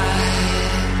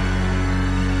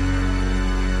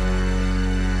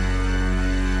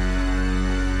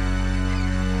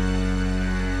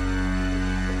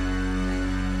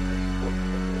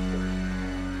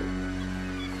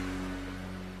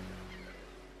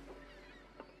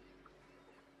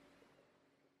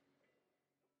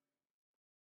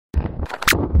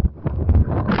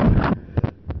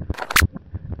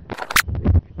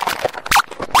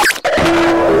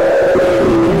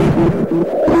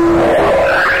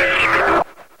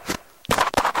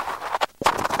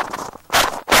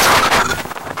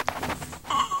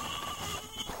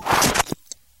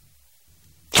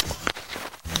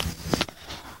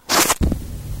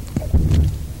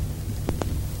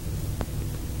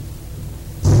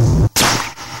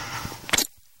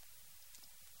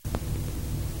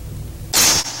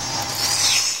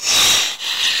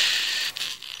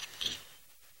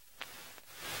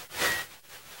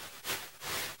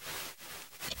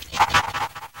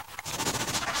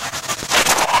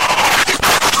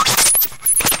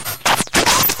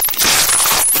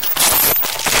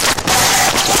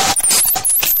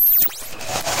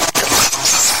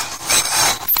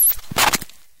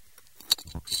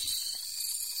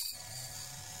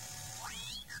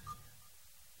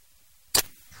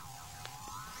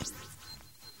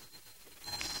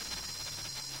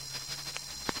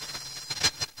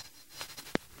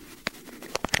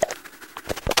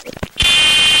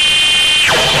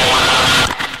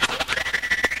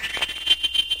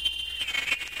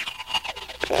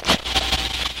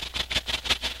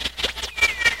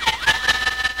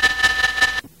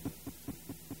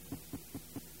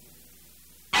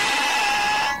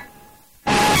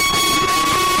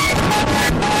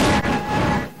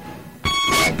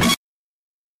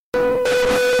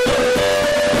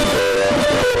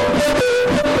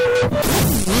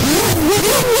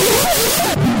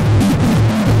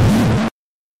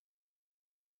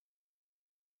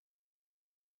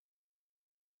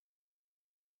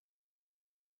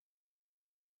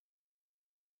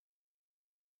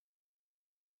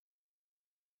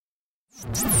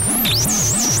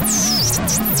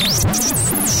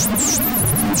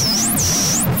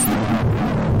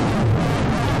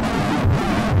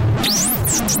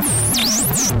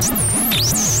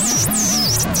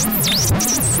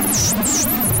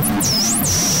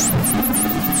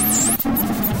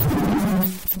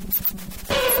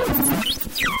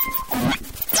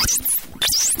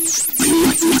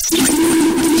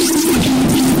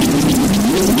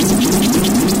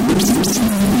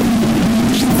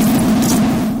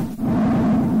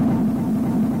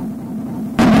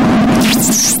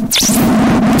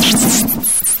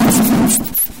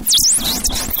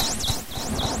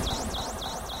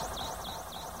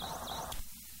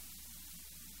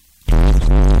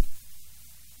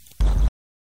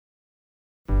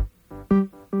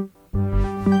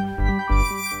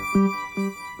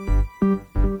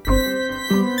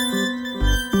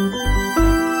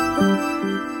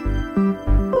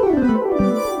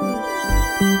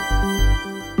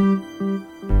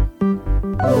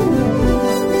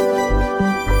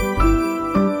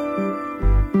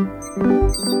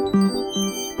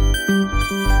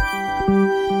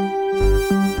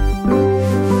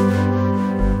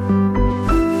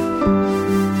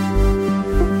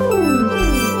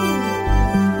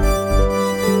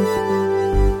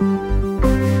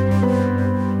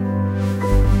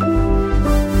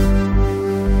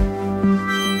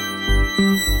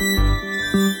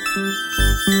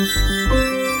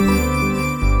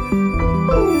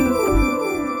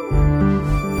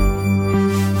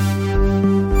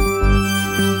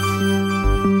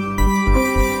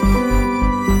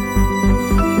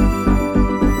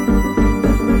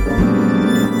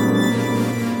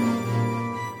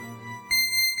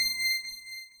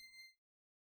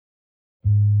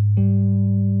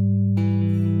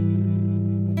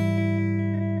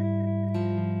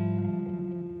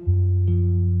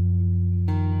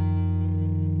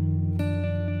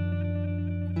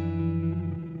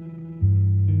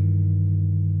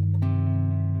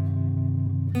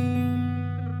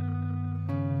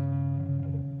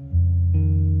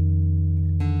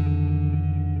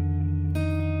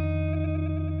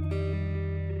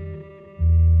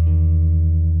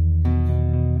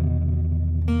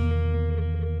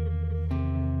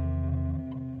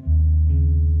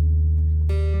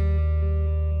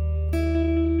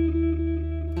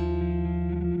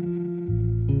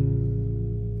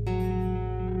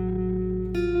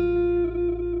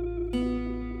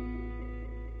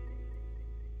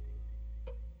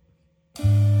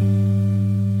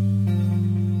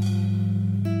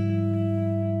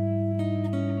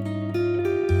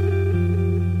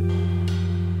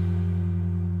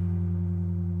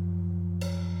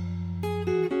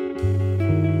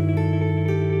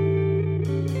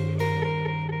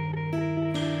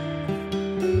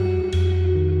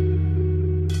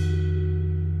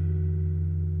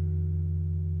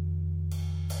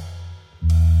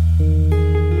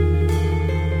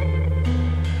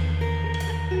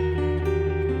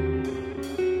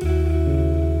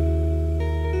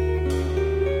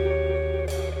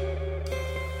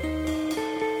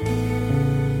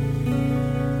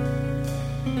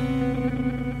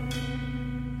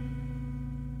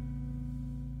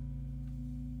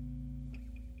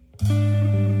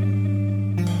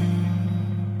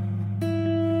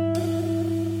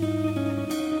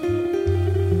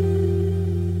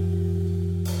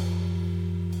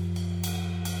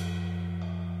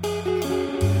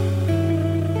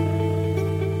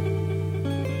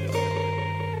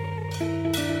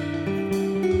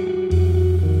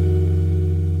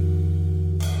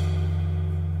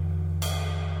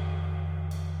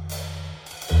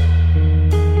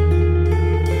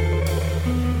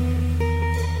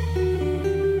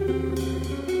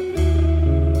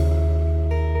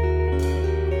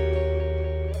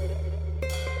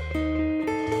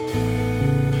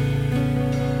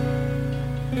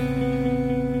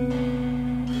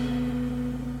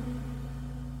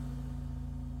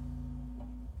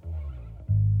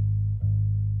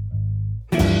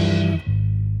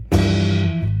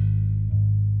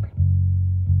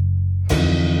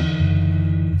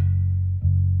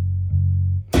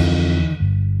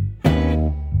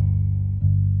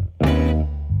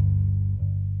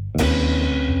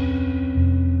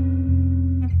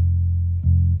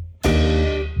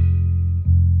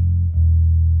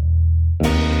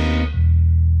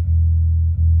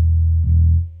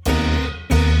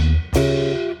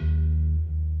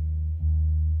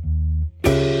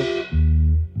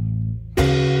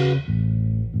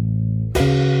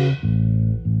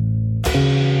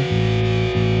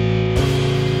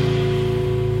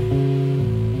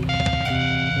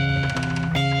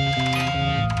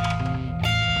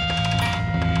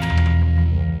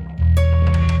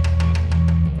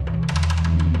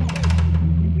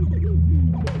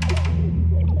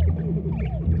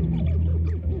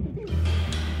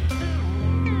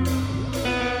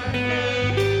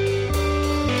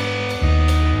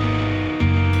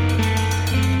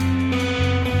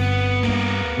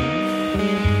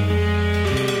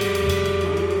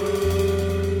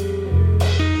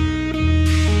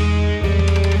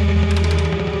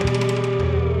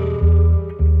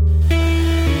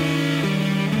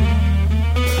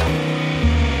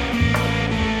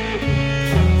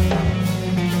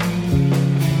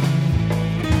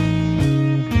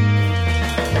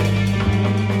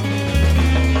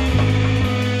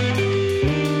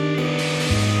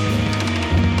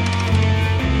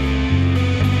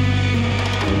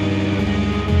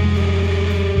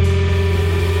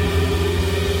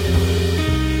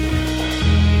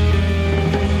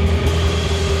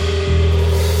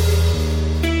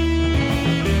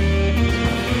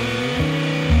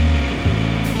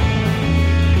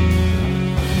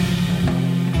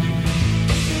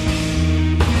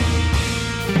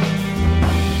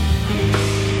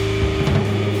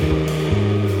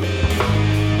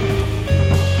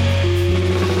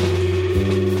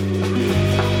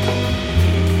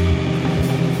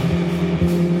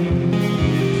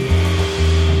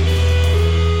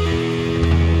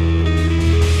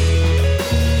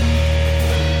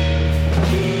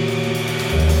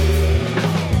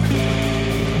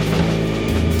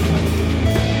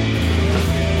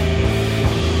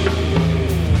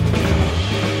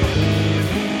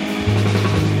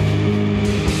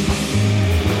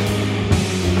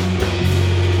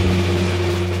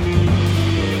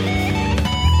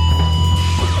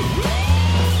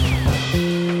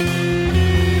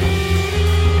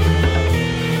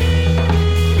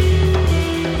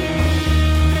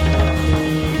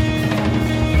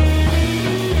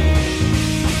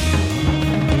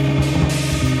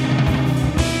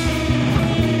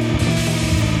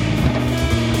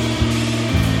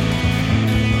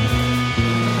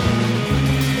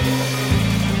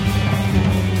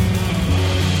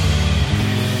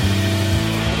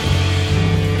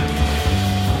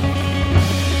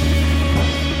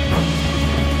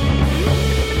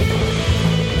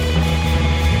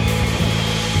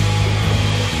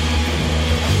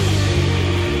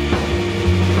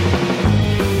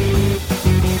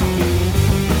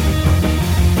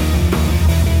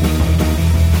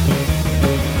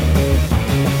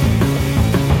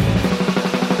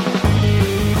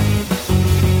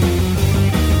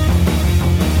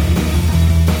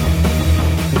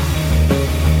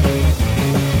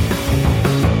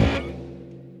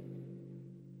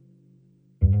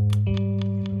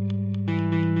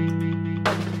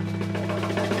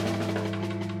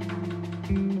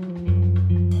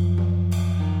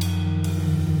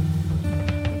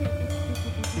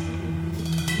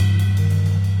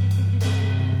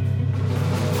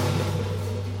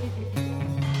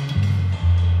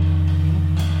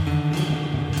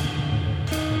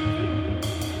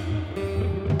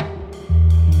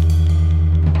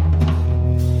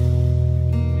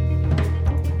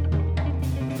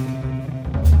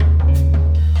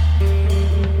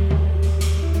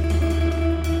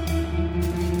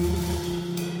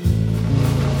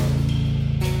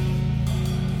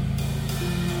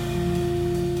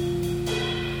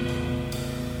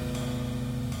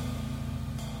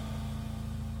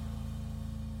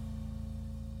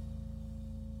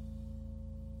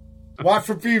 Watt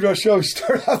from Pedro Show.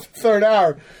 Start out the third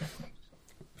hour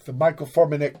with the Michael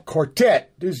Formanek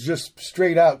Quartet. This is just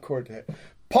straight out quartet.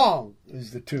 Pong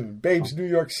is the tune. Babes, New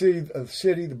York City,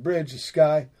 the bridge, the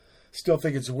sky. Still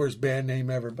think it's the worst band name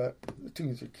ever, but the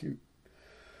tunes are cute.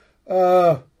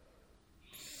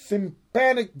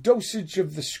 Tympanic dosage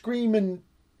of the screaming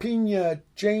Pina.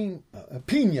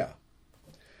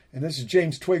 And this is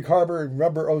James Twig Harbor and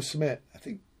Rubber O Cement. I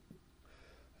think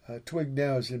Twig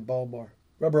now is in Baltimore.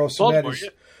 Rubber O Cement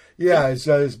is,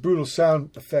 his brutal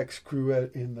sound effects crew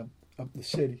in the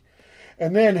city.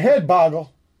 And then Head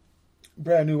Boggle,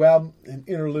 brand new album, and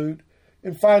interlude.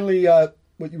 And finally,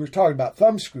 what you were talking about,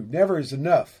 Thumbscrew, Never Is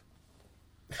Enough.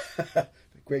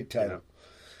 Great title.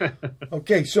 Yeah.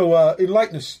 Okay, so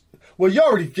enlighten us. Well, you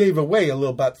already gave away a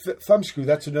little about Thumbscrew.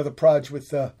 That's another project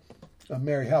with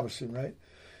Mary Halvorson, right?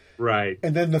 Right.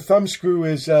 And then the Thumbscrew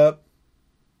is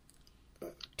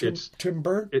Tim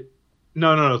Byrne?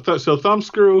 No. So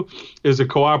Thumbscrew is a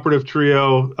cooperative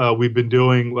trio we've been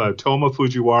doing. Toma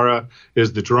Fujiwara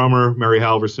is the drummer. Mary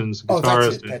Halvorson's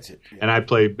guitarist. That's it. Yeah. And I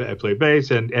play bass.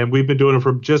 And we've been doing it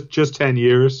for just 10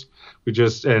 years. We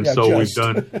just did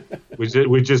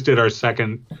our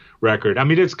second record. I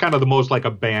mean, it's kind of the most like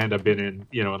a band I've been in,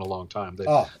 in a long time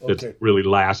that's really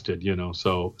lasted,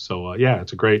 So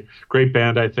it's a great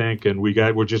band, I think. And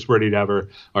we're just ready to have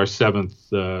our seventh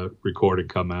recording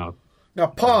come out. Now,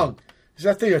 Pong, is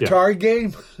that the Atari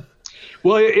game?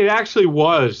 Well, it actually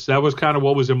was. That was kind of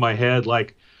what was in my head.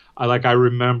 I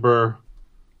remember,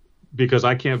 because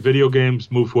video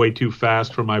games move way too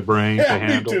fast for my brain to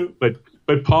handle. Me too.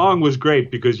 But Pong was great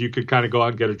because you could kind of go out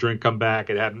and get a drink, come back.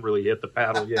 It hadn't really hit the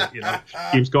paddle yet,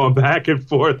 keeps going back and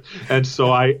forth. And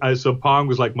so so Pong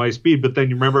was like my speed. But then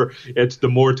you remember, it's the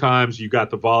more times you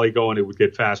got the volley going, it would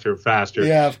get faster and faster.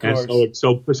 Yeah, of course. And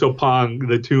so Pong,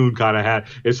 the tune kind of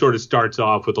it sort of starts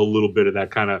off with a little bit of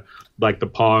that kind of like the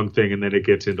Pong thing, and then it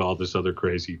gets into all this other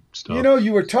crazy stuff.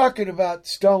 You were talking about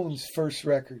Stone's first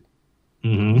record.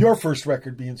 Mm-hmm. Your first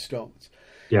record being Stone's.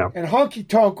 Yeah. And Honky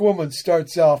Tonk Woman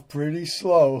starts off pretty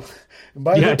slow. And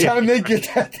by the time they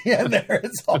get at the end there,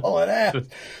 it's all it has.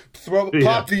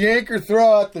 Pop the anchor,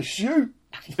 throw out the chute.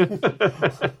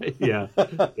 Yeah,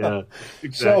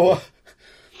 exactly. So,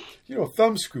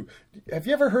 Thumbscrew. Have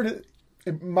you ever heard it?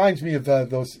 It reminds me of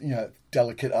those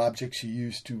delicate objects you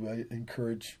use to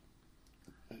encourage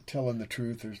telling the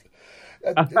truth.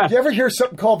 Have you ever hear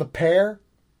something called the pear?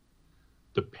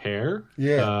 The pear?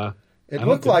 Yeah. It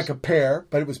looked like a pear,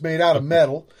 but it was made out of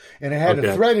metal, and it had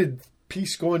a threaded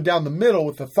piece going down the middle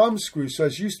with a thumb screw. So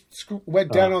as you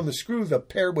went down on the screw, the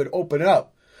pear would open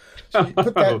up. So you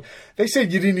put that. They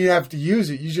said you didn't even have to use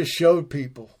it; you just showed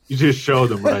people. You just showed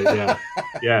them, right? Yeah,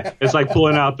 yeah. It's like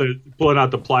pulling out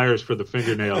the pliers for the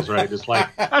fingernails, right? It's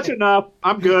like, that's enough.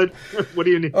 I'm good. What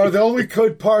do you need? Oh, the only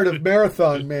good part of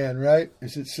Marathon Man, right?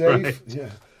 Is it safe? Right. Yeah.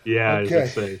 Yeah, okay.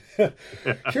 Is it safe?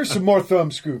 Here's some more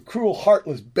Thumbscrew. Cruel,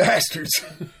 heartless bastards.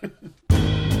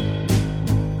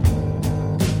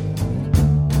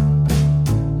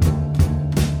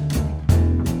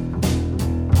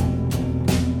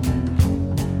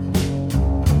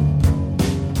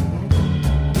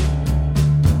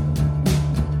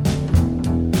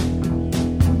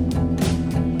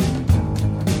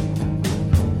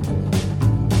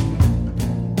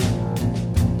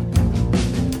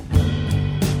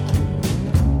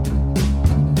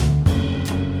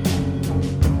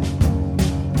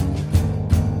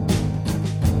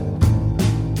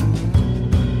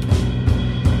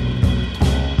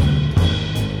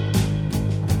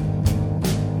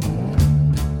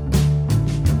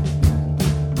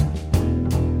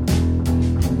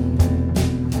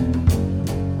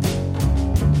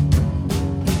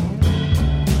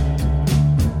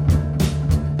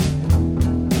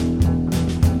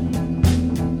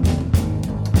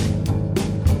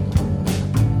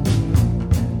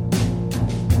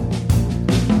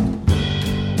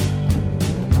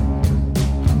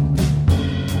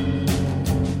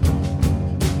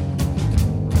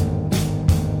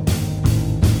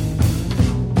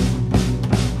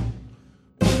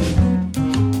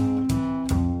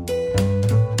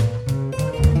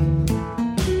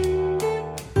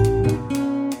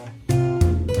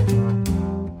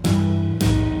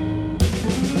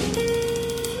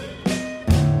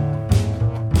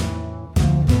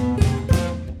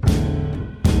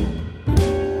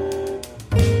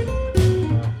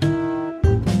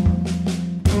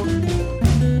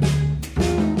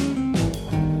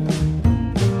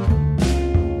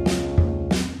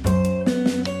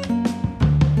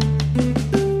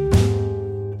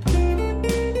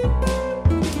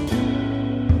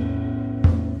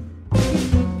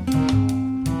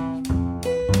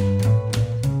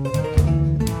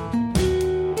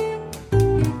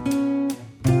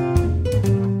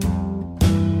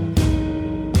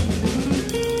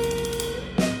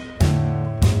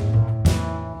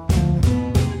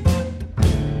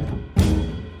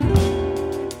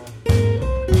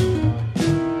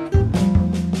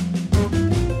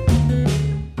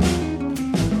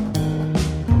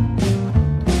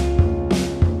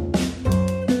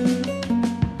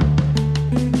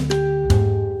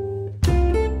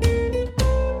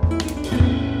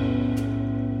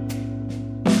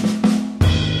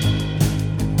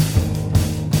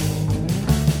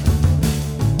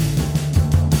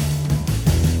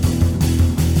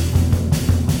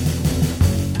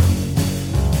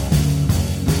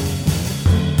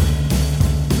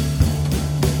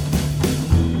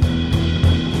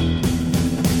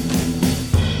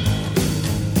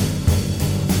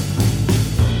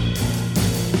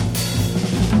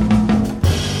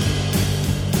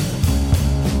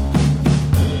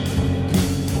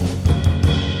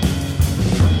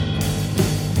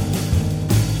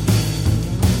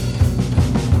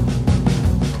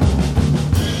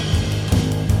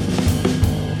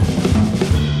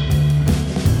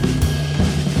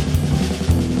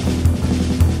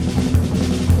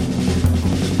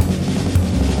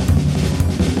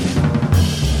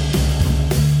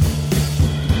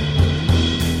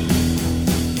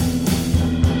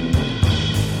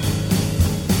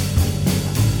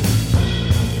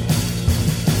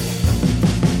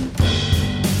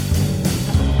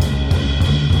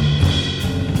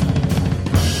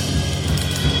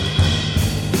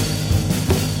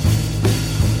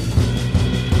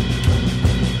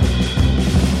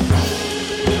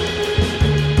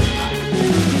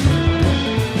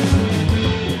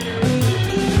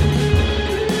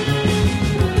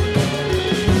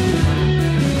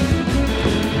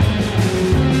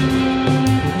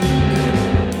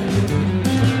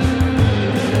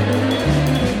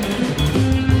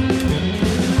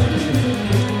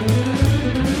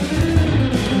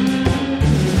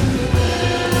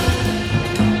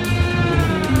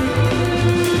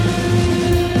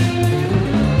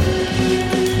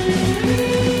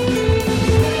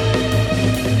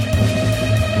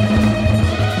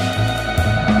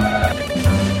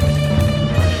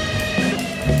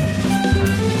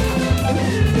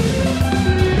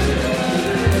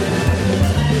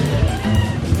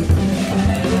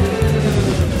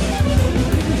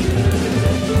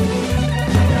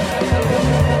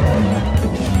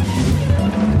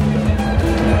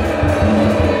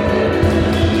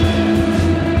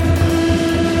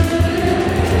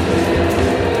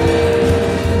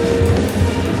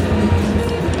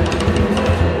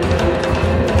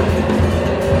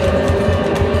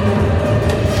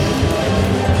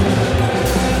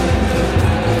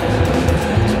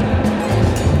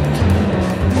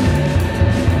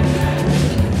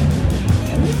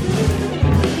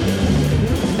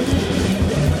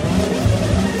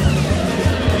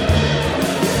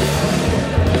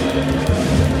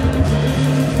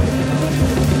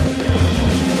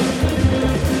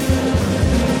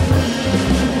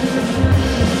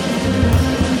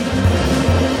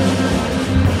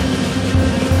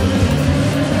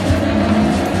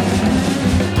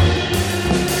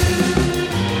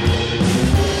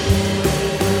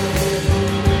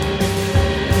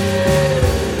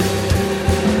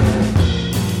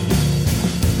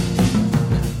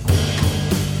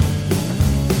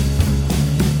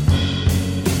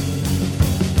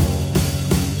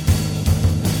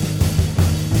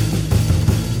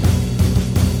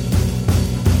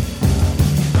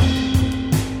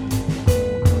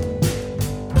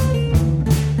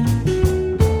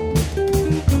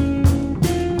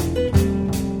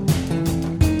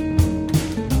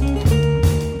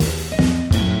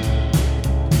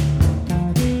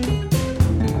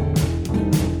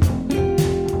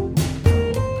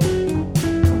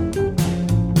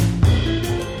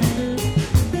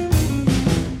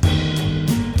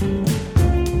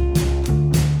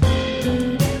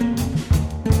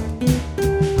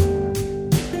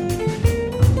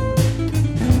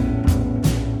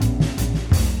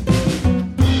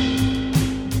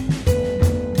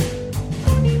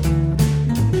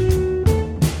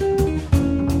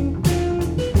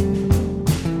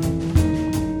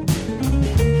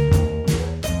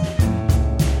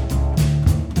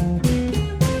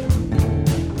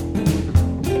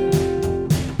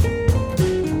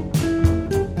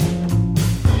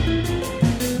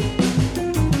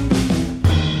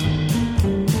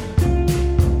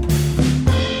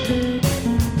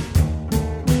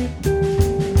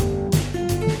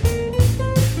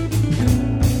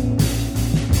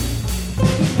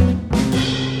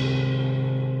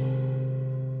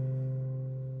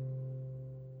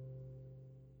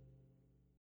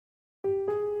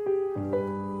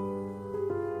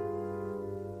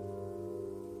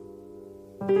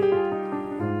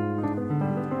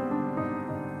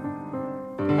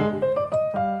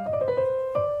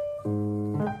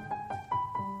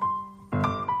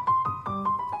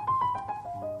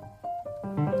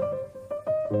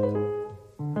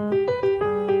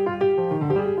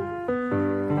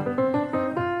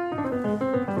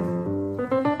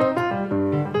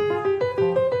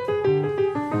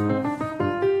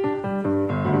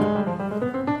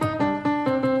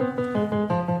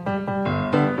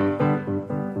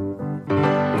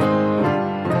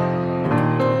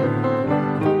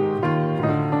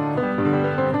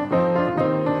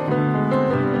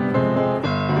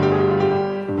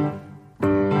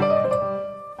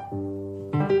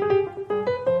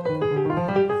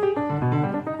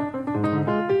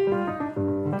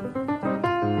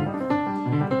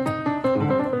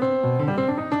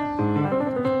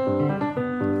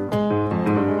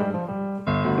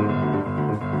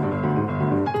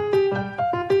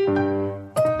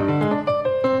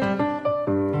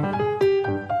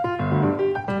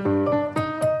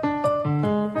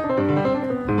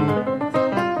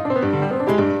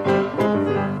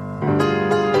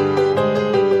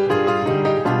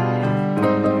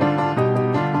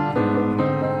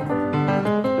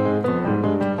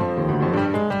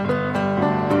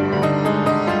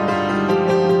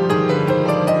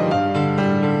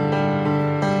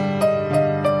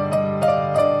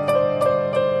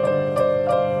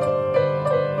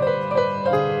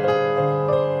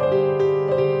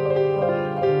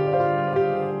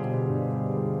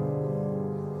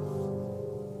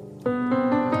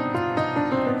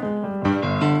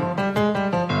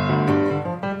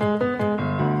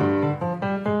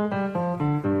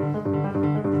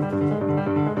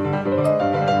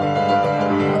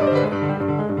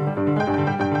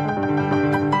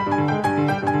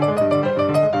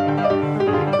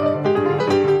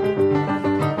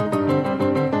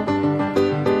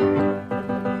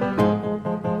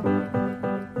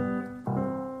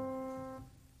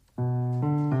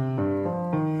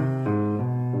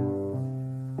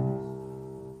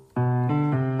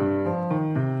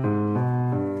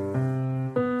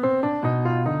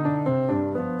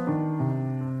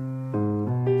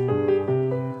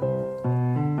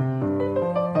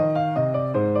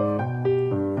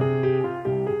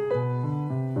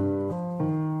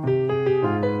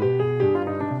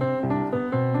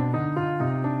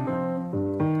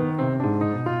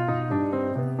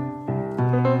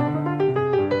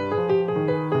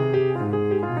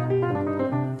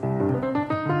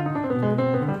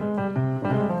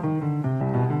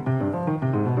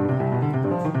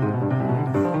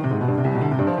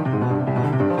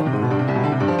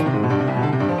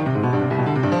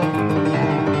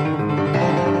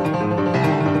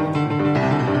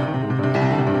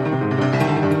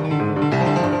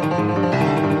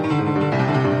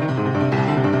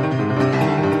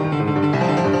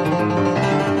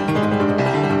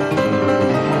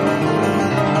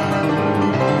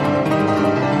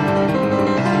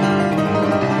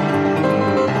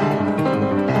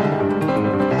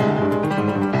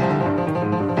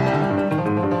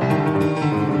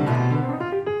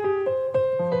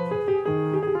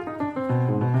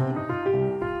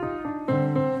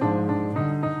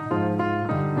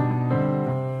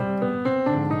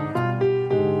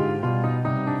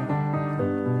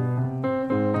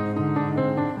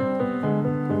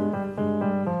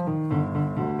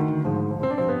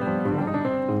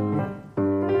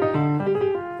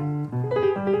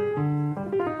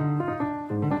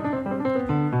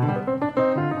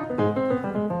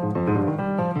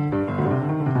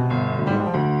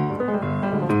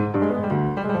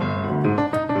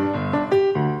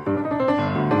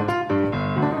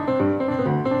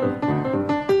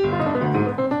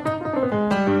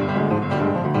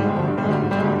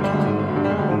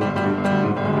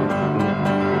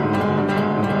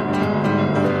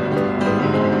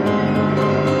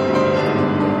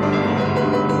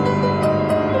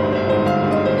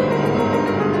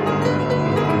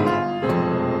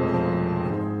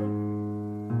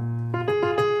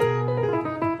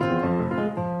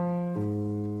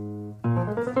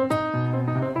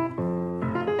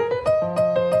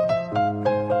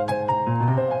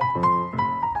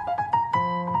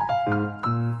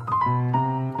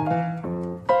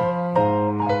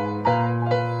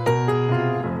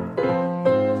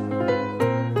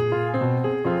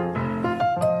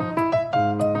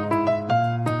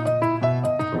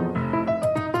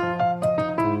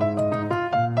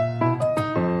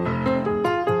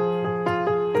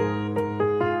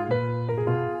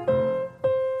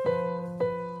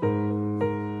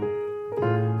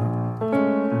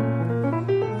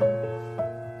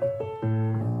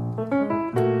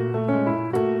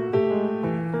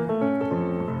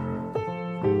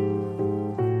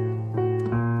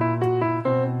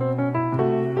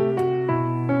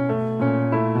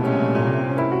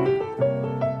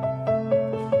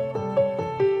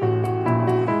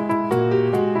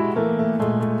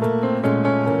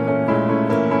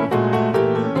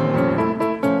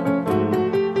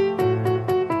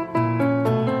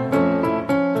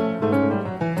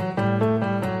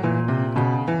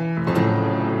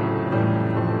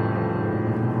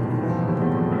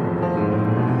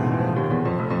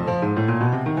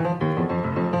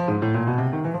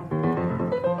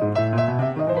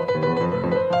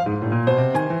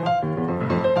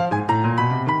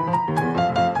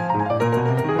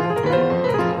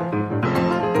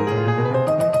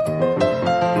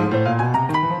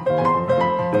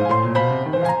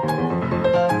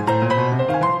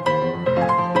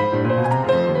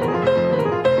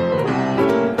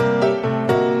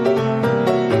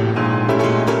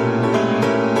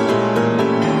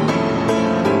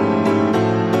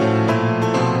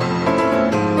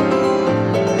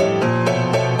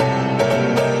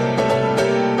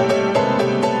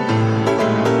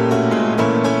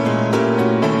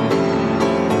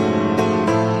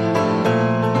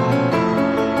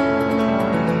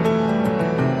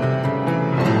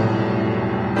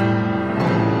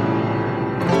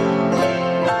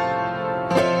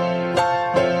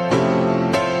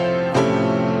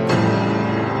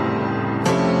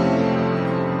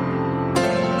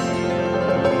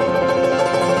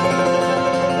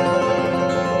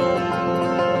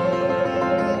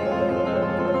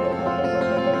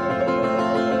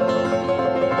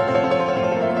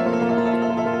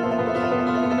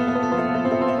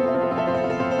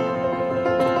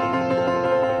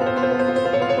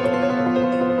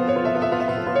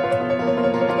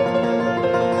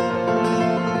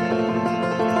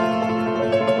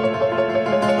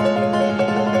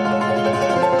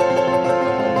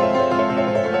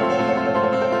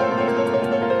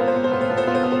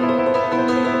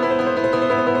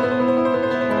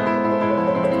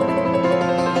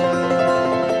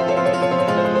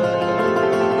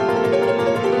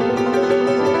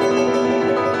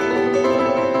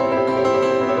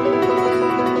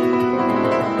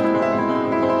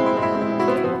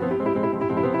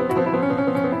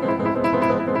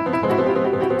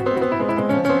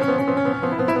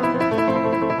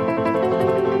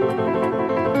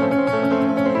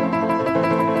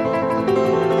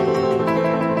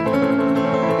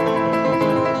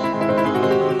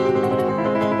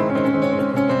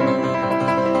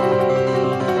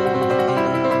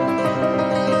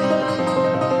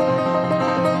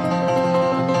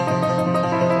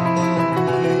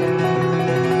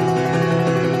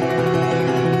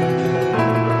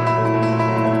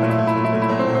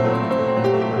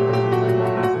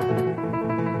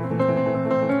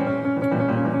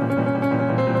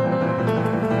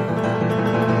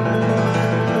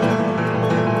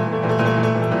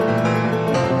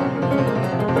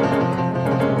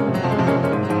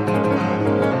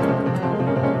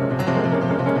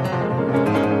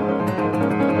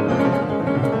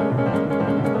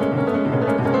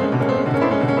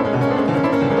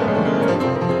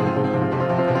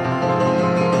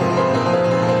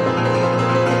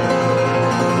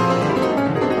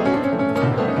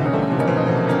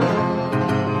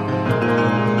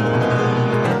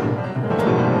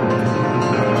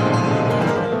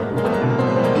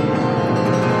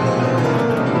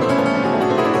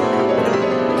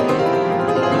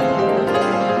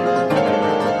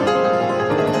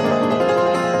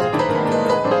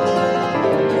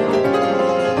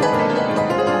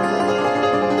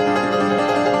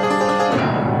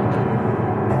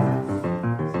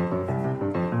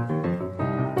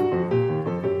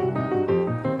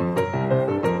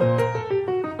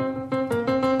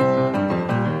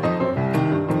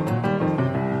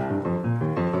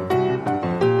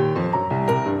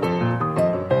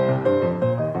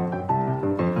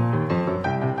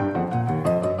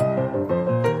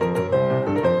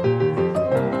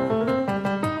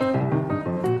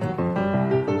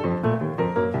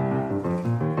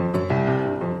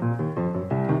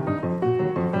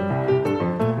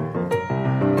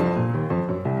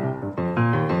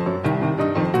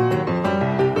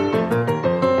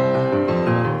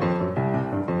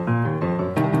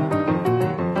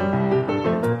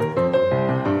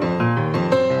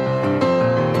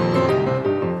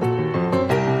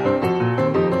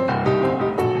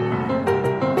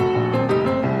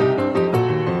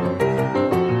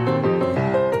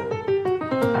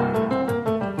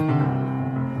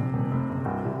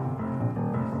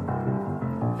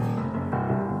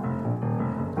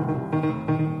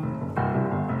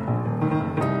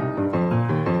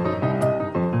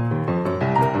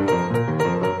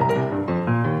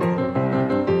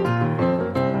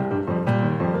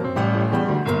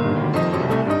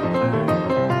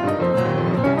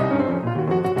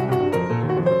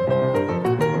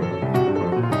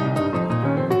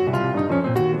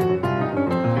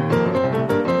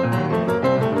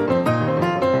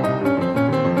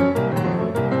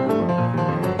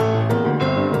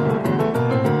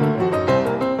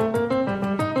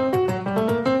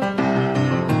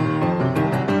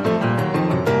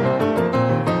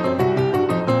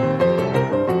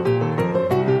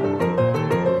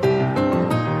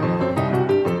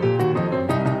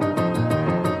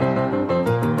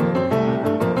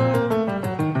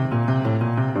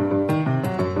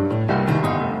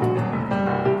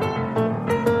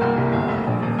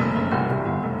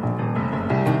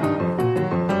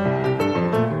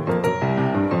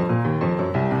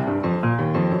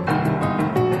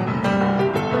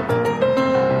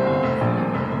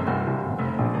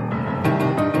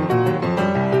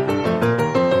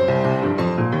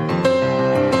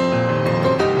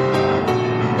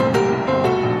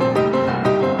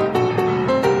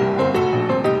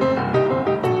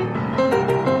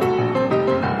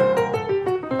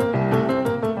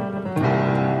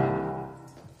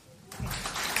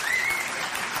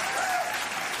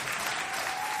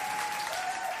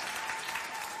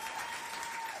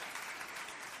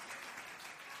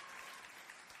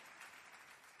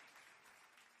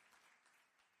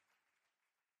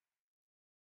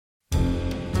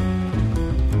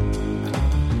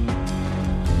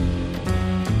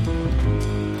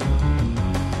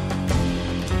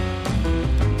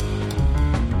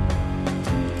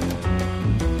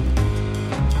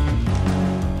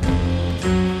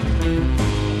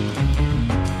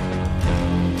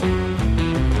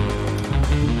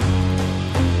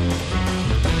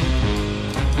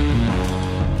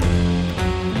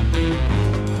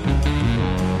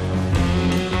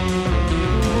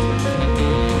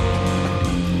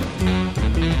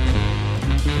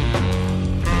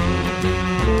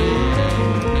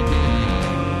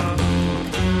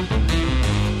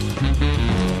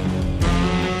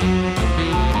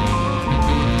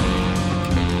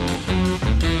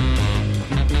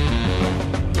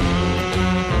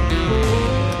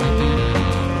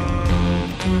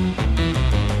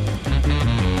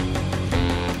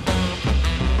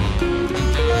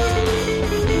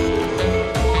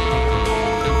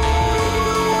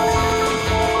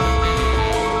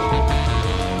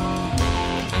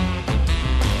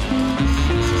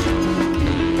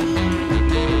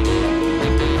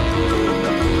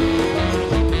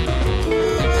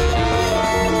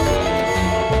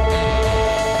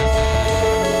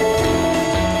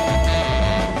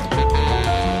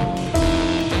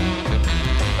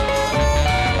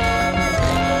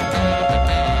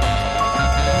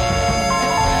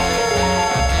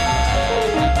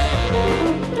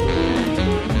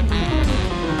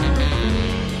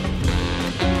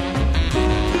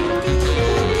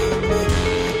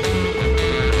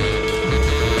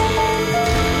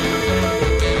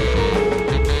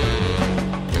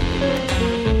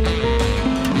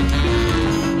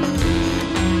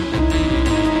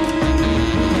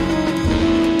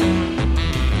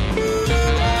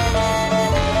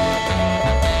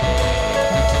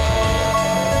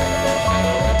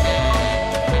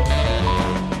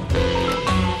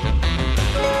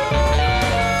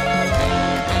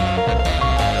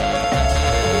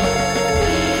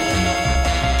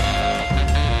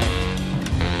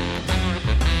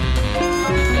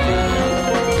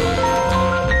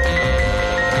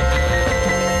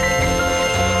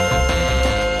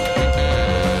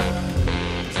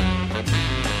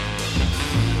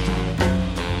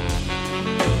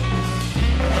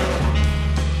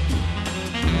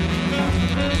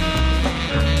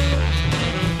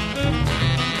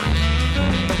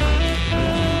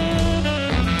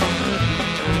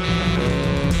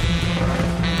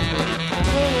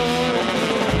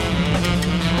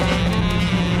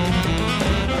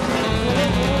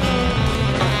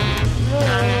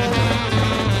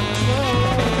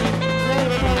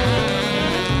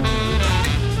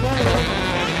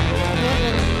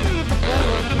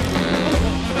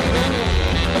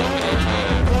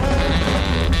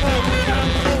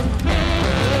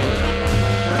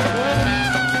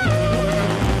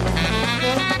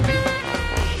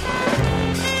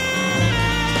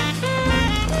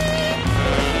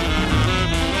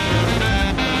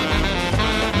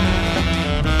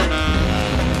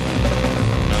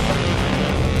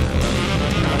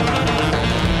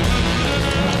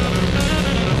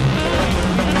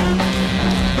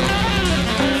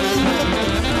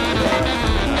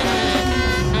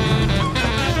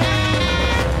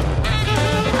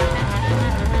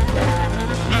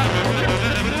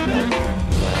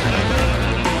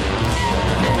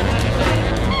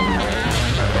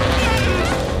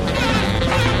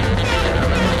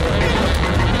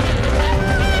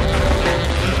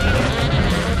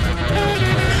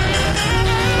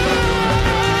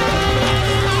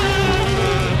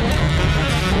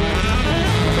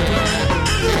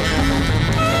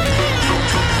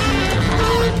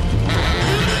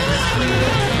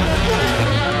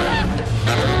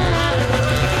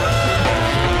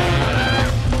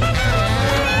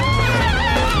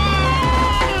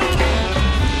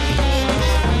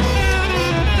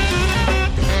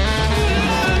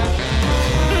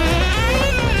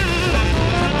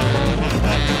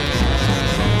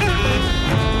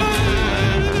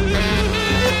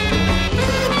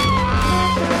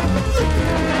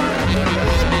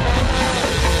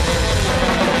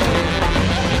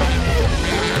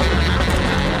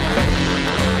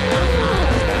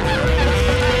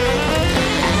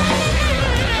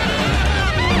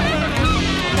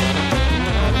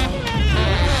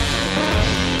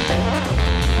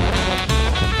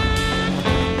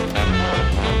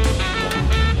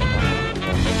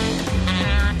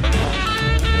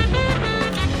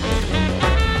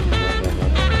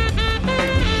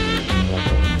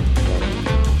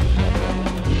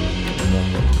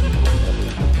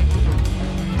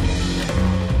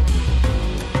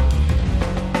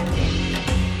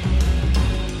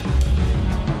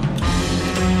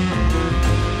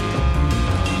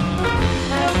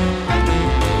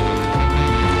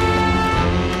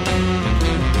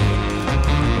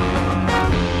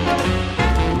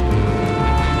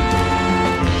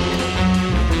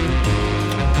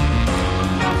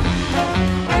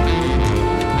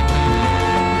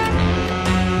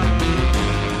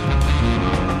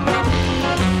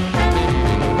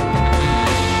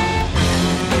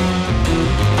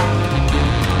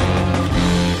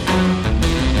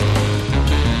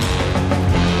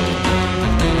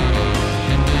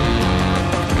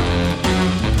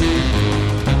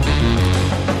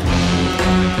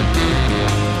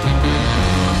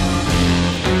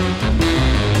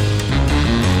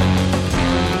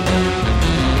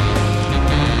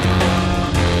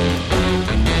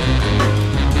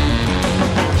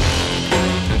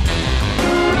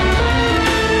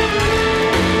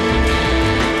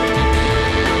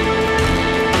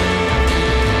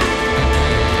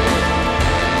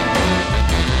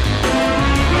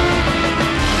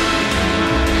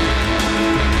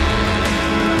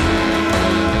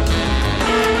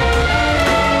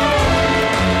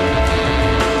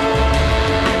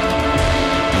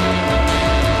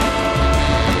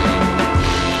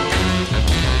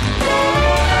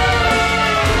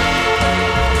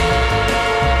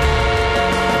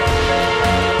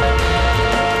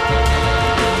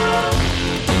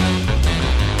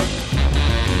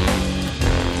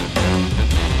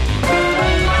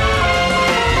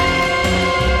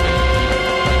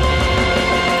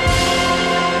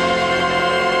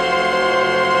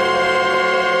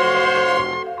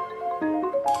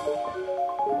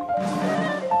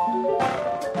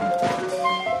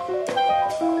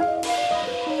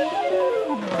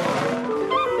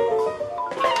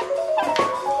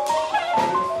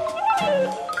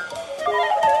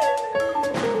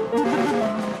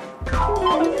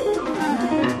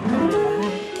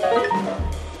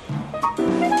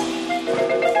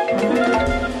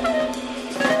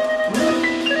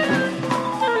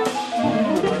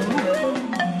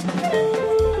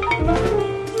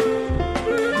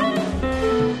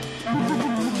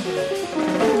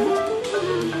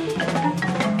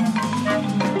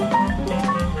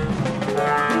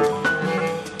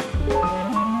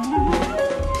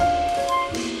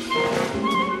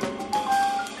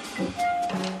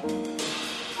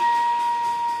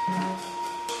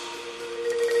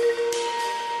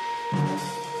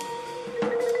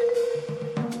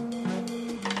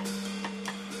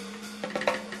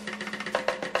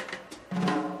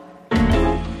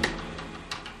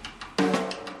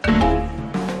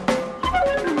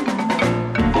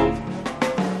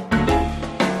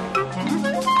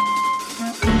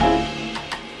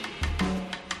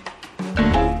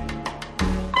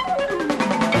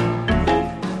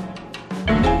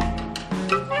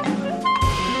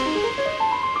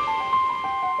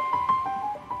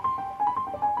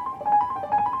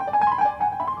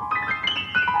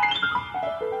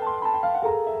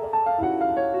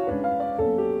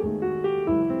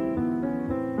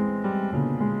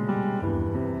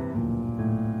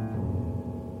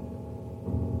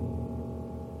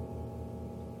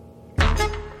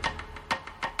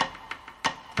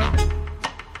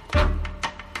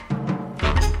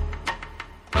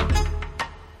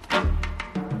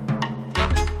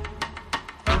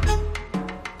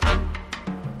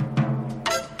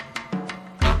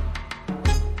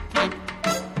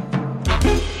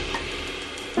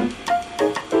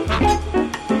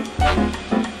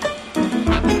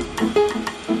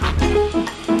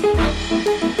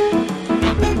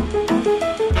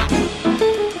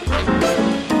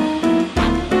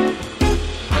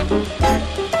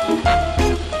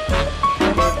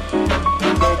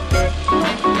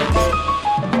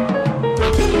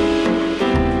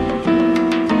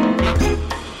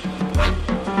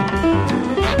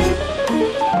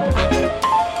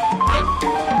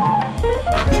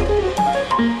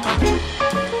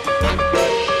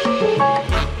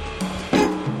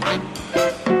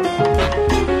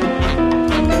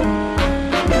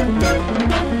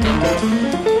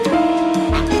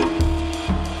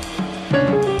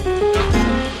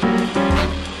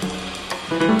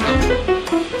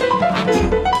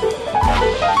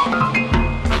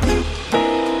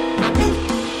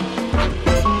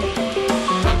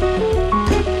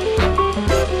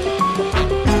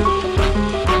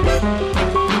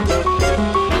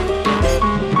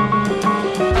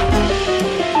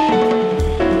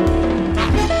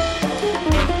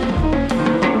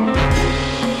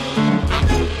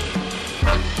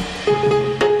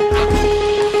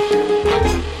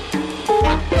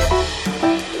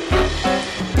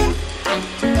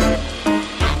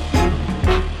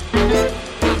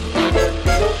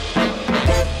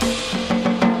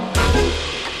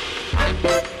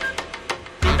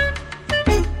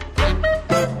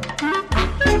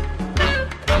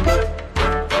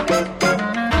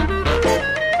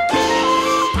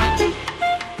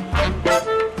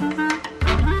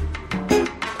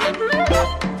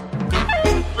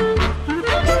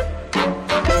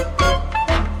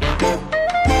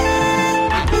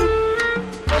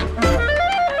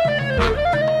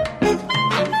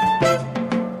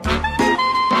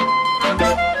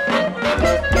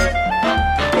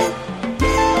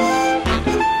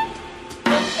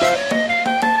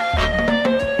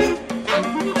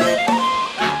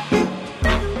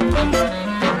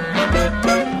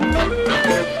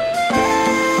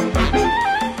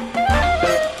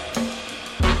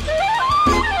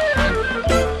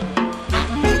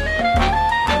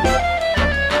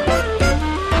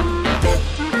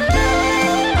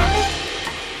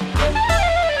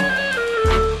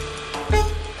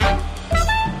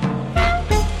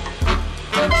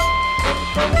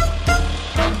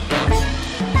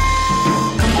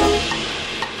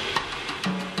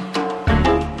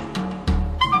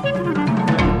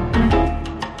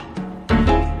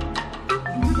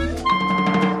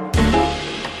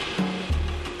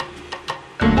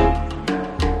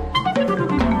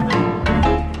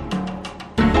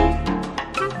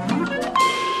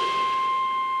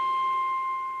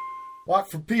 Walk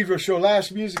for Pedro Show,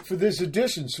 last music for this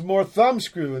edition. Some more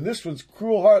Thumbscrew, and this one's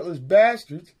Cruel Heartless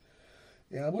Bastards.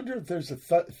 Yeah, I wonder if there's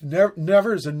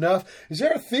never is enough. Is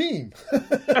there a theme?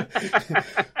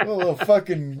 A little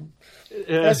fucking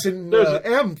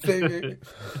S&M thing.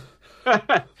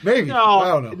 Maybe. No, I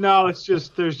don't know. No, it's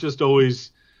just, there's just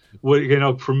always,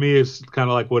 for me, it's kind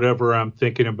of like whatever I'm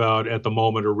thinking about at the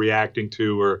moment or reacting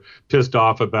to or pissed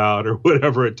off about or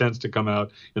whatever, it tends to come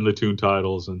out in the tune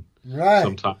titles and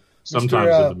sometimes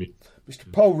in the music. Mr.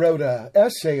 Poe wrote an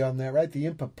essay on that, right? The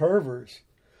Imp of Pervers.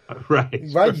 Right.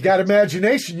 You got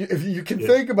imagination. If you can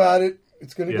think about it,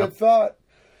 it's going to get thought.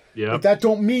 Yeah. But that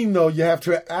don't mean, though, you have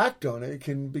to act on it. It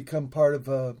can become part of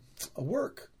a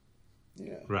work.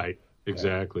 Yeah. Right.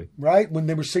 Exactly. Right? When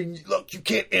they were saying, look, you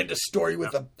can't end a story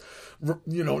with a,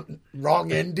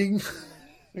 wrong ending.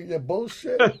 Yeah,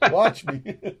 bullshit. Watch me.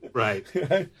 Right.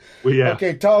 Well, yeah.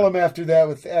 Okay, Ptolemy after that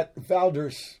with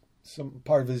Valders, some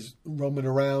part of his roaming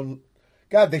around.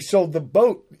 God, they sold the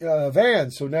boat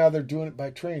van, so now they're doing it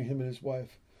by train, him and his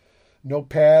wife. No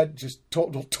pad, just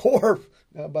total tour,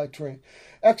 now by train.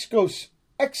 Exoskeleton.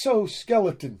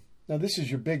 Now, this is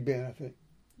your big band, I think.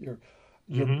 Your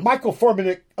Michael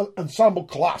Formanek Ensemble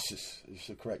Colossus is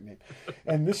the correct name.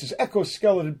 And this is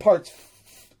Exoskeleton parts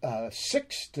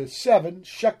 6 to 7,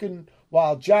 shucking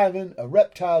while jiving, a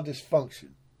reptile dysfunction.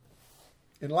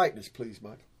 Enlighten us, please,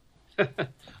 Michael.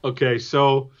 Okay,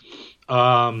 so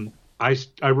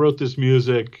I wrote this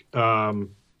music, I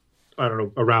don't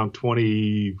know, around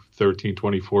 2013,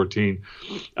 2014.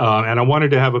 And I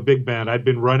wanted to have a big band.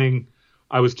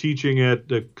 I was teaching at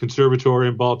the conservatory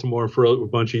in Baltimore for a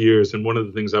bunch of years. And one of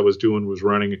the things I was doing was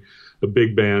running a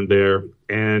big band there.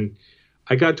 And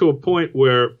I got to a point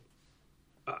where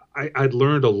I'd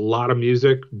learned a lot of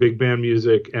music, big band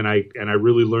music, and I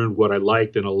really learned what I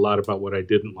liked and a lot about what I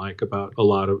didn't like about a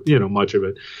lot of, much of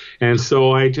it. And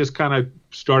so I just kind of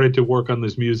started to work on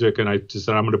this music, and I just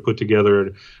said I'm going to put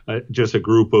together just a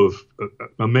group of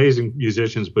amazing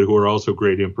musicians, but who are also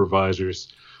great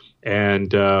improvisers, and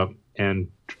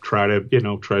try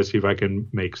to see if I can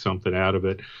make something out of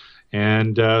it.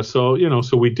 And so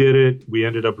we did it. We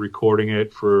ended up recording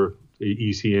it for the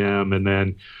ECM,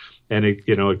 and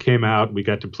it came out. We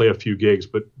got to play a few gigs,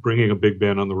 but bringing a big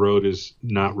band on the road is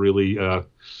not really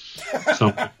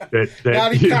something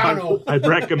that I'd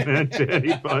recommend to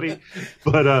anybody.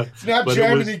 But it's not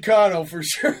Germany Cano for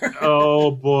sure. Oh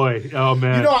boy, oh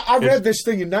man! I read this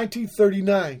thing in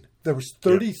 1939. There was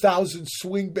 30,000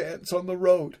 swing bands on the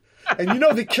road. And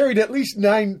they carried at least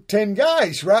 9-10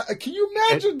 guys, right? Can you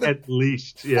imagine at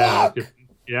least, yeah. Fuck.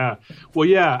 Yeah. Well,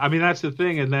 yeah. I mean, that's the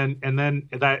thing. And then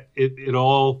that it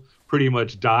all pretty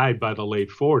much died by the late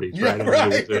 40s, right? Yeah,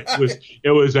 right.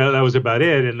 That was about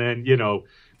it. And then,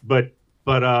 but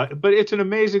it's an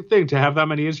amazing thing to have that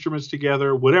many instruments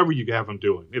together, whatever you have them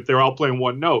doing. If they're all playing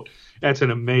one note, that's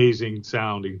an amazing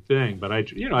sounding thing. But I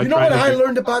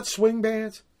learned about swing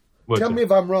bands? Tell me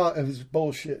if I'm wrong. If it's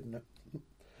bullshit.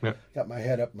 Yeah. Got my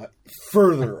head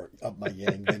further up my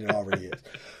yang than it already is.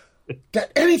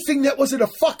 That anything that wasn't a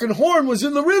fucking horn was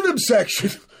in the rhythm section.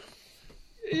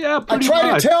 Yeah, I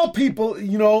try to tell people,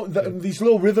 these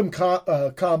little rhythm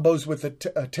combos with a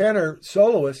tenor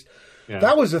soloist. Yeah.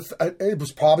 That was it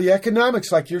was probably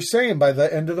economics, like you're saying. By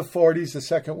the end of the 40s, the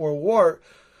Second World War,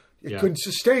 it couldn't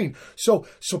sustain. So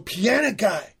piano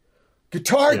guy,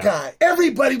 guitar guy,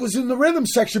 everybody was in the rhythm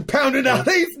section pounding out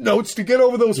eighth notes to get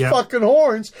over those fucking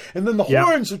horns. And then the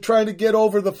horns are trying to get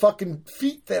over the fucking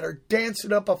feet that are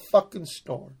dancing up a fucking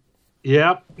storm.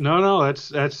 Yeah. No,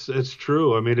 that's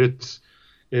true. I mean,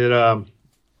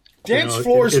 dance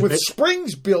floors with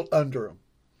springs built under them.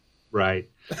 Right.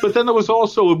 But then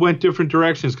it went different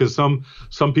directions because some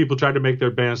people tried to make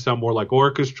their bands sound more like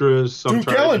orchestras. Some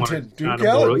Duke Ellington.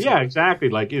 Yeah, exactly.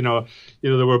 Like there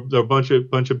were a bunch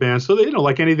of bands. So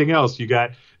like anything else,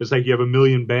 it's like you have a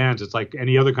million bands. It's like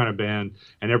any other kind of band,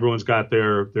 and everyone's got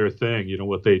their thing.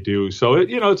 What they do. So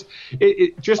it's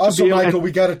just also, Michael,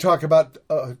 we got to talk about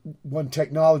one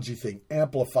technology thing: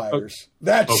 amplifiers.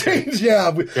 That changed.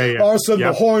 Yeah. All of a sudden,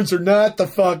 the horns are not the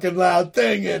fucking loud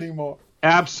thing anymore.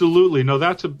 Absolutely. No,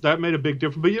 that made a big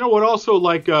difference. But what also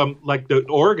like the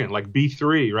organ, like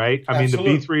B3, right? I mean, the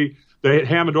B3, the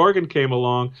Hammond organ came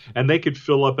along and they could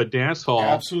fill up a dance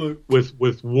hall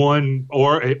with one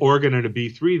organ and a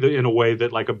B3 in a way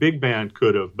that like a big band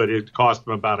could have, but it cost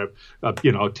them about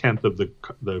a tenth of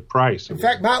the price. In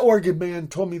fact, my organ man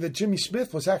told me that Jimmy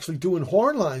Smith was actually doing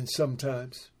horn lines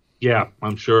sometimes. Yeah,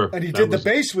 I'm sure. And he did the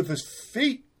bass with his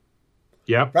feet.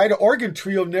 Yeah. Right? An organ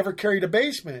trio never carried a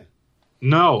bass man.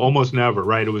 No, almost never,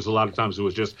 right? It was a lot of times it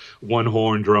was just one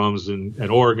horn, drums, and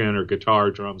organ, or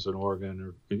guitar, drums, and organ,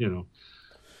 or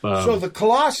So the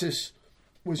Colossus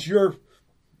was your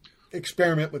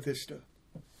experiment with this stuff.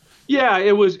 Yeah,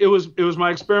 it was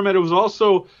my experiment. It was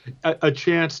also a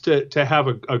chance to have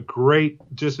a great,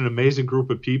 just an amazing group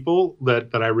of people that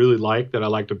I really like, that I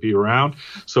like to be around.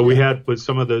 So we had with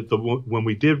some of the when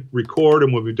we did record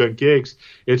and when we've done gigs,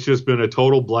 it's just been a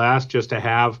total blast just to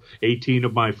have 18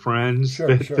 of my friends,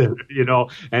 that, you know,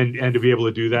 and to be able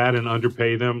to do that and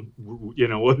underpay them, you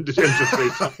know, and just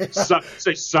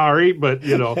say sorry, but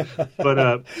you know,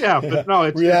 but no,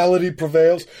 it's reality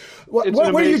prevails.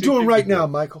 What are you doing right now,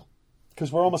 Michael?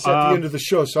 Because we're almost at the end of the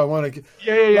show, so I want to.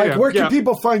 Where can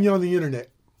people find you on the internet?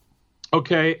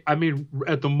 Okay, I mean,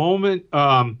 at the moment,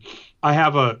 I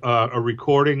have a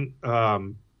recording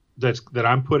that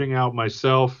I'm putting out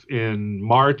myself in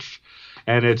March,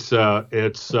 and it's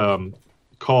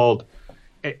called.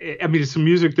 I mean, it's some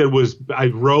music that I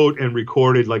wrote and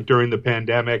recorded like during the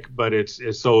pandemic, but it's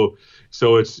on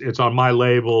my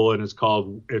label, and it's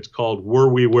called Were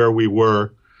We Where We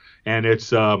Were. And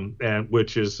it's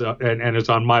which is it's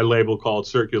on my label called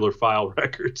Circular File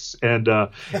Records, and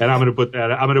I'm going to put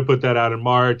that out in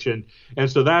March, and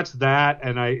so that's that,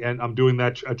 and I'm doing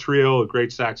that a trio, a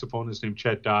great saxophonist named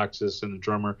Chet Doxis and a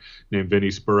drummer named Vinny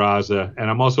Speranza,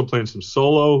 and I'm also playing some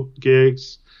solo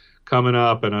gigs coming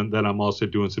up, and then I'm also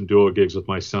doing some duo gigs with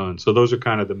my son. So those are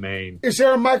kind of the main. Is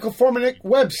there a Michael Formanek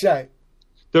website?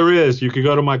 There is. You can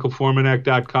go to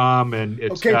michaelformanek.com, and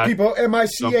it's okay, people.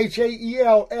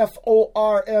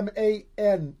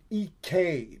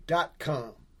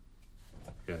 MICHAELFORMANEK.com.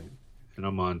 Okay, and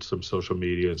I'm on some social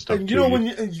media and stuff. And you know, when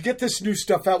you get this new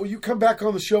stuff out, will you come back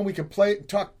on the show and we can play it and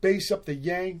talk bass up the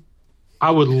yang?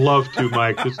 I would love to,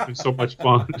 Mike. It's been so much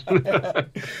fun.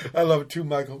 I love it too,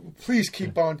 Michael. Please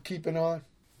keep on keeping on.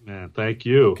 Man, thank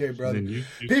you. Okay, brother. You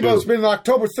people, it's been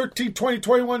October 13,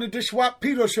 2021 edition of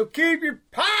Pedro Show. Keep your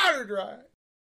powder dry.